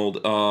 Ronald,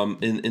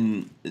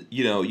 in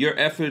your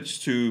efforts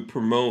to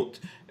promote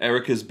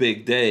Erica's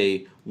Big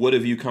Day. What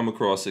have you come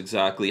across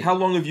exactly? How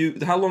long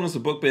has the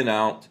book been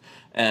out?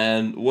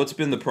 And what's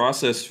been the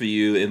process for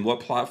you? And what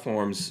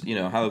platforms?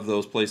 How have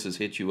those places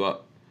hit you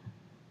up?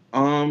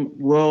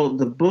 Well,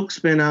 the book's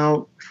been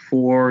out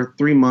for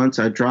 3 months.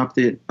 I dropped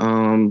it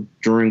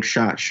during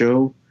SHOT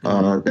Show.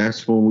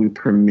 That's when we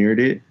premiered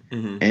it.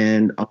 Mhm.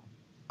 And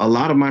a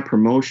lot of my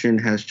promotion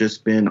has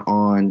just been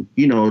on,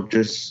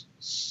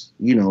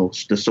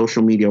 the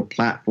social media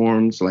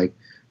platforms like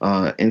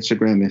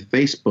Instagram and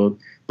Facebook,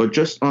 but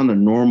just on the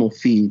normal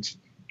feeds.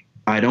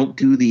 I don't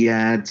do the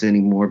ads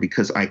anymore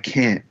because I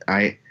can't.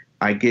 I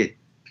get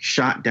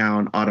shot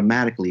down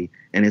automatically,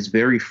 and it's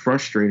very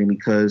frustrating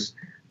because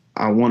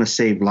I want to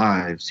save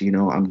lives.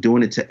 I'm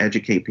doing it to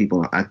educate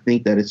people. I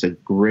think that it's a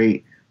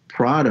great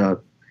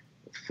product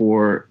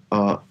for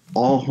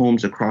all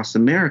homes across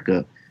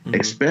America,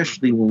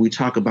 especially when we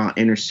talk about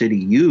inner city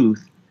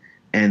youth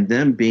and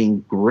them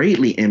being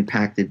greatly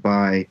impacted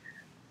by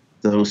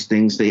those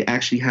things. They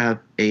actually have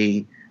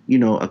a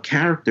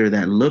character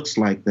that looks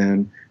like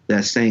them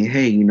that's saying,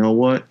 hey, you know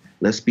what?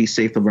 Let's be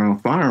safe around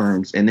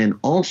firearms. And then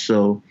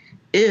also,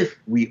 if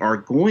we are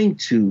going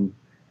to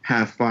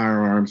have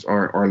firearms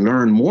or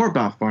learn more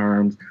about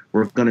firearms,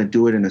 we're going to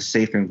do it in a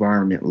safe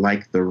environment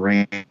like the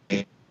range.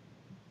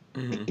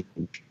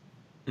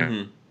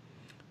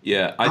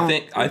 Yeah,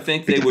 I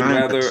think they would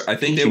rather. I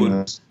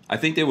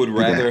think they would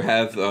rather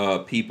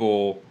have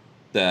people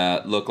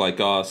that look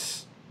like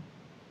us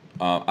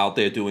out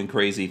there doing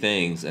crazy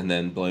things and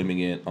then blaming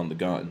it on the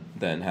gun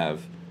than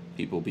have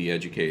people be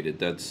educated.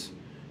 That's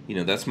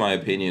my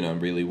opinion on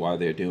really why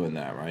they're doing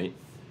that, right?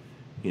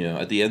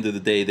 At the end of the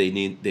day,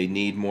 they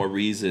need more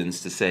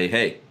reasons to say,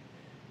 hey,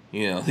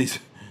 these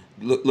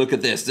look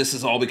at this. This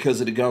is all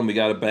because of the gun. We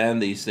got to ban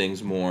these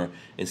things more,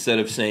 instead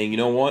of saying, you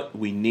know what,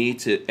 we need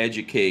to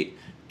educate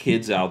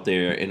kids out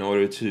there in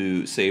order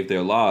to save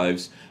their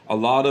lives. A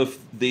lot of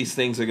these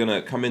things are going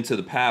to come into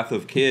the path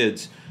of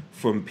kids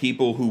from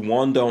people who,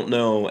 one, don't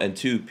know, and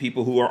two,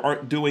 people who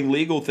aren't doing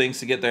legal things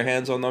to get their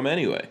hands on them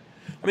anyway.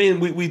 I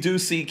mean, we do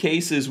see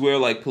cases where,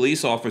 like,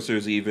 police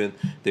officers, even,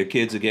 their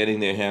kids are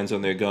getting their hands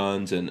on their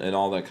guns and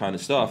all that kind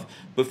of stuff.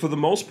 But for the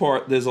most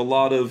part, there's a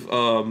lot of,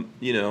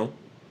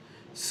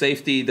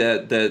 safety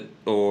that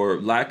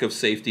or lack of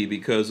safety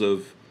because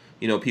of,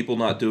 people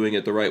not doing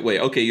it the right way.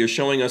 Okay, you're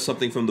showing us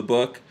something from the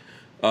book.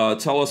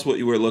 Tell us what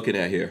you were looking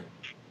at here.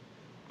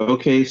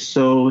 Okay,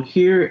 so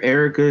here,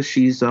 Erica,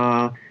 she's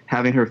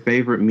having her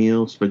favorite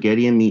meal,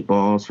 spaghetti and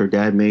meatballs her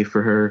dad made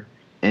for her.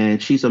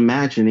 And she's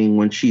imagining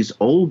when she's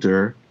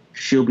older,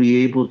 she'll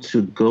be able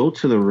to go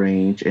to the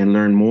range and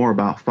learn more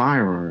about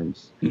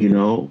firearms,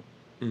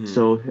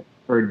 So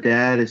her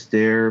dad is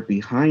there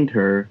behind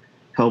her,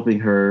 helping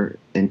her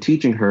and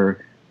teaching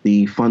her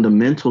the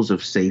fundamentals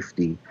of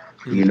safety,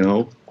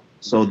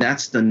 So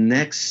that's the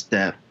next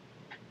step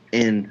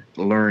in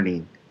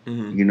learning,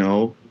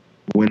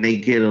 When they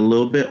get a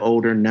little bit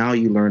older, now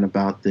you learn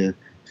about the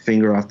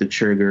finger off the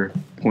trigger,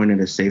 point in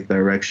a safe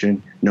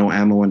direction, no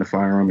ammo in the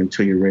firearm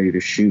until you're ready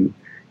to shoot.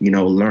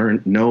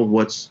 Know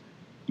what's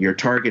your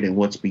target and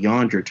what's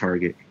beyond your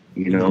target,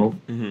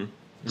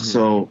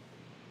 So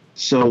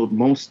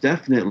most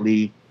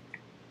definitely,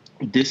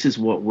 this is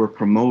what we're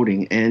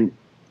promoting. And,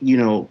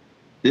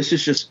 this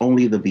is just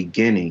only the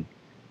beginning.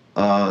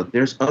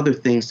 there's other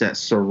things that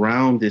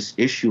surround this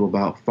issue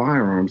about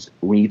firearms.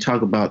 When you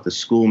talk about the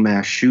school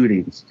mass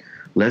shootings,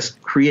 let's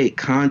create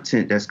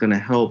content that's going to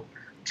help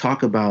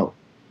talk about,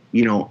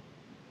 you know,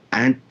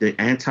 the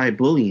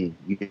anti-bullying.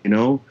 You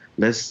know,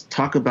 let's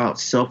talk about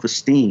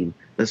self-esteem.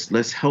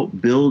 Let's help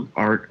build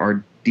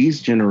our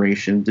these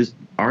generations,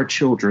 our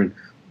children,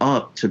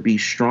 up to be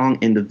strong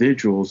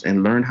individuals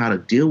and learn how to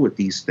deal with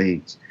these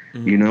things.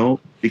 You know,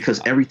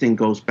 because everything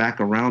goes back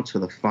around to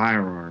the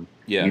firearm.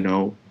 Yeah. You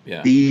know.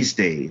 Yeah. These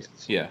days.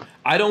 Yeah.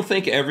 I don't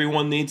think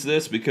everyone needs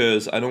this,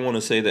 because I don't want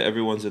to say that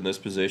everyone's in this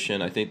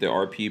position. I think there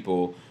are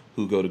people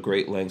who go to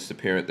great lengths to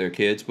parent their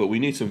kids, but we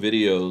need some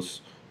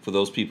videos for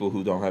those people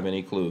who don't have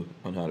any clue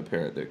on how to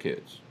parent their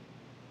kids.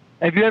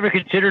 Have you ever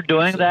considered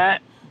doing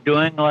that?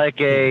 Doing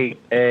like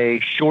a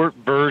short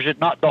version,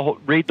 not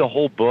read the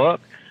whole book,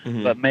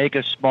 but make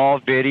a small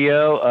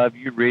video of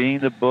you reading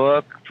the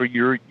book for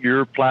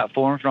your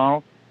platforms,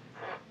 Ronald?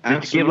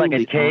 Just to give like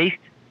a taste?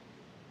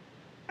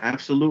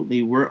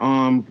 Absolutely. We're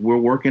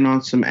working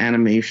on some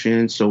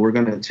animation, so we're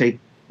gonna take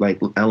like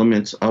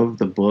elements of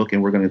the book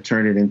and we're gonna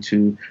turn it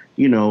into,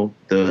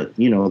 the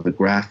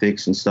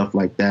graphics and stuff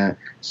like that.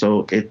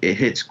 So it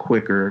hits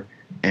quicker,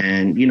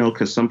 and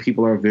because some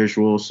people are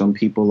visual, some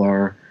people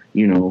are,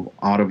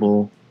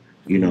 audible,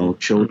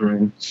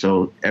 children.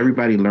 So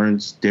everybody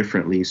learns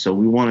differently. So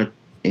we want to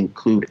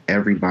include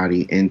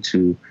everybody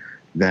into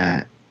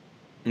that.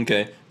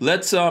 Okay.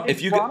 Let's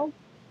if you go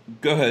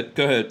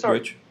ahead, Sorry.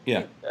 Rich.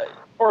 Yeah.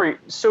 All right,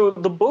 so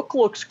the book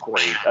looks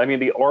great. I mean,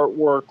 the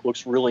artwork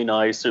looks really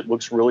nice. It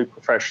looks really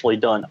professionally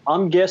done.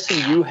 I'm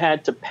guessing you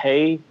had to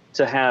pay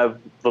to have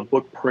the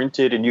book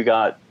printed, and you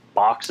got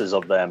boxes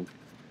of them.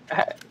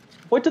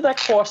 What did that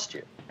cost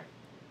you?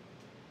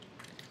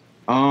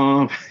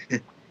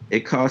 It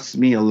cost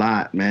me a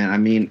lot, man. I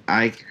mean,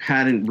 I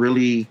hadn't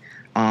really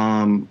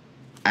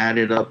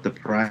added up the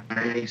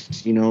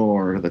price,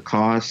 or the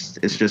cost.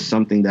 It's just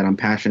something that I'm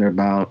passionate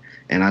about,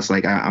 and I was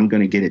like, I'm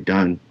going to get it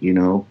done,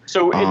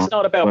 So it's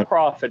not about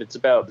profit; it's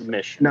about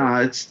mission. No,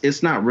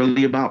 it's not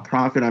really about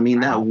profit. I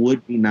mean, that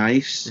would be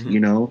nice,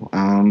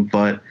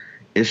 but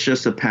it's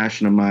just a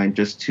passion of mine,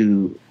 just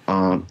to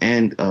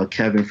and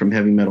Kevin from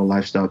Heavy Metal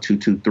Lifestyle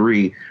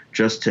 223,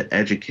 just to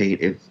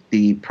educate. If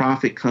the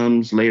profit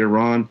comes later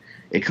on,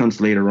 it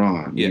comes later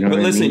on. Yeah, but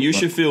listen, you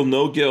should feel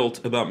no guilt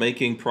about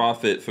making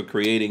profit for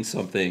creating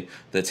something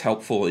that's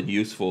helpful and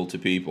useful to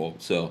people.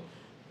 So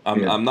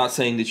I'm not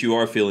saying that you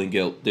are feeling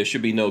guilt. There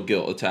should be no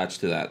guilt attached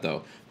to that,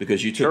 though,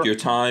 because you took your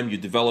time, you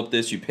developed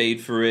this, you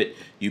paid for it,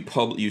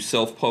 you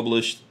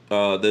self-published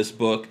this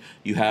book,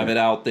 you have it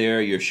out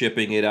there, you're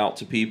shipping it out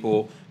to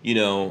people.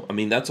 I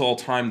mean, that's all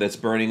time that's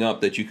burning up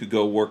that you could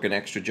go work an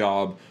extra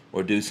job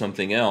or do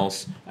something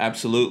else.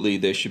 Absolutely,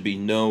 there should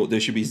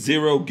be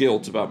zero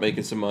guilt about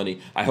making some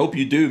money. I hope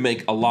you do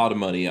make a lot of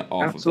money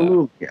off of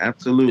that.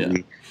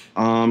 Absolutely.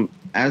 Yeah.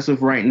 As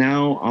of right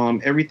now,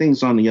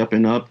 everything's on the up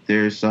and up.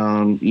 There's,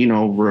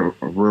 we're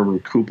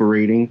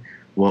recuperating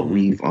what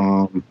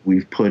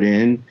we've put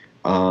in.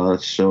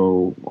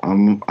 So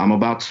I'm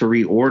about to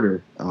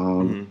reorder.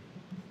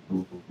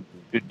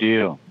 Good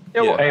deal.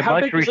 Yeah, well, hey, how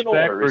much big is an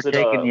respect order? for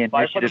taking the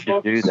initiative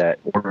to do that.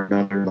 Order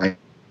another like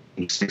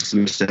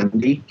 60 or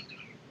 70.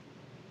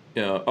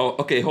 Yeah. Oh,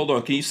 okay. Hold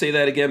on. Can you say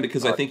that again?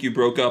 Because I think you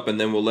broke up, and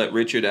then we'll let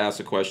Richard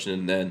ask a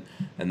question, and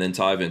then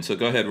Tyven. So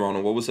go ahead,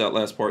 Ronald. What was that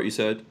last part you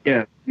said?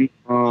 Yeah.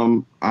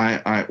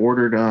 I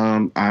ordered.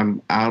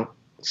 I'm out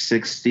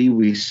 60.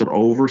 We sold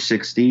over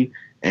 60,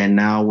 and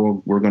now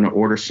we're going to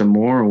order some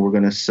more, and we're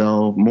going to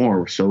sell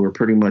more. So we're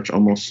pretty much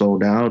almost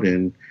sold out,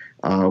 and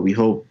we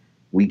hope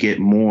we get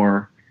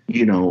more,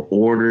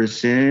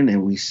 orders in,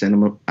 and we send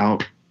them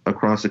out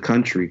across the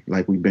country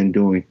like we've been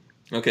doing.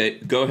 Okay,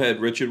 go ahead,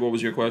 Richard. What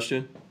was your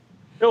question?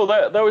 No,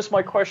 that was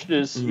my question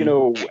is,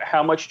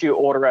 how much do you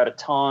order at a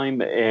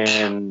time?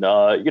 And,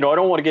 I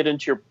don't want to get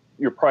into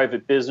your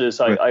private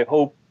business. I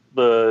hope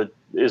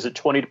is it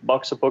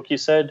 $20 a book you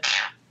said?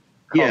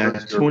 Yeah,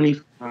 it's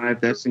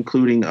 25. That's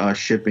including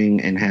shipping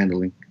and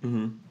handling.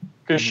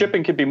 Because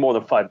shipping could be more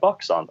than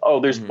 $5 on. Oh,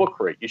 there's Book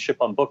Rate. You ship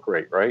on Book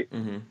Rate, right?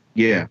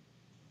 Yeah.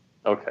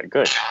 Okay,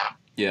 good.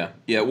 Yeah.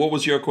 What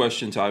was your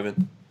question,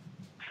 Tyven?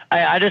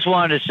 I just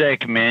wanted to say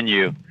commend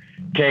you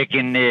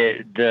taking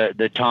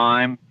the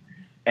time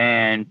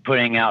and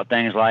putting out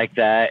things like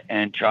that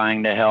and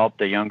trying to help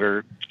the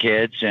younger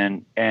kids,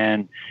 and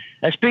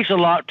that speaks a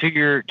lot to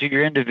your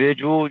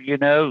individual,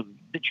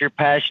 that you're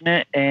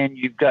passionate and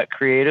you've got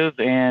creative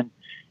and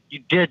you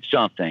did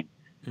something.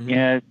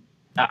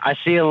 I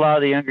see a lot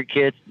of the younger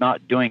kids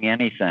not doing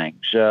anything.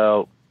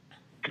 So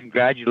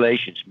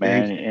congratulations,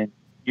 man. And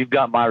you've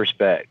got my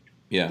respect.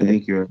 Yeah,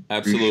 thank you.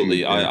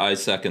 Absolutely. I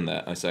second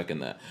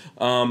that.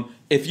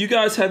 If you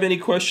guys have any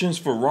questions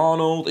for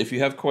Ronald, if you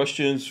have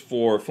questions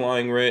for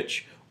Flying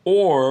Rich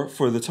or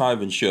for the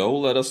Tyven Show,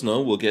 let us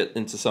know. We'll get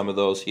into some of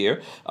those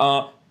here.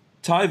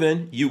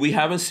 Tyven, we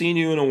haven't seen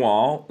you in a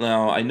while.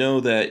 Now, I know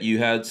that you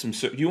had some...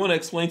 Do you want to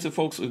explain to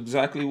folks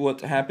exactly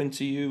what happened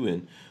to you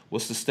and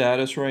what's the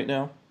status right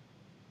now?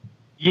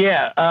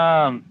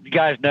 Yeah, you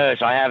guys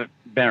notice I haven't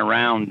been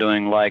around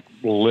doing like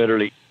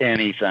literally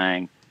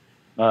anything.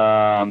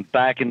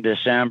 Back in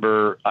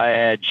December, I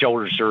had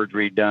shoulder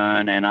surgery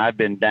done, and I've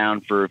been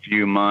down for a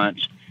few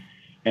months,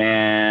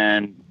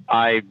 and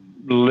I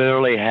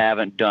literally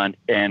haven't done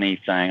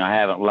anything. I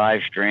haven't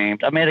live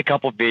streamed. I made a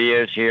couple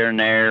videos here and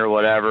there,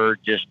 whatever,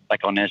 just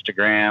like on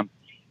Instagram,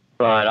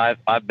 but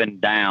I've been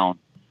down.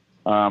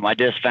 I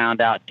just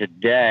found out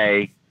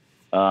today.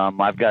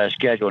 I've got to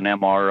schedule an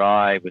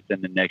MRI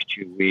within the next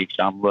 2 weeks.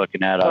 I'm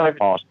looking at a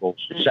possible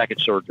second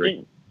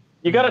surgery.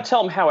 You got to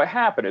tell them how it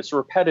happened. It's a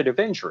repetitive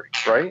injury,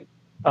 right?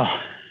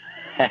 Oh,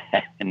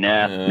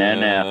 no.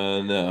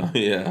 No.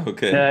 Yeah.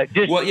 Okay.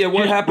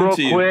 What happened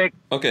to you? Quick,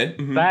 okay.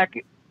 Mm-hmm.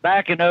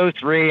 Back in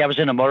 2003, I was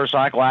in a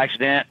motorcycle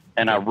accident,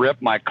 and I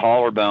ripped my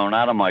collarbone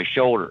out of my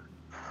shoulder.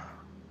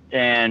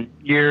 And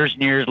years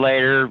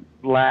later,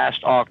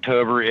 last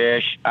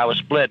October-ish, I was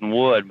splitting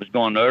wood, was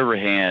going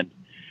overhand.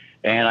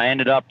 And I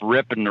ended up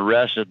ripping the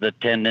rest of the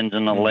tendons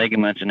and the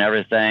ligaments and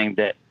everything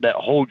that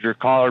hold your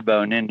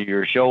collarbone into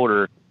your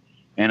shoulder.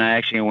 And I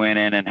actually went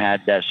in and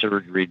had that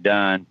surgery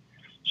done.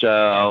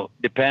 So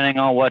depending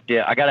on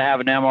I got to have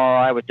an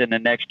MRI within the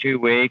next 2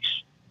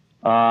 weeks.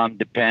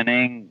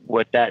 Depending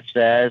what that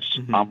says,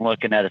 I'm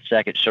looking at a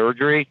second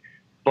surgery.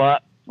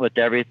 But with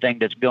everything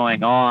that's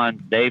going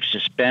on, they've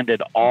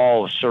suspended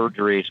all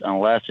surgeries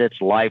unless it's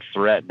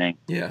life-threatening.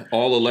 Yeah,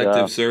 all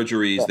elective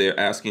surgeries they're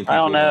asking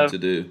people not to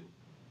do.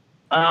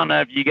 I don't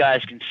know if you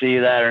guys can see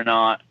that or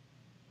not.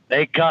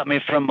 They cut me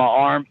from my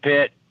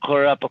armpit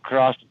clear up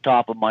across the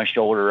top of my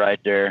shoulder right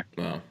there.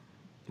 Wow.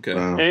 Okay.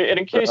 Wow. And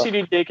in case you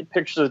need naked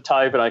pictures of the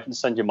type, and I can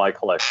send you my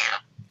collection.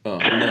 Oh,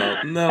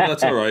 no,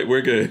 that's all right.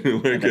 We're good.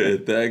 We're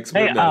good. Thanks,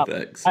 but no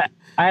thanks. I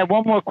have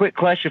one more quick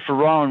question for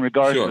Ron in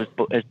regards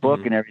to his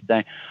book and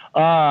everything.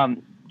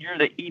 You're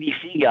the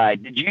EDC guy.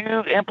 Did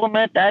you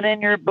implement that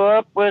in your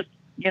book with,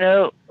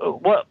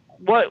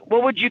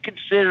 what would you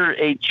consider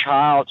a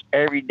child's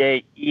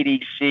everyday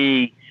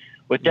EDC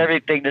with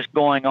everything that's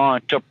going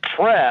on to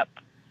prep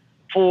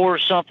for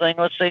something?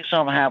 Let's say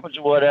something happens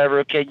or whatever.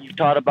 Okay, you've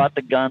taught about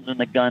the guns and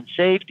the gun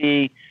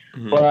safety,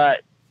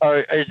 but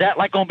is that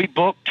like going to be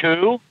book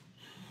 2,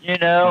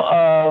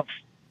 of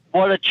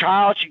what a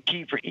child should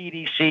keep for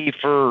EDC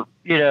for,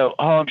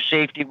 home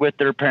safety with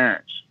their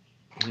parents?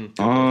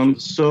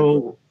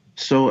 So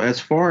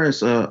as far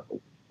as,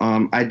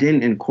 I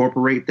didn't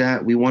incorporate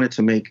that. We wanted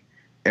to make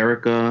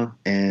Erica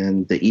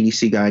and the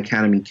EDC Guy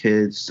Academy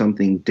kids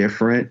something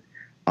different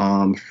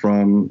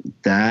from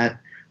that.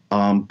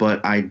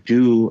 But I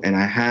do, and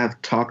I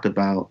have talked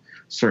about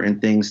certain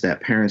things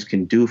that parents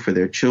can do for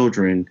their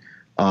children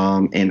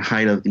in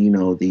height of,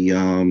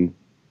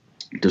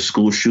 the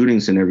school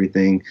shootings and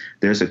everything.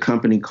 There's a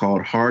company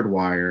called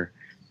Hardwire,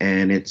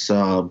 and it's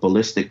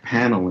ballistic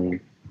paneling.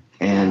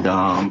 And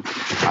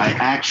I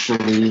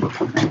actually,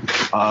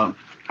 I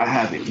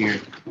have it here.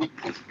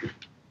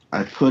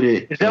 I put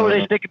it. Is that where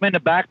they stick them in the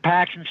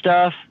backpacks and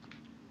stuff?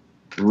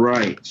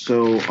 Right.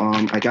 So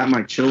I got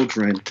my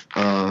children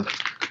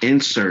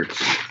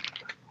inserts.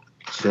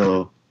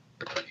 So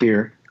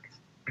here.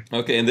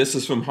 Okay, and this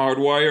is from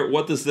Hardwire.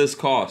 What does this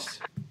cost?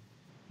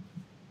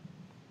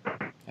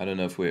 I don't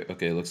know if we're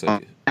okay. It looks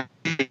like I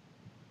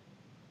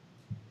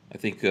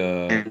think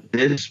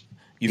this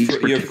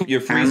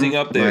you're freezing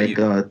up there.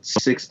 Like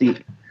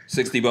 60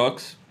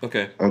 $60.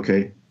 Okay.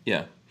 Okay.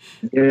 Yeah.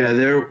 Yeah,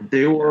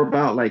 they were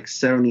about like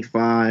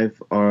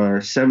 75 or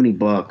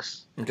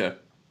 $70. Okay.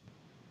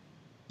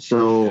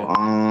 So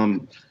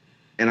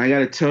and I got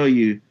to tell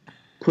you,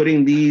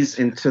 putting these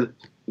into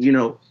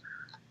their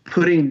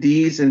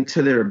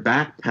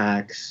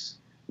backpacks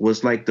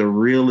was like the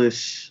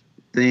realest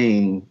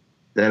thing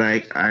that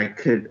I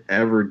could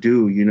ever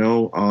do.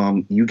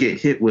 You get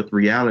hit with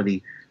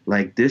reality.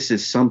 Like this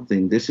is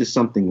something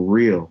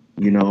real.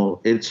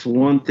 It's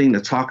one thing to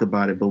talk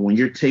about it, but when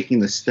you're taking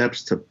the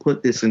steps to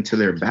put this into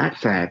their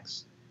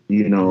backpacks,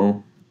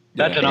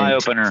 that's an eye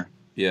opener.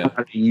 Yeah.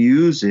 How to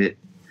use it.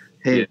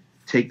 Hey,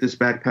 take this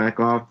backpack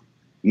off.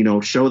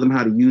 Show them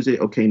how to use it.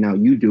 Okay, now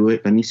you do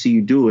it. Let me see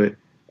you do it.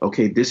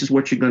 Okay, this is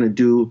what you're gonna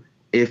do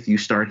if you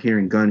start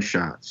hearing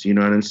gunshots. You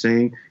know what I'm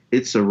saying?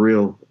 It's a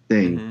real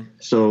thing.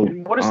 So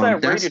what is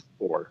that rated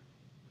for?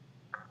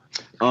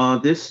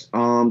 This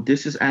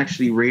is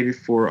actually rated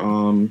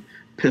for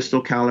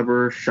pistol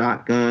caliber,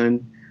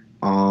 shotgun,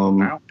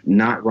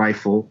 not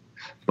rifle.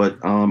 But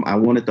I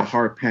wanted the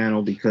hard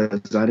panel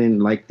because I didn't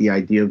like the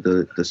idea of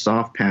the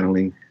soft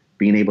paneling,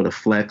 being able to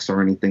flex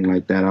or anything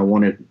like that. I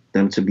wanted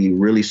them to be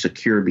really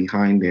secure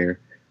behind there.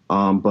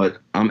 But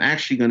I'm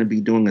actually going to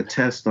be doing a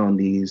test on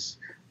these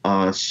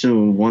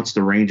soon once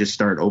the ranges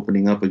start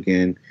opening up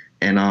again.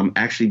 And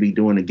actually be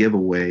doing a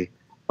giveaway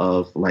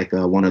of like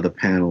one of the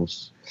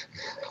panels.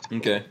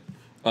 Okay.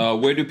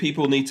 Where do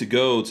people need to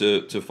go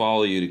to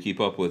follow you to keep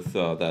up with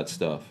that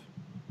stuff?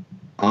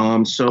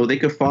 So they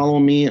could follow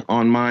me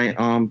on my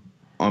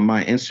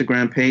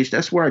Instagram page.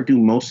 That's where I do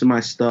most of my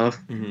stuff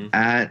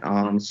at.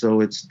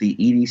 So it's the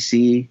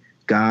EDC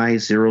Guy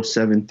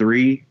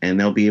 073, and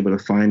they'll be able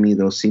to find me.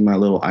 They'll see my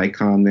little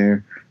icon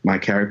there, my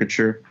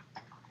caricature.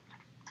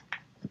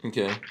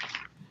 Okay.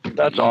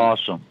 That's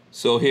awesome.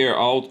 So here,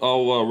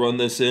 I'll run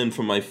this in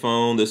from my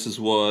phone. This is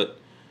what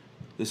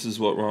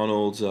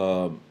Ronald's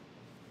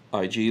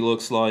IG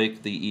looks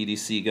like, the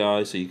EDC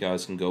guy. So you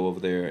guys can go over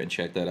there and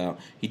check that out.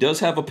 He does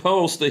have a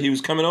post that he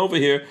was coming over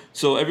here,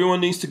 so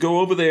everyone needs to go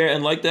over there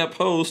and like that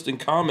post and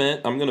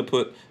comment. I'm gonna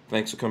put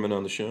thanks for coming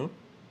on the show.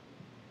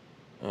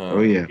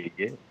 Oh yeah.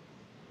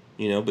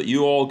 You know, but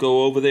you all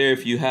go over there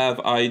if you have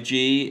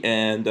IG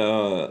and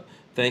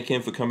thank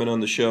him for coming on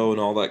the show and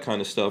all that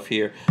kind of stuff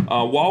here.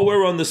 While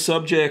we're on the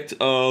subject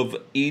of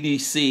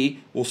EDC,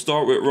 we'll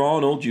start with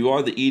Ronald. You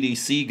are the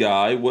EDC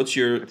guy. What's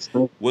your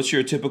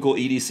typical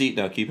EDC?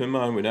 Now, keep in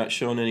mind, we're not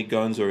showing any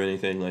guns or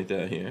anything like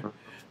that here.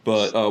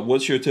 But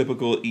what's your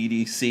typical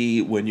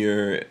EDC when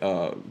you're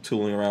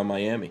tooling around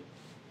Miami?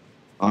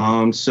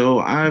 So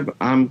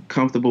I'm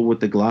comfortable with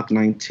the Glock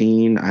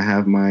 19. I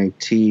have my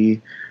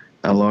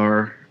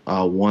TLR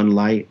one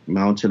light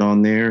mounted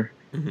on there.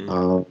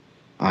 Mm-hmm.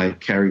 I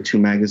carry 2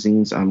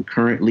 magazines. I'm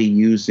currently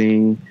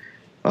using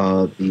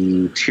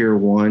the Tier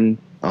 1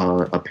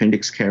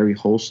 appendix carry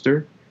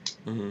holster.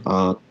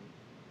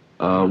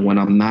 Mm-hmm. When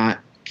I'm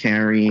not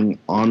carrying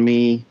on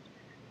me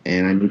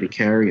and I need to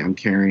carry, I'm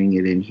carrying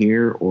it in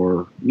here,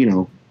 or,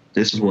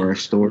 this is where I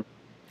store it.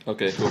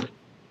 Okay,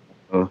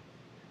 cool.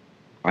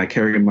 I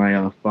carry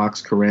my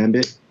Fox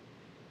Karambit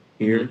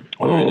here.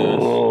 Very nice.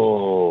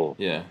 Oh.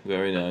 Yeah,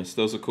 very nice.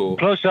 Those are cool.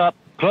 Close up.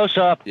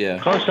 Yeah.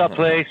 Close up,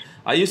 please.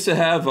 I used to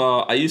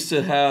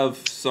have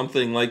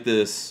something like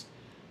this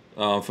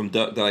from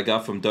Doug, that I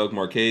got from Doug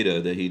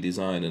Marcada that he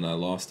designed, and I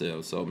lost it. I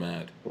was so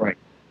mad. Right.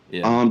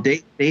 Yeah.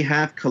 They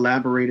have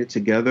collaborated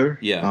together.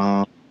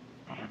 Yeah.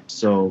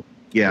 So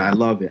yeah, I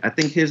love it. I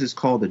think his is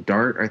called the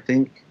Dart. I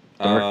think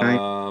Dark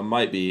Knight.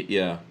 Might be.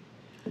 Yeah.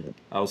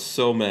 I was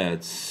so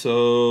mad,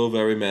 so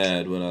very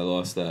mad when I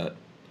lost that.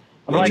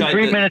 I'm like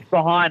 3 minutes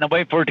behind. I'm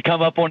waiting for it to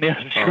come up on the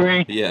other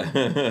screen.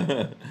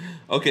 Yeah.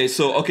 Okay,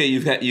 so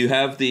you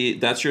have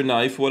that's your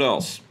knife. What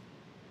else?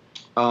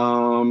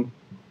 I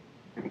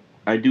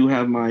do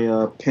have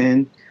my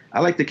pen. I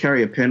like to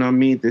carry a pen on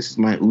me. This is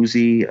my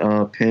Uzi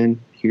pen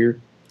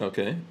here.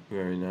 Okay,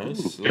 very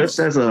nice. Just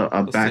as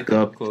a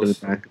backup to the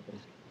backup.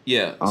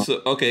 Yeah.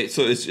 So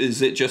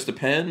is it just a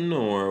pen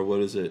or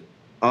what is it?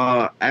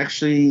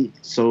 Actually,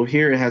 so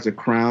here it has a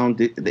crown.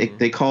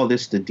 They call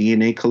this the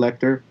DNA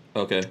collector.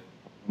 Okay.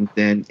 And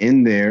then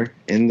in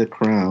the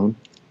crown,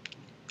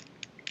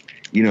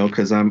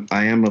 because I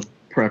am a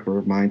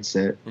prepper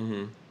mindset.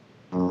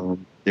 Mm-hmm.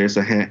 There's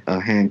a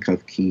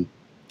handcuff key.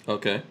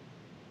 Okay.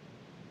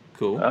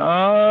 Cool.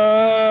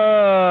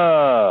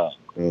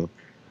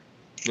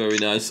 Very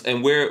nice.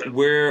 And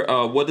where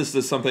what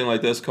does something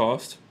like this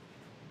cost?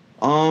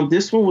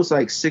 This one was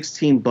like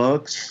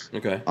 $16.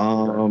 Okay.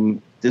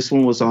 This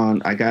one was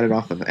I got it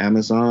off of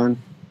Amazon.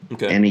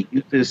 Okay. And it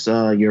uses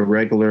your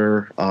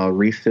regular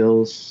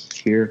refills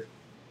here.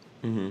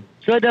 Mm-hmm.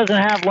 So it doesn't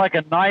have like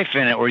a knife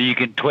in it where you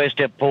can twist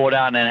it, pull it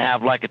out, and then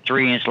have like a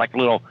 3-inch,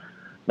 little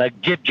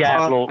jib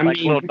jab,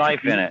 little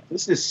knife in it.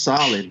 This is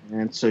solid,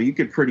 man. So you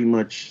could pretty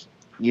much,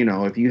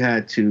 if you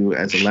had to,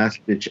 as a last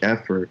ditch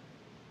effort,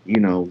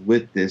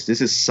 with this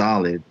is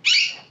solid.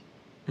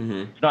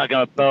 Mm-hmm. It's not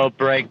gonna bow,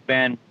 break,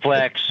 bend,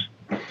 flex,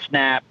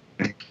 snap.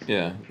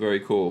 Yeah, very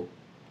cool.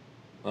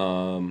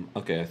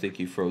 Okay, I think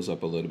he froze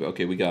up a little bit.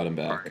 Okay, we got him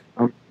back.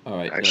 All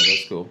right, no,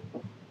 that's cool.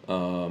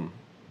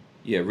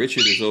 Yeah,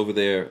 Richard is over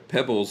there.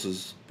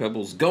 Pebbles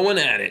going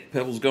at it.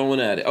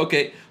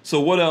 Okay, so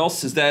what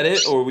else? Is that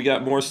it, or we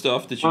got more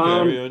stuff that you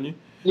carry on you?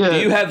 Yeah.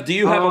 Do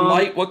you have a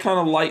light? What kind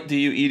of light do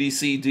you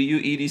EDC? Do you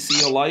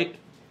EDC a light?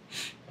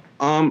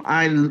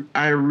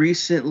 I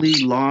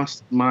recently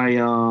lost my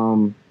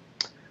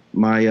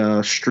my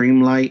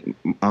Streamlight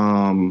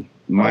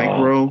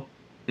Micro,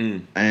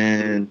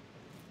 and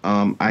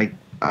I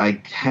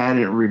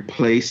hadn't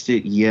replaced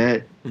it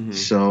yet,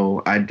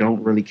 so I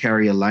don't really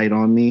carry a light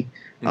on me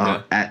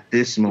at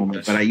this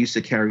moment. But I used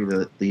to carry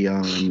the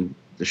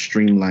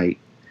Streamlight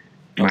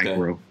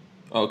Micro.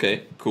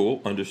 Okay,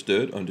 cool.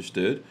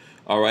 Understood.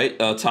 All right,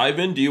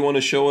 Tyvin, do you want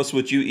to show us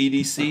what you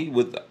EDC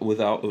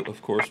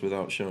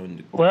without showing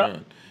the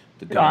gun?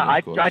 The gun,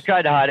 I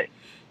tried to hide it.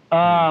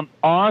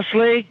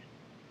 Honestly,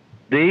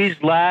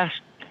 these last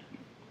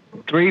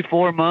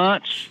 3-4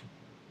 months,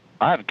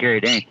 I haven't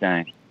carried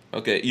anything.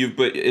 Okay,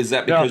 but is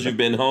that because you've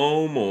been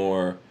home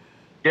or?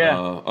 Yeah.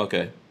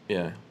 Okay.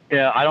 Yeah.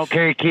 Yeah, I don't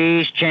carry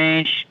keys,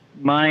 change,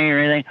 money, or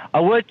anything.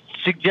 I would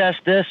suggest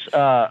this,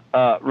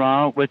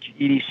 Ronald, with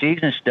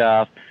EDCs and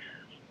stuff.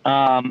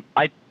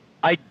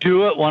 I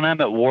do it when I'm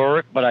at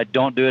work, but I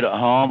don't do it at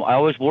home. I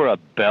always wear a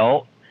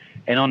belt,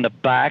 and on the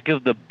back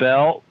of the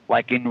belt,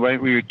 like right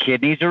where your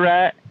kidneys are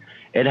at,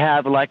 it'd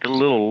have like a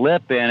little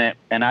lip in it,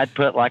 and I'd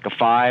put like a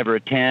 $5 or a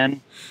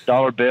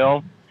 $10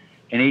 bill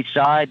in each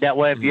side. That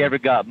way, if you ever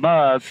got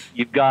mugged,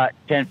 you've got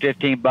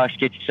 $10-15 to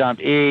get you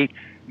something to eat,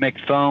 make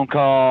a phone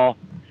call,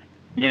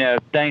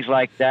 things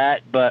like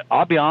that. But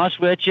I'll be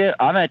honest with you,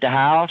 I'm at the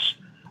house.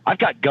 I've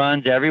got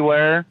guns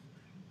everywhere.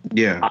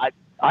 Yeah.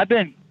 I've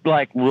been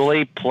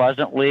really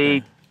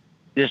pleasantly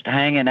just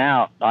hanging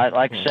out.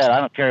 Like I said, I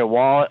don't carry a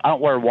wallet. I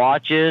don't wear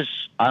watches.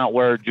 I don't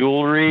wear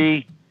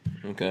jewelry.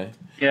 Okay.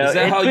 You know, Is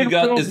that it's how you been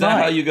got? real Is that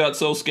how nice. you got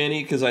so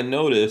skinny? Because I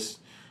noticed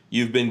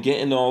you've been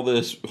getting all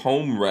this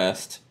home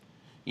rest,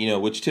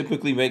 which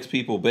typically makes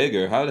people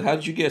bigger. How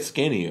did you get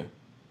skinnier?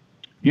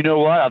 You know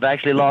what? I've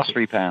actually lost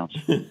 3 pounds.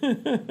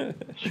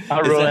 I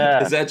really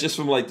have. Is that just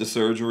from like the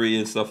surgery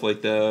and stuff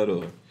like that,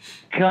 or?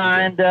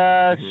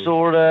 Kinda,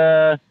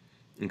 sorta.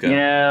 Okay. You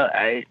know,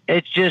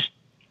 it's just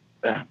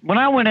when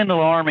I went into the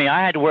Army,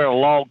 I had to wear a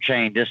log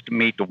chain just to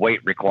meet the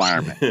weight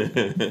requirement.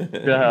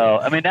 So,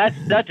 I mean,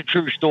 that's a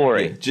true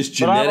story. Yeah, just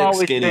But I've genetic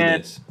always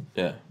skinniness.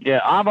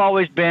 Yeah, I've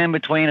always been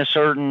between a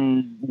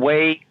certain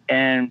weight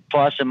and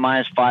plus and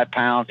minus 5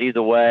 pounds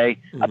either way.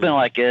 I've been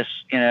like this.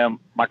 You know,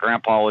 my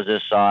grandpa was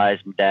this size.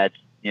 My dad's,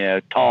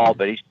 tall,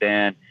 but he's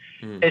thin.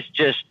 It's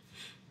just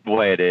the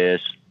way it is.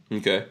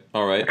 Okay.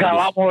 All right. Got a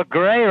lot more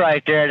gray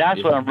right there.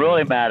 That's what I'm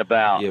really mad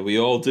about. Yeah, we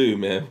all do,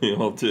 man. We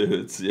all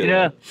do. It's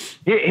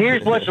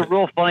Here's what's a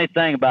real funny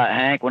thing about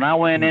Hank. When I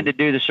went in to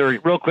do the surgery,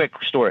 real quick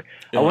story.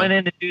 I went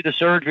in to do the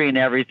surgery and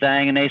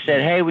everything, and they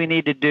said, "Hey, we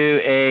need to do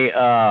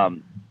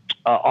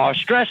a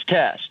stress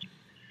test,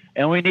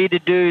 and we need to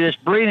do this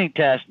breathing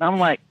test." And I'm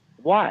like,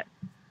 "What?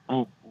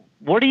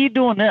 What are you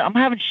doing there? I'm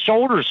having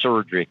shoulder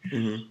surgery."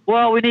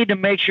 Well, we need to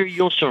make sure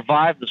you'll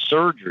survive the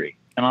surgery.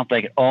 And I'm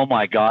thinking, oh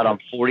my God, I'm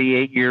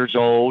 48 years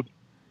old.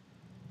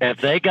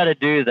 If they got to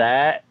do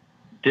that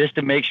just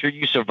to make sure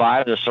you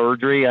survive the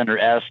surgery under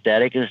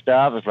anesthetic and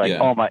stuff, it's like,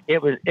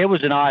 it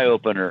was an eye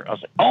opener. I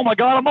was like, oh my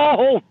God, I'm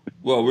old.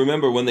 Well,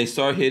 remember when they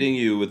start hitting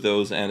you with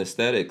those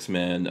anesthetics,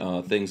 man,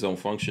 things don't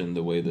function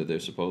the way that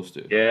they're supposed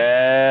to.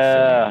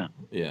 Yeah.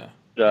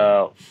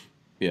 So,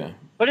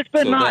 But it's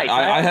been nice.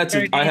 I had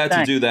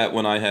to do that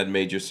when I had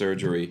major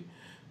surgery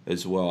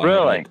as well.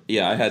 Really?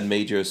 I had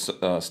major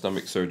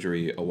stomach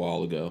surgery a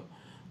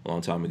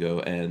long time ago,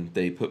 and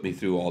they put me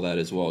through all that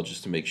as well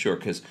just to make sure.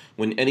 Because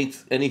when any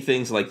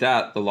things like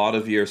that, a lot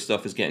of your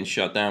stuff is getting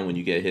shut down when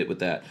you get hit with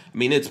that. I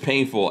mean, it's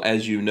painful,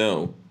 as you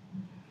know,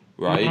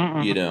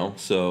 right?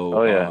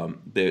 So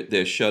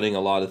they're shutting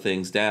a lot of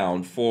things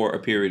down for a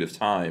period of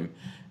time,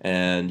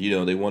 and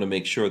they want to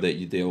make sure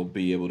that they'll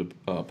be able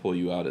to pull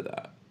you out of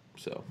that.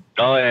 So.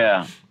 Oh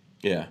yeah.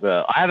 Yeah.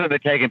 Well, I haven't been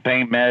taking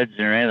pain meds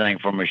or anything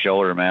for my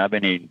shoulder, man. I've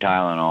been eating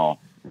Tylenol.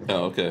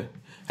 Oh, okay.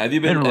 Have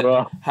you been?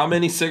 How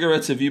many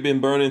cigarettes have you been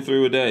burning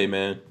through a day,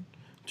 man?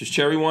 Does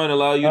cherry wine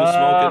allow you to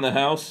smoke in the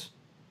house?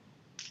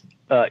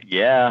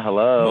 Yeah.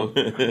 Hello.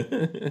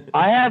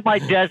 I have my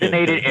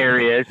designated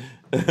areas.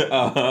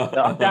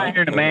 I'm down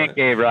here in the man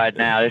cave right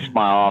now. This is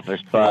my office,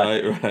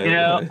 but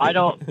right. I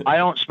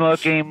don't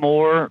smoke any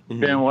more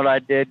than what I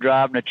did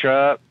driving the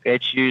truck.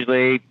 It's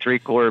usually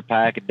 3/4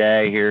 pack a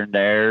day here and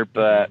there,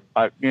 but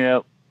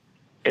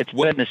it's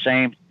been the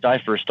same since I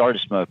first started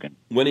smoking.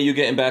 When are you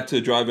getting back to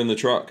driving the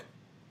truck?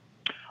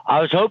 I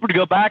was hoping to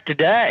go back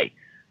today,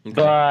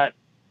 but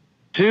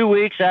 2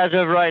 weeks as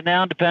of right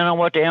now, depending on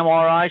what the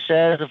MRI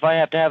says, if I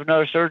have to have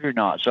another surgery or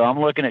not. So I'm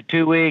looking at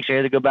 2 weeks. I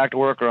either go back to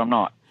work or I'm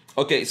not.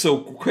 Okay, so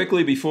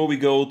quickly before we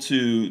go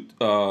to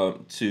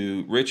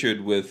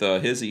Richard with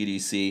his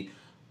EDC,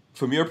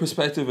 from your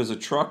perspective as a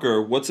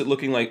trucker, what's it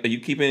looking like? Are you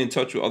keeping in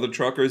touch with other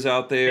truckers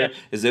out there? Yes.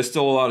 Is there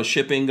still a lot of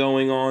shipping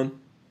going on?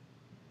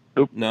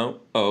 Nope. No?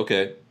 Oh,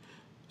 okay.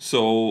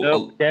 So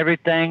nope,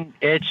 everything.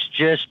 It's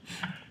just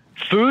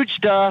food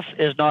stuff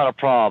is not a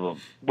problem.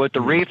 With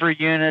the reefer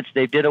units,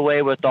 they did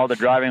away with all the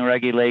driving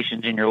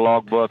regulations in your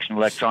log books and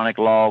electronic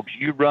logs.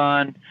 You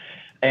run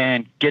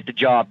and get the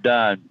job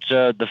done.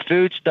 So the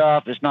food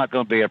stuff is not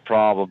going to be a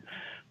problem.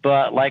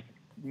 But like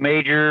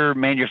major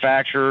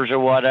manufacturers or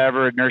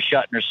whatever, and they're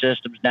shutting their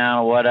systems down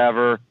or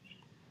whatever,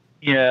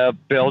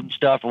 building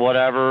stuff or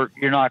whatever,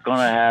 you're not going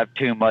to have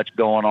too much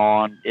going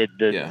on.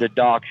 The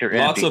docks are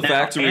empty. Lots of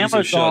factories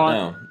are shut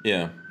down.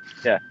 Yeah.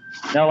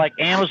 Now, like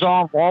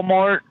Amazon,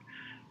 Walmart,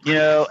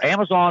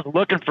 Amazon's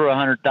looking for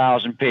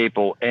 100,000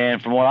 people.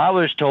 And from what I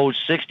was told,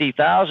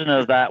 60,000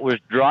 of that was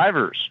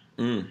drivers.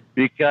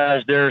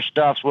 Because their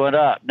stuff's went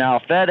up. Now,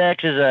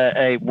 FedEx is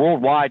a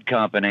worldwide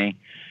company,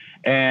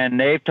 and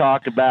they've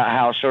talked about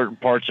how certain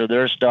parts of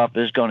their stuff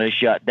is going to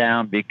shut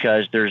down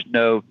because there's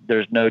no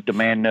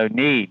demand, no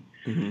need.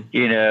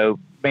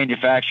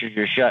 Manufacturers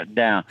are shutting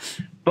down.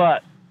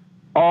 But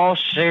all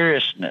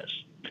seriousness,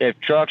 if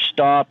truck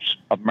stops,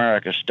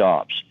 America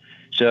stops.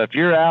 So if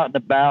you're out and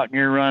about and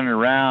you're running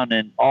around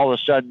and all of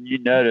a sudden you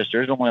notice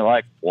there's only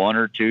like 1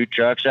 or 2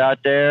 trucks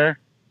out there,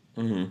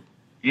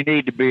 you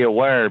need to be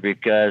aware,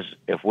 because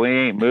if we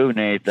ain't moving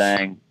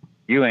anything,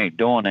 you ain't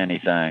doing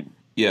anything.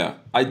 Yeah,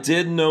 I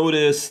did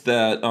notice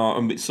that.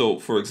 So,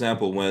 for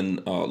example, when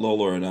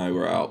Lola and I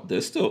were out,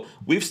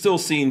 we've still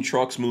seen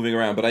trucks moving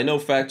around, but I know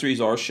factories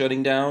are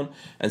shutting down,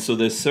 and so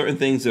there's certain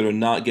things that are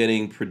not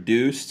getting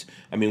produced.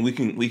 I mean, we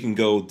can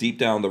go deep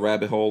down the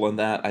rabbit hole on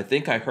that. I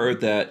think I heard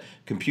that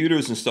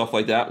computers and stuff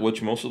like that,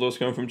 which most of those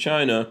come from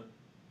China,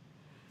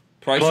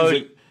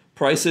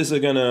 prices are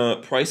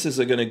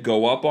gonna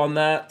go up on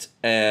that,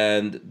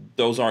 and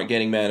those aren't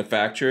getting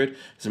manufactured.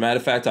 As a matter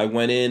of fact, I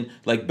went in,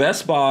 like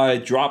Best Buy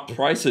dropped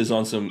prices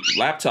on some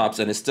laptops,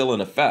 and it's still in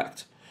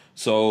effect.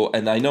 So,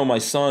 and I know my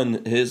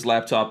son, his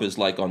laptop is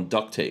like on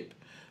duct tape.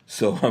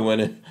 So I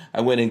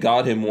went and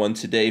got him one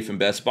today from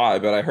Best Buy,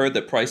 but I heard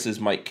that prices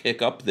might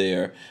kick up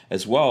there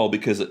as well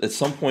because at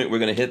some point we're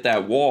going to hit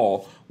that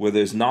wall where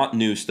there's not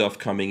new stuff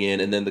coming in,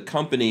 and then the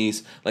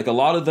companies, like a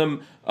lot of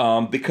them,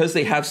 because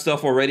they have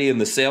stuff already in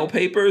the sale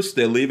papers,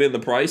 they're leaving the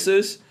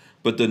prices,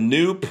 but the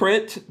new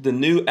print, the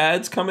new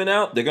ads coming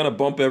out, they're going to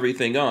bump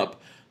everything up.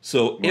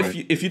 So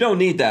if you don't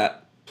need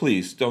that,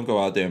 please don't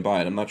go out there and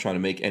buy it. I'm not trying to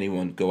make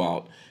anyone go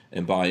out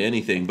and buy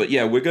anything, but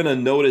yeah, we're going to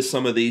notice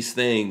some of these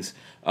things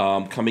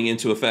coming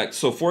into effect.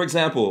 So, for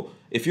example,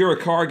 if you're a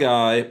car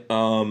guy,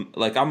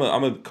 like I'm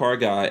a car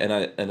guy,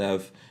 and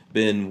I've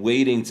been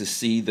waiting to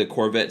see the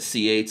Corvette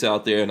C8s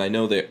out there, and I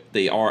know that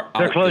they are out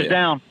there. They're closed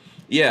down.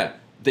 Yeah,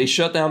 they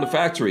shut down the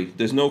factory.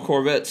 There's no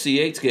Corvette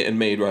C8s getting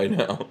made right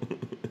now.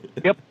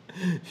 Yep.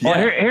 Yeah. Well,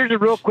 here's a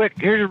real quick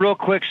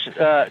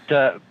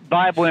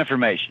Bible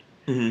information.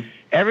 Mm-hmm.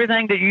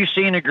 Everything that you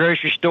see in the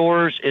grocery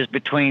stores is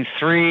between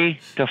 3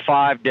 to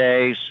 5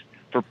 days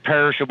for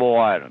perishable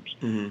items.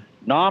 Mm-hmm.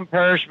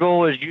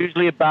 Non-perishable is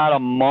usually about a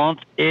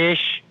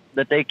month-ish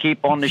that they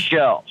keep on the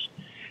shelves.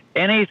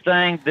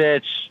 Anything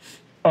that's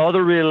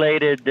other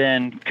related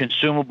than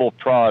consumable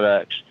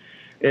products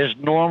is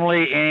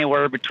normally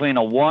anywhere between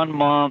a 1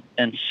 month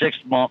and 6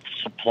 month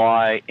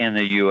supply in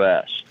the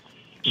U.S.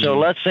 So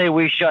let's say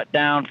we shut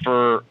down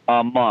for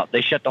a month.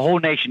 They shut the whole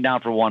nation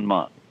down for 1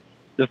 month.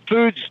 The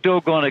food's still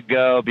going to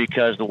go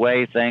because the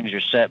way things are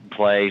set in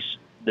place,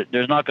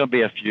 there's not going to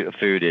be a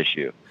food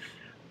issue.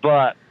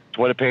 But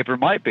toilet paper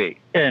might be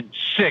in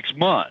 6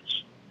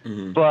 months.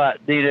 Mm-hmm. But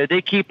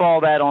they keep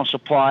all that on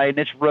supply, and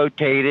it's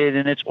rotated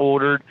and it's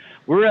ordered.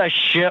 We're a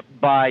ship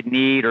by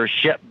need or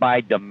ship by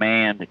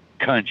demand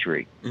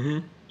country.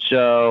 Mm-hmm.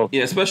 So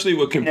yeah, especially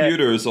with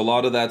computers, a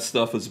lot of that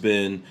stuff has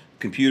been,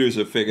 computers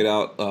have figured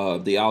out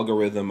the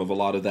algorithm of a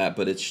lot of that,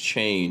 but it's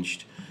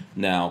changed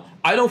now.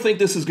 I don't think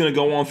this is going to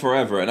go on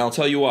forever, and I'll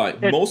tell you why.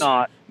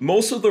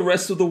 Most of the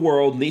rest of the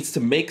world needs to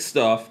make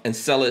stuff and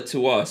sell it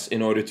to us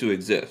in order to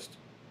exist.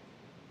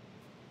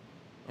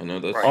 I know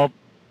that's... Well,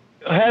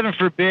 heaven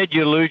forbid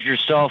you lose your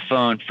cell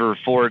phone for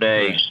 4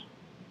 days.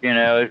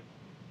 Right.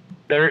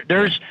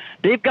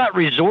 They've got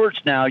resorts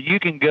now you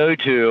can go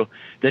to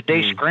that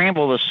they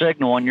scramble the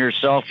signal on your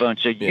cell phone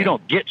so you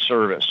don't get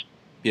service.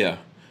 Yeah.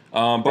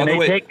 By the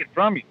way, take it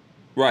from you.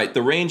 Right.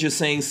 The range is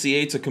saying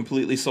C8s are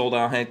completely sold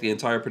out, Hank, the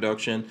entire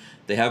production.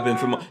 They have been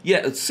from...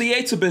 Yeah,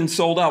 C8s have been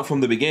sold out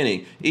from the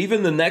beginning.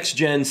 Even the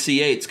next-gen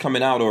C8s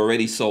coming out are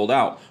already sold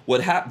out.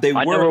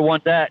 I never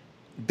want that.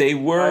 They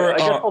were... I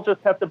guess I'll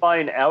just have to buy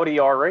an Audi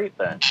R8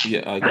 then.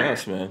 Yeah, I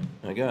guess, man.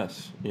 I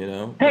guess,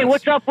 Hey,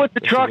 what's up with the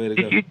truck?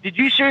 Did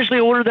you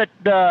seriously order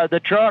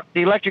the truck,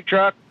 the electric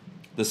truck?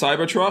 The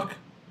Cybertruck?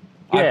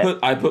 Yeah.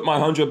 I put my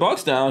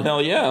 $100 down,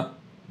 hell yeah.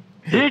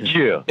 Did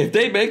you? If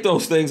they make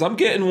those things, I'm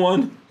getting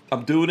one.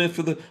 I'm doing it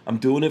for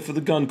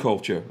the gun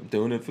culture.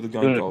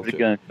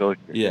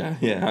 Yeah,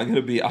 I'm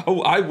gonna be.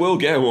 I will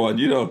get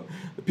one.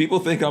 People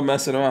think I'm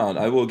messing around.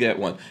 I will get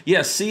one. Yeah,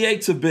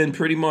 C8s have been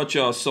pretty much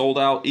sold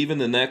out. Even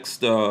the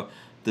next whatever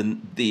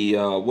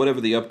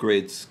the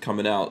upgrades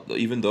coming out,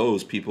 even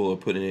those people are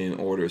putting in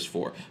orders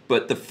for.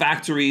 But the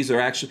factories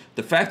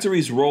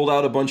rolled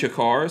out a bunch of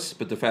cars,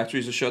 but the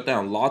factories are shut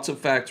down. Lots of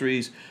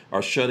factories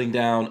are shutting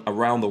down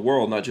around the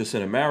world, not just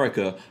in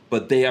America.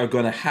 But they are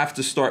going to have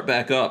to start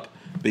back up.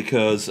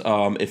 Because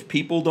if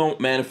people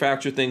don't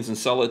manufacture things and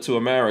sell it to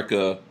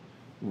America,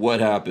 what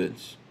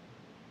happens?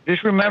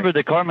 Just remember,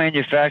 the car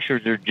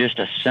manufacturers are just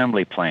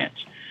assembly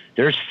plants.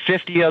 There's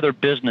 50 other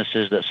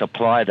businesses that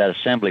supply that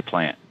assembly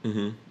plant.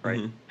 Mm-hmm. Right?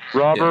 Mm-hmm.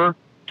 Rubber,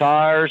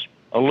 tires,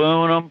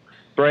 aluminum,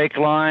 brake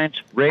lines,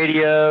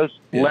 radios,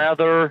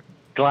 leather,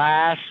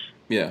 glass.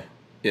 Yeah.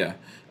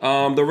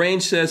 The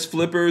range says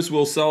flippers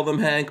will sell them,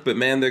 Hank, but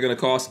man, they're going to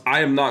cost.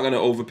 I am not going to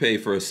overpay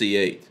for a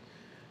C8.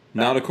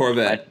 Not a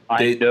Corvette.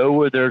 I know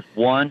where there's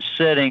one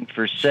sitting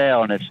for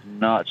sale, and it's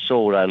not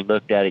sold. I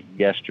looked at it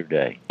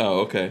yesterday.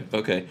 Oh, okay.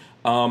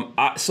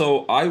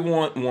 So I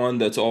want one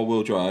that's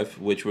all-wheel drive,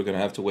 which we're going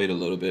to have to wait a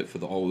little bit for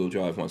the all-wheel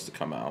drive ones to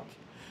come out.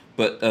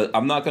 But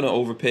I'm not going to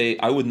overpay.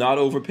 I would not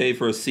overpay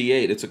for a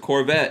C8. It's a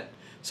Corvette.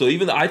 So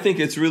even I think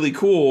it's really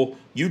cool.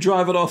 You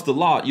drive it off the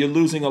lot, you're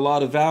losing a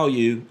lot of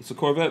value. It's a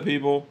Corvette,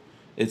 people.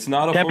 It's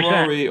not a 10%.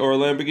 Ferrari or a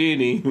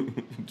Lamborghini.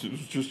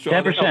 just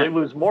 10%. They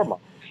lose more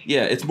money.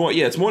 Yeah, it's more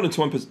than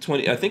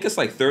 20. I think it's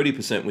like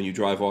 30% when you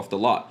drive off the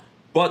lot.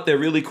 But they're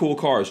really cool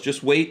cars.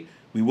 Just wait.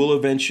 We will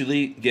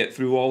eventually get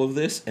through all of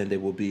this, and there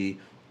will be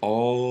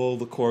all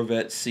the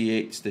Corvette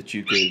C8s that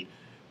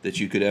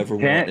you could ever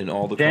want in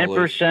all the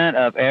colors. 10%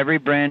 of every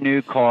brand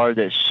new car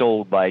that's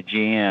sold by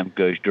GM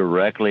goes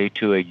directly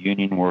to a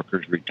union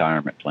workers'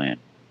 retirement plan.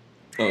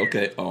 Oh,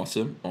 okay,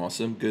 awesome,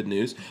 good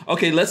news.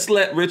 Okay, let's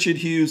let Richard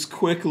Hughes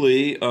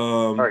quickly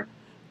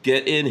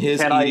get in his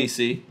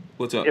EDC.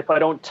 What's up? If I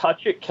don't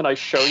touch it, can I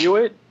show you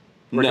it?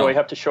 Or do I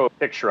have to show a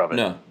picture of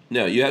it?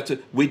 No, you have to.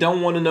 We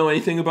don't want to know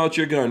anything about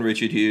your gun,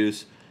 Richard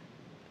Hughes.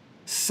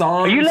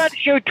 Are you allowed to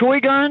show toy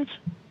guns?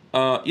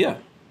 Yeah,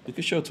 you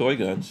can show toy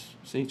guns.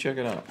 See, check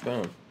it out.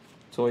 Boom.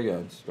 Toy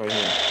guns, right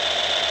here.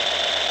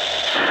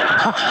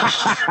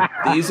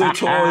 These are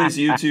toys,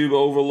 YouTube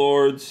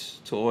overlords.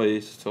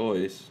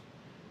 Toys.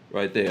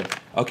 Right there.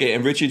 Okay,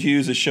 and Richard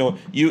Hughes is showing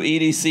you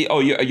EDC. Oh,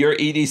 you're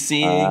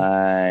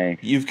EDCing.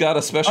 You've got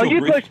a special. Oh, you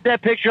posted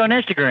that picture on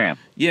Instagram.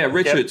 Yeah,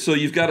 Richard. Yep. So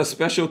you've got a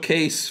special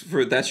case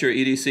for that's your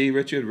EDC,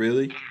 Richard.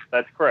 Really?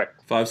 That's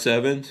correct.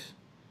 5.7.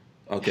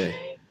 Okay.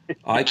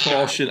 I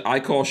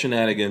call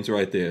shenanigans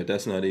right there.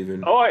 That's not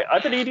even. Oh,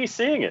 I've been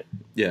EDCing it.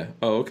 Yeah.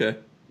 Oh, okay.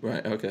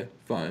 Right. Okay.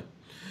 Fine.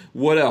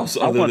 What else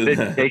I other want than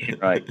visitation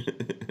that? rights.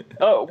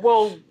 Oh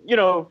well,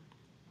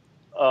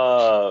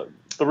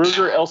 the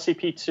Ruger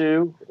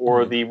LCP2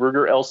 or the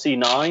Ruger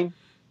LC9.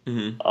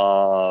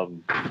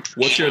 Mm-hmm.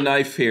 What's your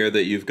knife here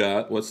that you've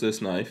got? What's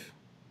this knife?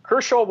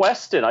 Kershaw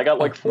Weston. I got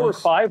like 4 or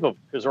 5 of them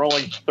because they're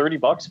only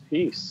 $30 a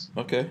piece.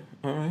 Okay.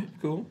 All right.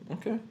 Cool.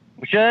 Okay.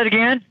 Say that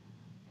again.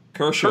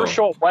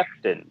 Kershaw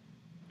Weston.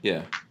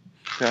 Yeah.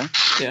 Okay.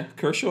 Yeah.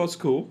 Kershaw's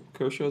cool.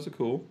 Kershaw's a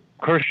cool.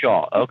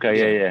 Kershaw.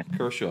 Okay. Yeah.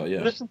 Kershaw.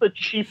 Yeah. This is the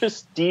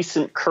cheapest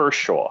decent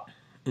Kershaw.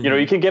 Mm-hmm.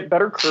 You can get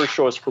better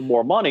Kershaws for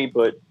more money,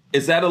 but.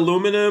 Is that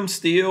aluminum,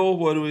 steel?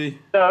 What do we?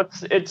 No,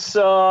 it's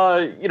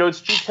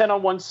G10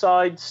 on one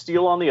side,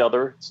 steel on the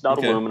other. It's not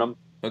aluminum.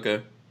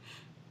 Okay.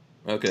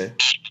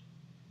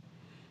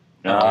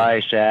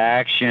 Nice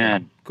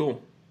action.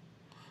 Cool.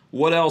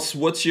 What else?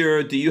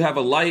 Do you have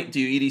a light? Do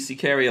you EDC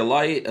carry a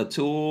light, a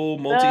tool,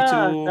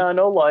 multi-tool?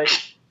 No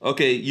light.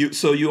 Okay,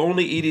 so you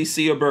only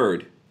EDC a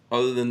bird.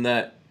 Other than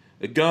that,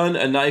 a gun,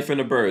 a knife, and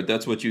a bird.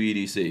 That's what you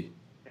EDC.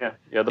 Yeah,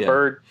 the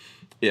bird.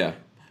 Yeah.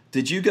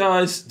 Did you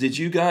guys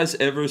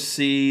ever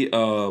see?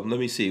 Let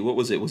me see. What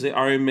was it? Was it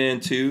Iron Man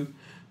 2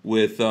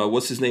 with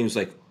what's his name? It was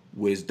like,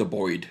 where's the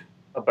Boyd?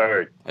 A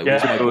bird.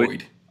 Where's my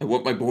Boyd? I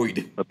want my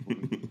Boyd.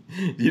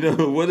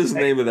 What is the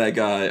name of that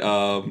guy?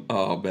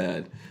 Oh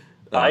man.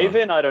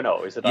 Ivan? I don't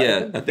know. Is it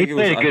Ivan? Yeah, I think he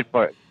played a good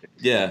part.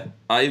 Yeah,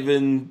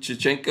 Ivan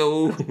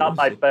Chichenko. It's not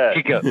my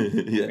bad.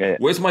 Yeah.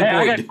 Where's my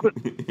Boyd?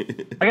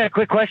 I got a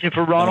quick question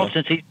for Ronald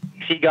since he's a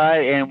PC guy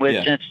and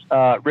since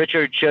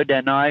Richard showed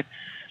that knife.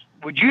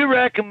 Would you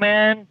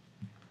recommend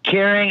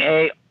carrying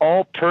a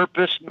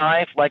all-purpose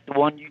knife like the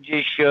one you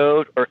just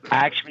showed, or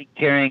actually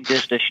carrying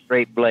just a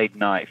straight blade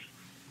knife?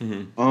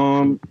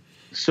 Mm-hmm.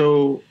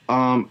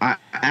 I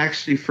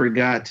actually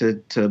forgot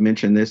to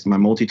mention this. My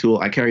multi-tool,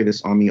 I carry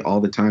this on me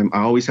all the time. I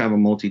always have a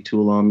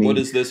multi-tool on me. What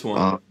is this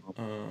one?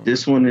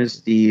 This one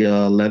is the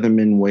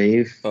Leatherman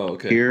Wave. Oh,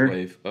 okay. Here.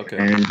 Wave. Okay.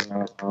 And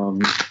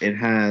it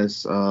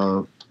has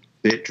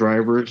bit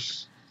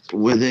drivers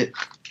with it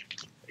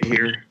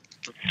here.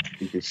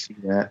 You can see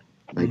that,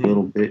 like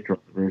little bit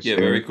drivers. Yeah,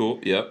 very cool.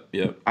 Yep.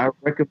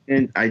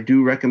 I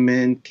do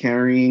recommend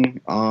carrying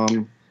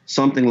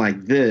something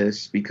like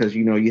this because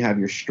you have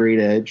your straight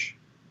edge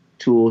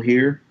tool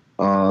here,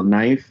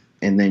 knife,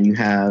 and then you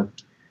have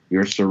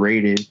your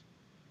serrated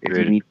if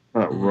you need to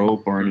cut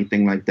rope or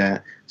anything like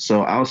that.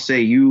 So I'll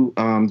say you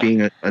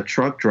being a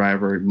truck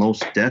driver,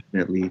 most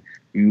definitely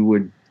you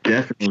would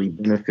definitely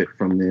benefit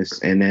from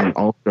this. And then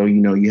also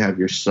you have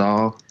your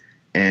saw.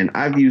 And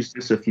I've used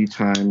this a few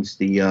times,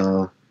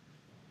 the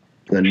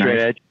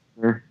knife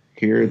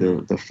here,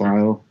 the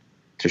file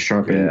to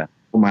sharpen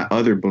my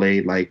other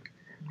blade, like.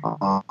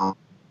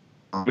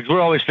 Because we're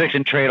always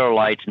fixing trailer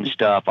lights and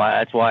stuff.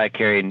 That's why I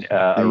carry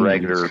a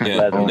regular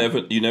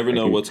leather. You never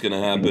know what's going to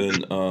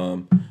happen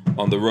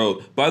on the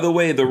road. By the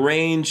way, the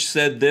range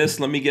said this.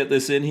 Let me get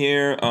this in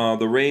here.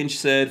 The range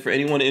said, for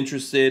anyone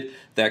interested,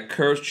 that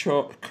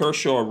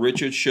Kershaw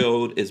Richard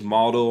showed is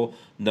model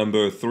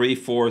number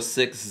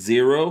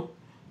 3460.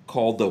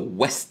 Called the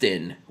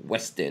Weston.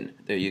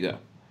 There you go.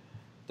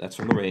 That's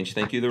from the range.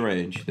 Thank you, the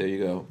range. There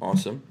you go.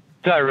 Awesome.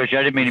 Sorry, Rich.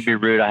 I didn't mean to be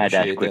rude. I had to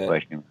ask a quick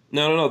question.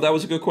 No. That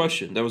was a good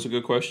question.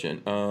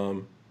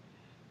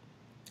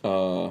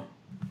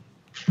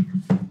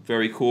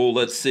 Very cool.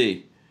 Let's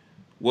see.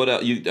 What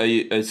else?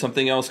 Is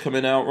something else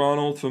coming out,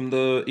 Ronald, from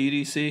the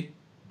EDC?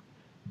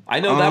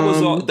 I know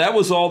that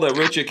was all that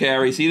Richard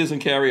carries. He doesn't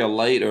carry a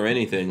light or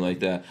anything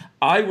like that.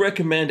 I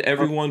recommend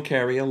everyone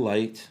carry a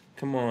light.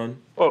 Come on.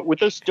 Well, with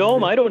this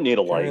dome, I don't need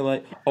a light.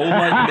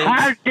 Olight makes.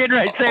 I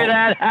didn't say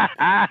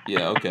that.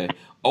 Yeah. Okay.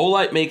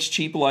 Olight makes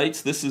cheap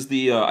lights. This is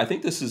the. I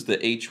think this is the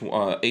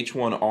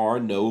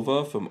H1R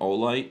Nova from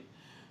Olight.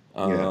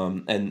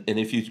 And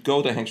if you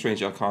go to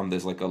hankstrange.com,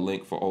 there's like a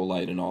link for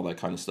Olight and all that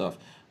kind of stuff.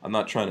 I'm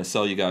not trying to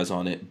sell you guys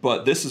on it,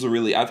 but this is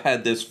I've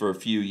had this for a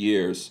few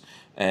years,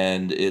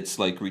 and it's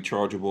like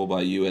rechargeable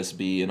by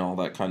USB and all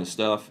that kind of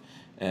stuff,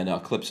 and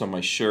clips on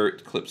my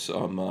shirt, clips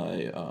on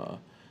my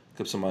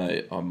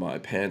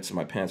pants, in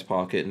my pants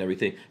pocket, and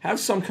everything.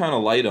 Have some kind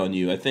of light on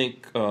you. I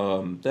think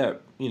that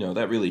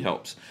really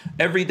helps.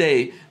 Every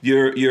day,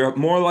 you're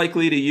more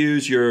likely to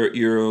use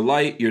your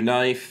light, your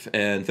knife,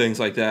 and things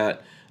like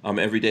that.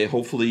 Every day.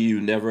 Hopefully, you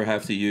never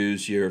have to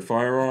use your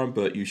firearm,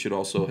 but you should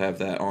also have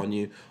that on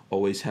you.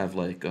 Always have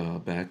like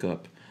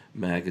backup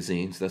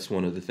magazines. That's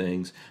one of the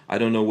things. I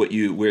don't know where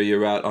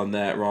you're at on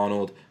that,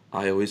 Ronald.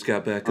 I always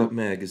got backup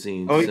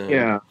magazines. Oh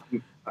yeah,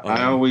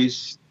 I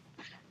always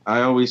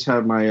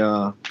have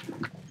my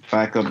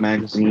backup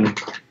magazine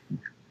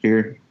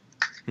here.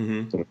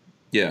 Mm-hmm.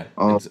 Yeah.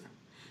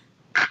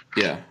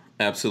 Yeah,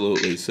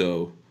 absolutely.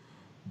 So,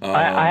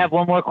 I have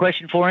one more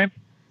question for him.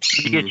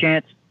 Did you get a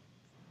chance?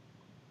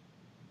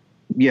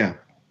 Yeah.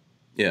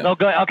 yeah. No,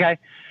 go ahead. Okay.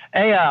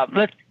 Hey,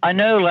 I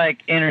know like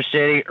inner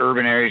city,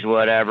 urban areas,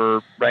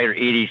 whatever, right, or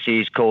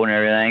EDC is cool and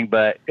everything,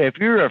 but if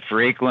you're a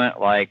frequent,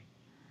 like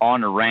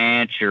on the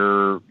ranch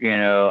or,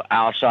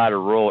 outside a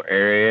rural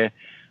area,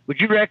 would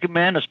you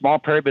recommend a small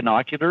pair of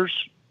binoculars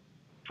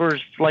for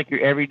like your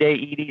everyday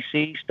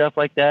EDC, stuff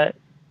like that?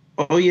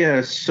 Oh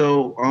yeah.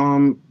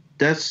 So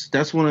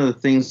that's one of the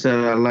things that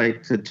I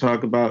like to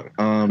talk about.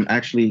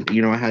 Actually,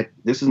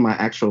 this is my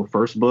actual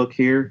first book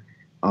here.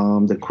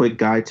 The Quick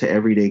Guide to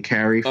Everyday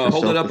Carry for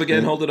Hold it up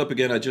again. Self-Defense. Hold it up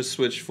again. I just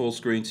switched full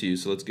screen to you,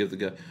 so let's give the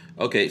guy.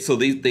 Okay, so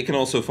they can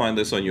also find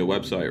this on your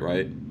website,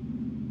 right?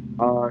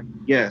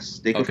 Yes,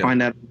 they can Okay.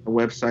 find that on the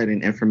website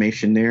and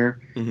information there.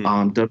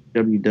 Mhm.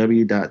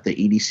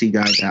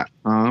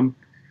 www.theedcguide.com.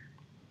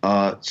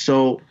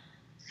 So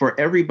for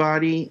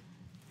everybody,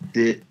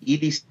 the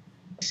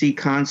EDC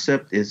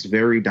concept is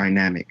very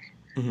dynamic.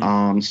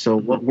 Mhm. So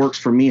what works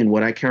for me and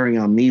what I carry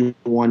on me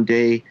one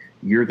day,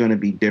 you're going to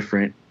be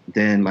different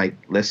than, like,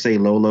 let's say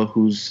Lola,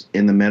 who's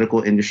in the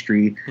medical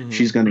industry. Mhm.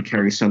 She's going to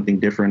carry something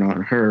different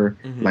on her.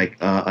 Mhm. Like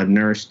a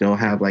nurse, they'll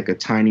have like a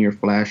tinier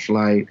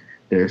flashlight,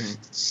 there's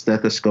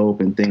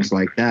stethoscope and things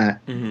like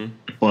that. Mhm.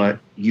 But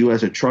you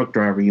as a truck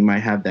driver, you might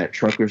have that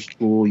trucker's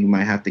tool. You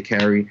might have to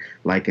carry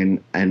like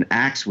an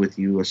axe with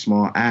you, a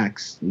small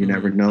axe. You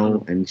never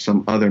know, and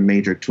some other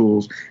major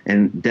tools.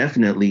 And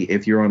definitely,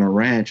 if you're on a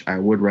ranch, I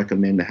would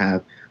recommend to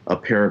have a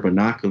pair of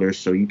binoculars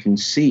so you can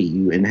see.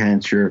 You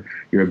enhance your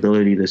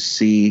ability to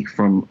see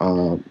from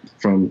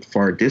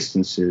far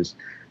distances.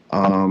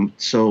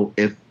 So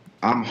if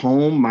I'm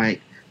home, my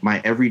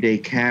everyday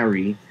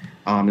carry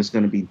is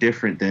going to be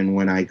different than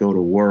when I go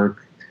to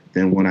work,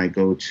 than when I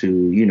go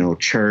to,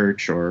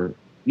 church or,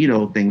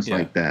 things Yeah.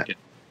 like that.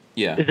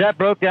 Yeah. Is that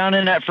broke down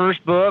in that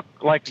first book,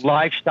 like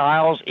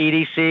lifestyles,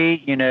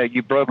 EDC?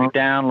 You broke it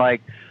down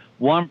like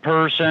one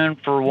person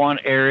for one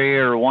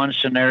area or one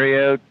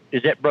scenario.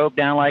 Is it broke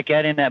down like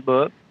that in that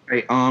book?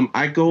 Right.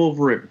 I go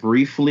over it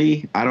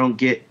briefly. I don't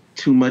get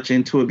too much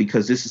into it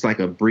because this is like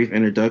a brief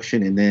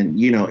introduction, and then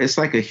it's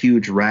like a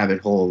huge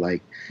rabbit hole,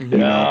 like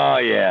Oh,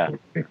 yeah.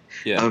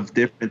 Yeah. of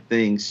different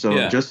things. So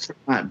Yeah. just to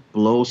not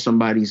blow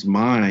somebody's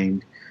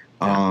mind,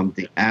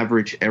 the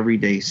average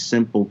everyday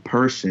simple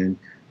person,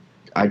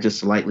 I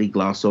just lightly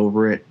gloss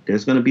over it.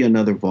 There's going to be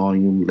another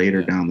volume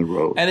later down the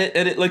road. And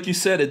it, like you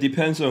said, it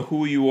depends on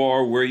who you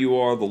are, where you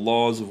are, the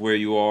laws of where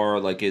you are.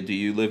 Like, do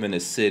you live in a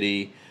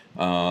city?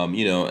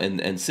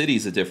 And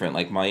cities are different.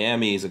 Like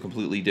Miami is a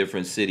completely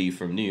different city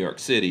from New York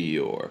City,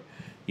 or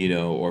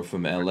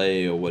from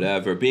LA or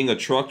whatever. Being a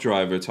truck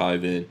driver,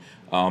 Tyvin,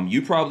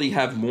 you probably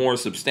have more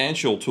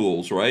substantial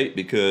tools, right?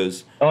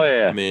 Because Oh,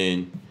 yeah. I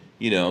mean,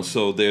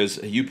 so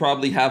you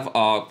probably have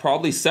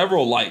probably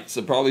several lights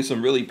and probably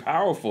some really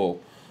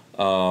powerful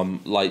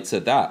lights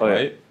at that, Oh, yeah.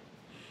 right?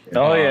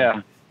 Oh,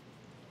 yeah.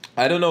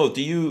 I don't know.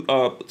 Do you?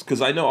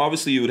 Because I know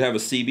obviously you would have a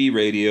CB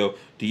radio.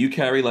 Do you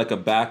carry like a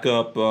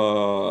backup,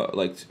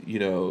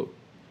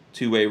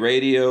 two-way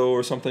radio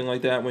or something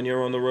like that when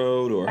you're on the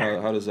road, or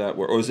how does that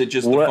work? Or is it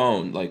just the What-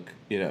 phone?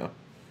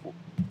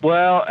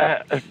 Well,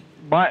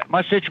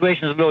 my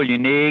situation is a little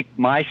unique.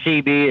 My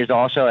CB is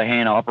also a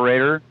hand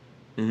operator.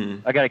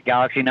 Mm-hmm. I got a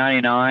Galaxy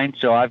 99,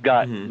 so I've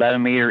got Mhm.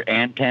 11 meter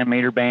and 10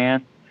 meter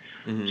band.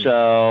 Mm-hmm.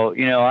 So,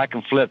 I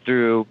can flip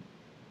through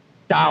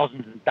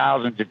thousands and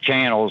thousands of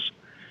channels.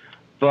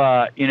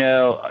 But,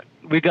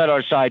 we got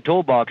our side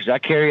toolboxes. I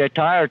carry a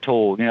tire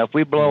tool. If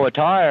we blow a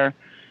tire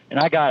and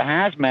I got a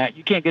hazmat,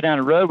 you can't get down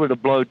the road with a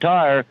blown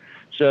tire.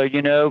 So,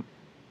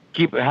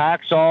 keep a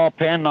hacksaw,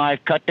 penknife,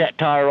 cut that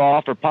tire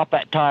off or pop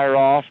that tire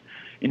off.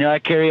 I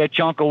carry a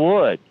chunk of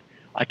wood.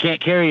 I can't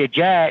carry a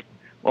jack.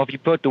 Well, if you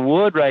put the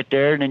wood right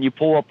there and then you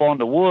pull up on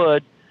the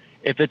wood,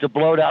 if it's a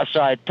blowed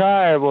outside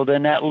tire, well,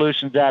 then that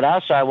loosens that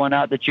outside one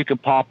out that you can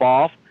pop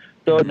off,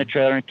 throw it in the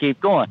trailer, and keep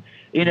going.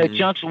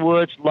 Chunks of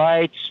woods,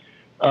 lights.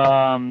 We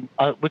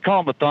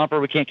call them a thumper.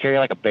 We can't carry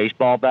like a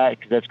baseball bat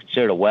because that's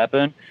considered a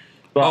weapon.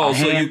 But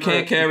So you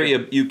can't carry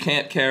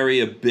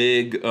a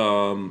big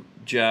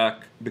jack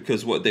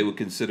because what they would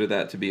consider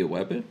that to be a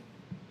weapon?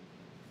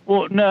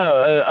 Well,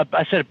 no,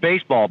 I said a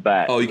baseball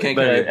bat. Oh, you can't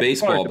But, carry a as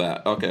baseball far as-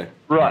 bat. Okay.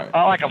 Right,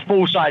 like a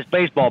full-size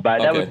baseball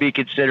bat. That Okay. would be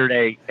considered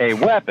a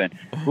weapon.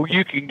 Well,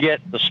 you can get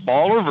the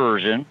smaller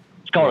version.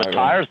 It's called Right, a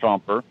tire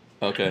thumper.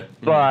 Okay.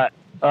 But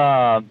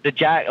the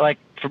jack, like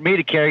for me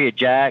to carry a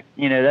jack,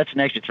 that's an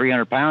extra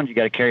 300 pounds you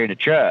got to carry in a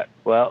truck.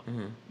 Well,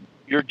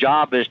 your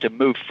job is to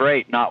move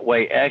freight, not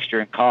weigh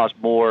extra and cause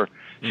more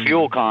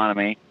fuel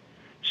economy.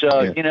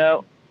 So, Yeah.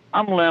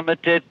 I'm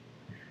limited,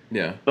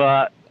 Yeah.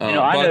 but I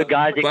know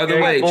guys that By the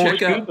carry way, full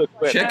check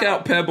equipment.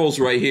 out Pebbles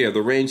right here.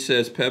 The range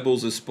says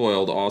Pebbles is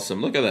spoiled.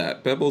 Awesome. Look at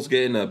that. Pebbles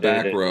getting a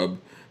back rub.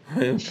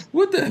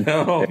 What the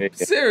hell?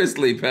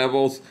 Seriously,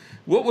 Pebbles.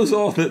 What was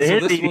all this?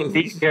 So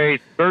He carries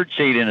bird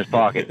seed in his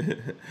pocket.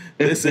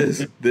 this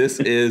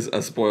is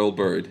a spoiled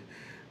bird.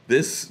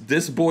 This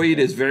Boyd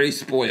is very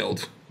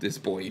spoiled. This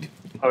Boyd.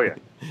 Oh yeah.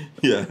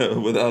 Yeah,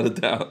 without a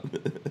doubt.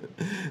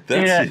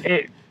 That's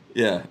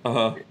Yeah,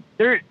 yeah.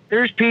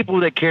 there's people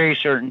that carry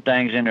certain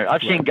things in there.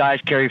 I've seen Right.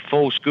 guys carry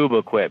full scuba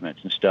equipment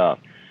and stuff.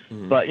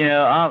 Mhm. But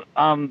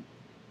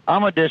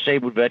I'm a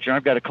disabled veteran.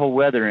 I've got a cold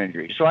weather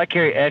injury, so I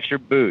carry extra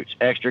boots,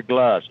 extra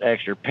gloves,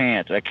 extra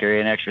pants. I carry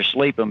an extra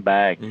sleeping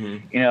bag.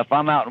 Mhm. If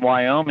I'm out in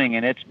Wyoming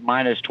and it's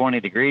minus 20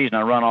 degrees and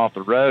I run off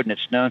the road and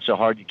it's snowing so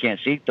hard you can't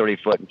see 30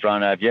 foot in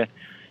front of you,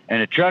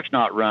 and the truck's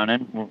not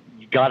running, well,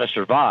 you got to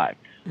survive.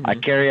 I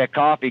carry a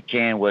coffee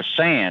can with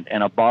sand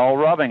and a bottle of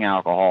rubbing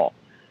alcohol.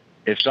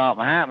 If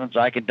something happens,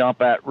 I can dump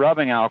that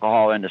rubbing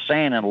alcohol in the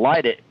sand and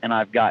light it, and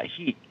I've got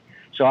heat.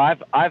 So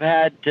I've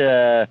had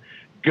to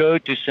go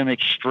to some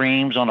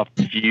extremes on a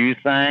few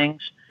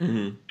things,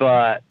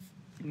 but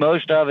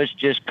most of it's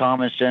just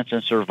common sense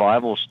and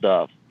survival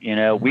stuff.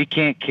 We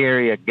can't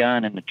carry a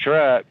gun in the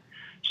truck,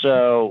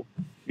 so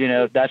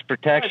that's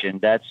protection.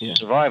 That's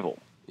survival.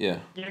 Yeah.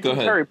 You Go can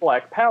ahead. carry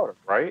black powder,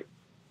 right?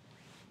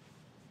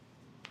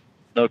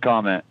 No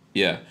comment.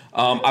 Yeah.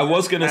 I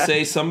was gonna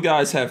say some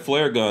guys have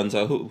flare guns.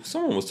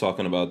 Someone was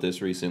talking about this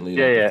recently.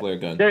 Yeah, like yeah. The flare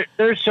gun. There's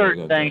Flare certain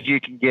gun things thing.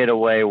 you can get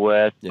away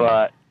with, Yeah.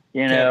 but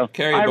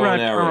Carry a I bow run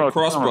and arrow,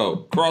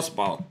 terminal-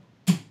 crossbow.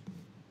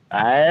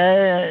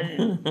 I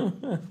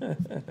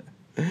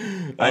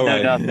All know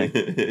right. nothing.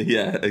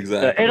 Yeah,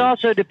 exactly. It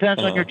also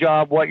depends on your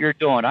job, what you're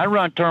doing. I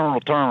run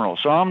terminal,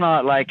 so I'm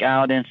not like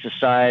out in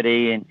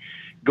society and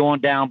going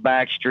down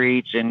back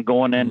streets and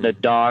going into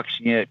docks,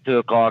 at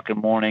 2:00 in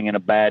the morning in a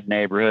bad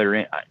neighborhood, or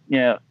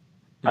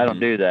I don't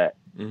do that.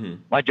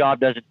 My job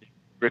doesn't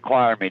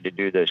require me to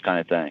do those kind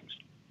of things.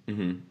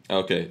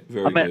 Okay,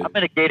 very I'm good.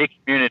 in a gated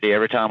community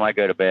every time I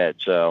go to bed,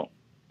 so.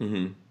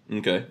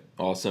 Okay,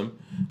 awesome.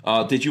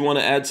 Did you want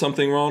to add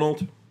something,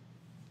 Ronald?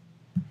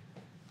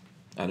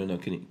 I don't know.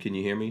 Can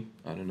you hear me?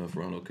 I don't know if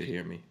Ronald could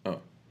hear me. Oh.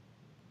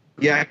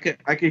 Yeah,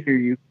 I could hear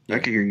you. Yeah. I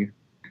could hear you.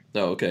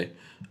 Oh, okay.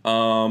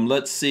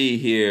 Let's see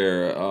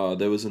here.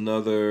 There was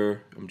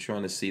another. I'm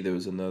trying to see. There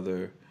was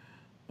another.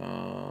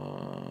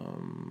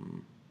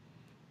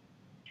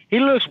 He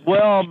looks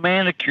well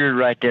manicured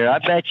right there. I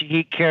bet you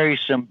he carries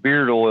some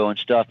beard oil and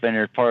stuff in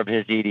there as part of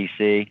his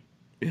EDC.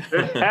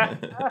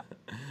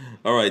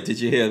 All right. Did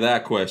you hear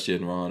that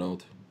question,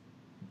 Ronald?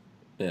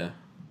 Yeah.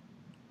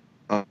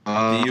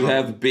 Do you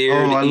have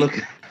beard? Oh, I look.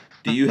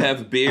 Do you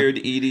have beard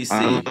EDC?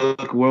 I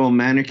look well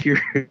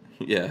manicured.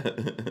 Yeah.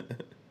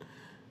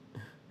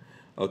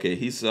 Okay.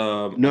 He's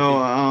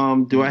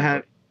No. Do I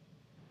have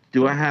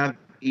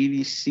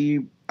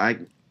EDC?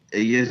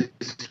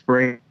 It's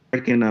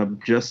breaking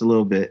up just a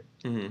little bit.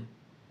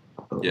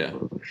 Yeah.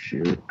 Oh,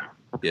 shoot.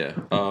 Yeah.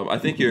 I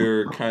think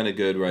you're kind of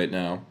good right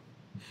now.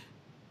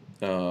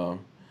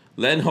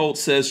 Len Holt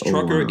says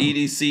trucker wow.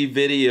 EDC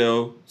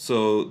video.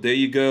 So there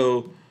you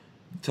go,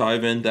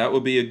 Tyven. That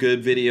would be a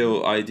good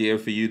video idea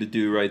for you to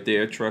do right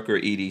there. Trucker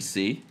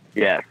EDC.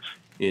 Yes.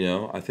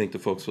 I think the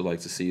folks would like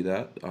to see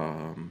that.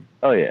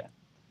 Oh, yeah.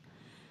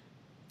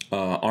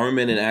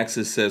 Armament and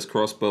Axis says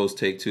crossbows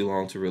take too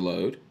long to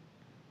reload.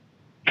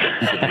 So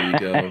there you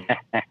go.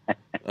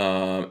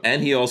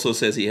 And he also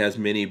says he has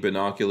mini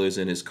binoculars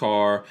in his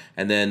car.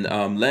 And then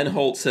Len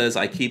Holt says,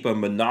 I keep a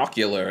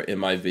monocular in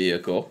my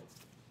vehicle.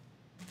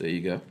 There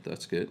you go.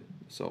 That's good.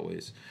 As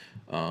always.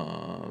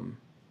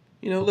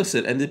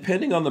 Listen, and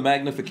depending on the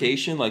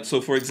magnification,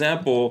 so for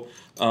example,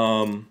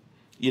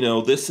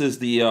 this is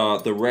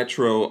the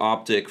retro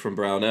optic from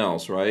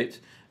Brownells, right?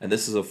 And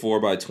this is a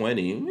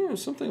 4x20.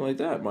 Something like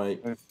that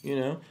might,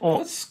 Well,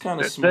 that's kind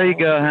of small. there you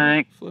go,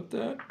 Hank. Flip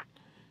that.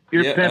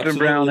 You're Yeah, pimping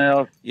absolutely.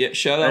 Brownells. Yeah,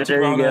 shout out to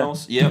There you go.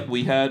 Brownells. Yep,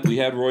 we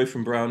had Roy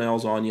from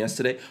Brownells on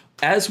yesterday,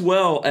 as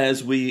well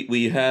as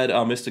we had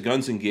Mr.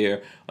 Guns and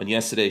Gear on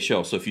yesterday's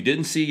show. So if you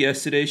didn't see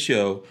yesterday's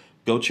show,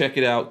 go check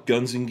it out.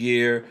 Guns and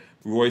Gear,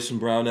 Royce from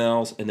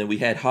Brownells, and then we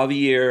had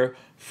Javier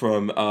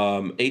from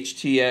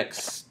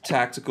HTX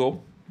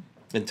Tactical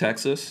in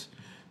Texas.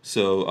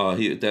 So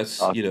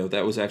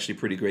that was actually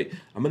pretty great.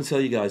 I'm gonna tell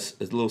you guys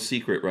a little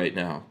secret right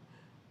now.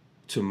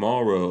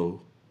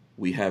 Tomorrow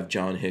we have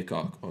John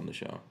Hickok on the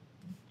show.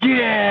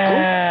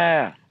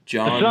 Yeah.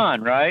 John, The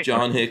son, right?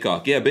 John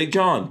Hickok. Yeah, Big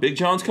John. Big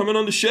John's coming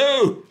on the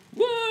show.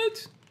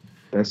 What?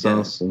 That's Yeah.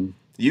 awesome.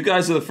 You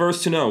guys are the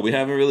first to know. We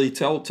haven't really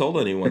told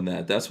anyone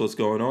that. That's what's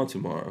going on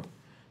tomorrow.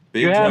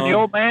 Big You have John. the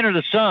old man or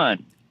the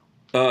son?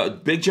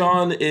 Big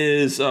John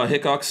is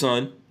Hickok's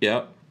son.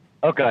 Yeah.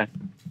 Okay.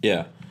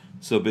 Yeah.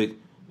 So Big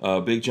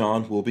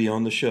John will be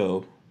on the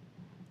show.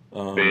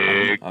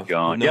 Big I've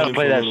John. known You him gotta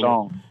play for a that little-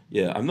 song.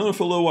 Yeah, I've known him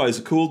for a little while. He's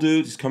a cool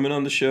dude. He's coming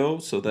on the show,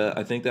 so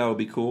I think that would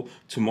be cool.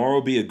 Tomorrow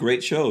will be a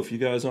great show. If you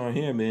guys aren't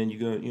here, man,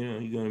 you're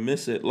gonna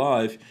miss it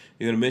live.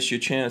 You're gonna miss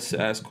your chance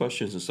to ask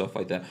questions and stuff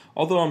like that.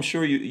 Although I'm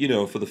sure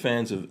for the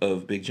fans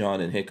of Big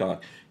John and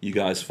Hickok, you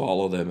guys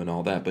follow them and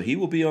all that. But he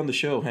will be on the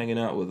show hanging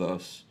out with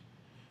us.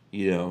 I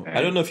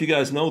don't know if you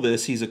guys know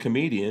this. He's a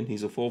comedian.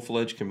 He's a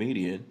full-fledged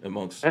comedian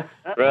amongst other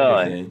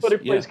Really? things. But he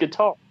plays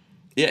guitar.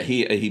 Yeah,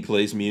 he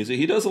plays music.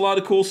 He does a lot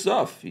of cool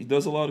stuff. He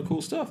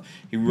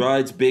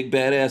rides big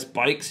badass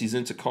bikes. He's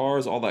into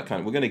cars, all that kind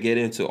of. We're gonna get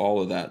into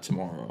all of that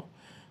tomorrow.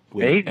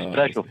 Yeah, he's a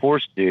special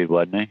force dude,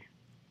 wasn't he?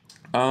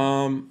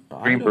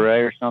 Green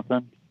Beret or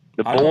something.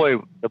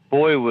 The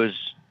boy was.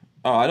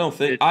 Oh, I don't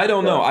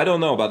know. I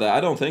don't know about that.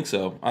 I don't think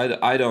so.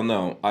 I don't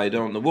know. I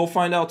don't know. We'll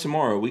find out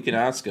tomorrow. We can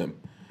ask him.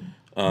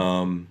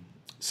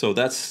 So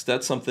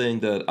that's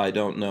something that I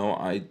don't know.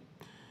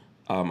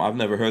 I've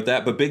never heard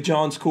that. But Big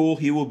John's cool.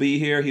 He will be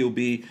here. He'll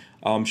be,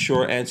 I'm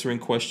sure, answering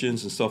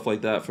questions and stuff like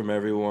that from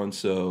everyone.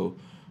 So,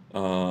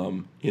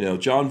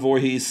 John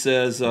Voorhees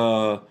says,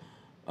 awesome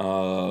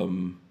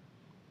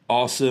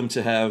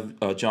to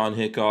have John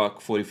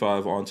Hickok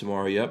 45 on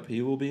tomorrow. Yep,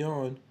 he will be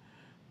on.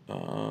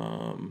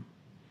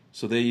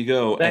 So there you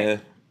go.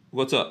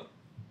 What's up?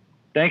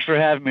 Thanks for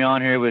having me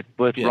on here with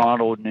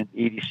Ronald and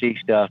EDC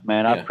stuff,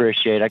 man. I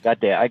appreciate it.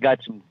 I got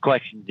some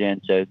questions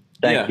in, so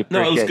thank you.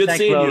 No, it was good Thanks,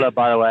 seeing Lola, you.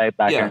 by the way,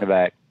 back here in the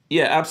back.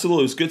 Yeah,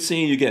 absolutely. It was good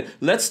seeing you again.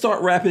 Let's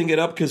start wrapping it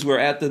up because we're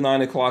at the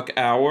 9 o'clock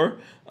hour.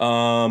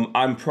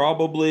 I'm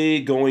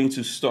probably going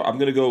to start. I'm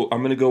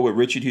gonna go with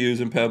Richard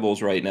Hughes and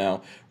Pebbles right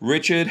now.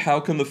 Richard, how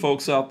can the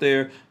folks out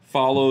there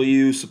follow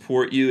you,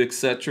 support you,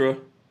 etc.?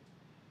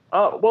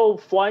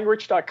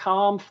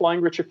 FlyingRich.com, Flying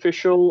Rich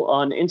Official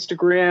on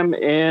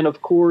Instagram, and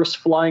of course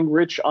Flying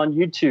Rich on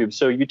YouTube.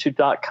 So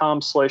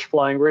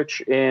youtube.com/Flying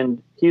Rich,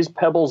 and he's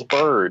Pebbles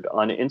Bird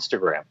on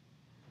Instagram.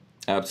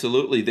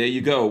 Absolutely. There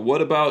you go.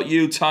 What about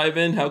you,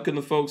 Tyven? How can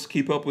the folks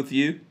keep up with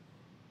you?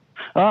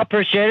 I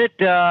appreciate it.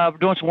 We're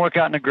doing some work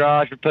out in the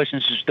garage. We're pushing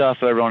some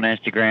stuff over on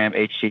Instagram,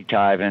 HC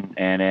Tyven,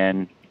 and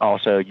then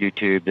also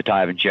YouTube, The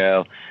Tyven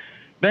Show.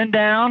 Been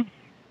down.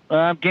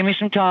 Give me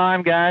some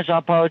time, guys. I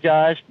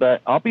apologize,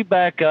 but I'll be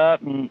back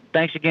up. And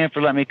thanks again for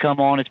letting me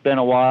come on. It's been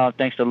a while.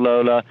 Thanks to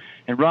Lola.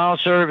 And Ronald,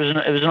 sir,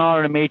 it was an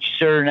honor to meet you,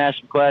 sir, and ask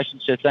some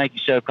questions. So thank you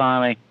so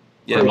kindly.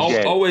 Yeah,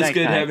 always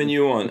good having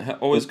you on.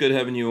 Always good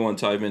having you on,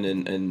 Tyven,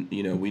 and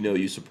we know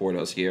you support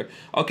us here.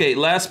 Okay,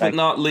 last but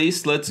not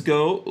least, let's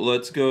go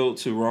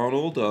to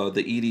Ronald,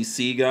 the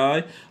EDC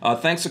guy.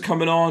 Thanks for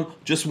coming on.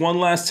 Just one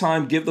last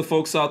time, give the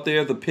folks out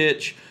there the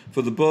pitch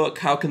for the book.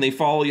 How can they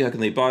follow you? How can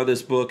they buy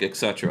this book,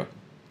 etc.?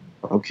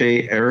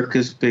 Okay,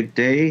 Erica's Big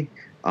Day.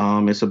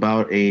 It's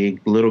about a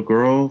little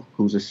girl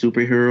who's a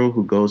superhero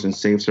who goes and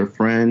saves her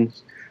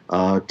friends,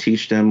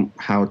 teach them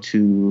what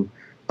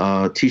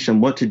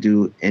to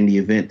do in the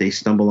event they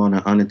stumble on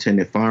an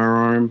unattended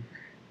firearm,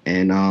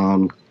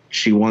 and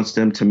she wants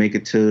them to make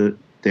it to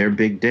their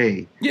big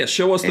day. Yeah,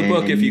 show us the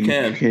book if you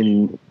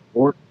can.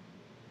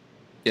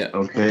 Yeah.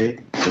 Okay.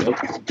 So,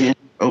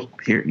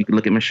 here, you can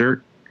look at my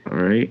shirt. All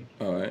right.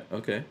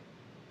 Okay.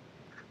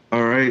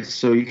 All right,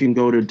 so you can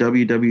go to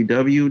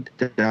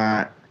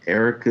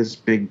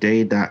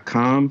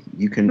www.ericasbigday.com.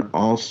 You can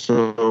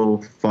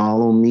also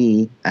follow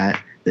me at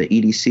the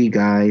EDC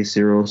guy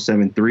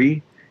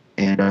 073.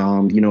 And,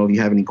 if you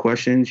have any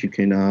questions, you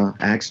can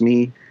ask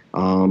me.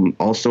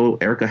 Also,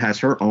 Erica has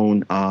her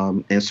own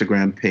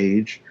Instagram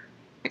page,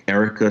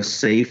 Erica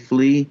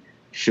Safely.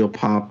 She'll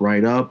pop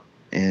right up,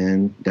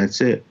 and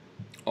that's it.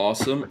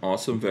 Awesome,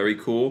 very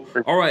cool.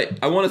 All right,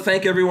 I want to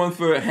thank everyone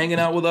for hanging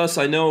out with us.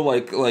 I know,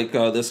 like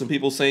there's some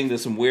people saying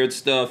there's some weird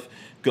stuff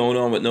going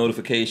on with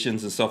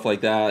notifications and stuff like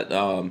that.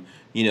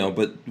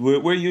 But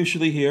we're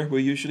usually here. We're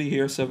usually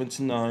here 7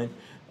 to 9.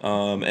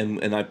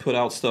 And I put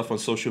out stuff on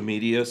social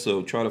media,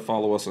 so try to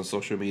follow us on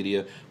social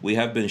media. We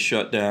have been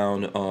shut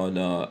down on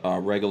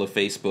our regular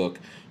Facebook,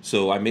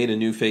 so I made a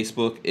new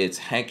Facebook. It's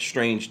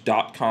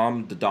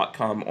hankstrange.com, the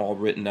 .com all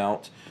written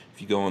out.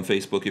 If you go on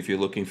Facebook, if you're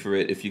looking for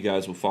it, if you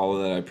guys will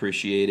follow that, I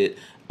appreciate it.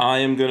 I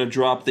am going to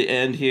drop the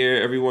end here.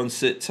 Everyone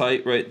sit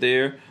tight right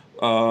there.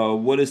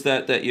 What is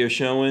that you're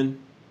showing?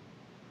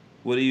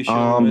 What are you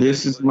showing?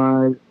 This is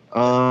my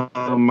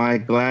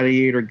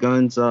Gladiator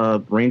Guns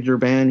Ranger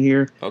band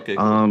here. Okay.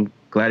 Cool.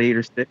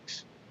 Gladiator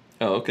 6.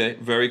 Oh, okay.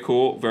 Very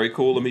cool.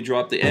 Let me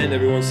drop the end.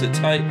 Everyone sit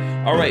tight.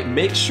 All right.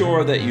 Make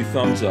sure that you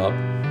thumbs up.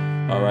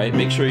 All right.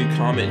 Make sure you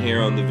comment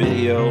here on the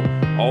video.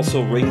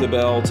 Also, ring the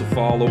bell to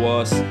follow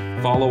us.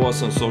 Follow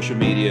us on social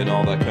media and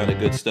all that kind of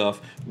good stuff.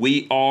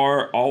 We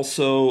are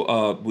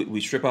also, we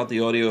strip out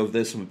the audio of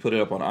this and we put it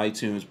up on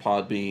iTunes,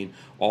 Podbean,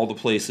 all the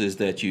places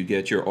that you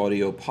get your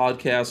audio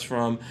podcasts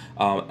from.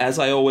 As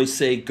I always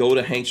say, go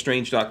to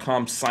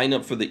hankstrange.com, sign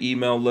up for the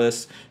email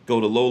list, go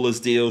to Lola's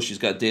Deals. She's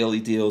got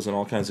daily deals and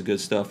all kinds of good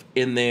stuff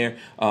in there.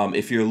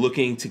 If you're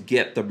looking to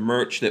get the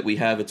merch that we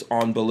have, it's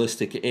on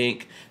Ballistic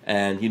Ink,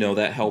 and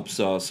that helps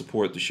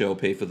support the show,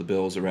 pay for the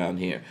bills around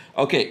here.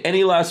 Okay,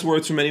 any last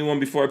words from anyone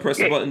before I press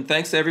the button?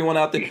 Thanks to everyone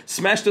out there.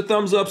 Smash the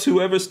thumbs ups,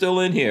 whoever's still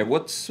in here.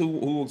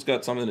 Who's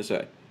got something to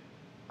say?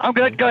 I'm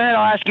good. Go ahead.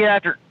 I'll ask you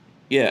after.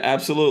 Yeah,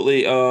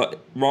 absolutely.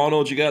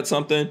 Ronald, you got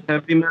something?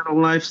 Heavy Metal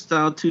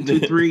Lifestyle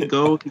 223.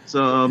 Go.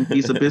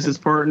 He's a business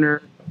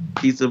partner.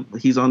 He's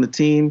on the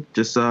team.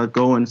 Just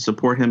go and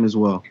support him as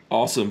well.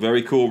 Awesome.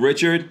 Very cool.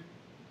 Richard?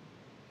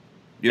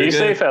 Be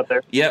safe out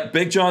there. Yep.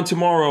 Big John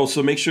tomorrow,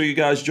 so make sure you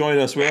guys join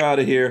us. We're out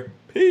of here.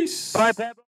 Peace. Bye, Pep.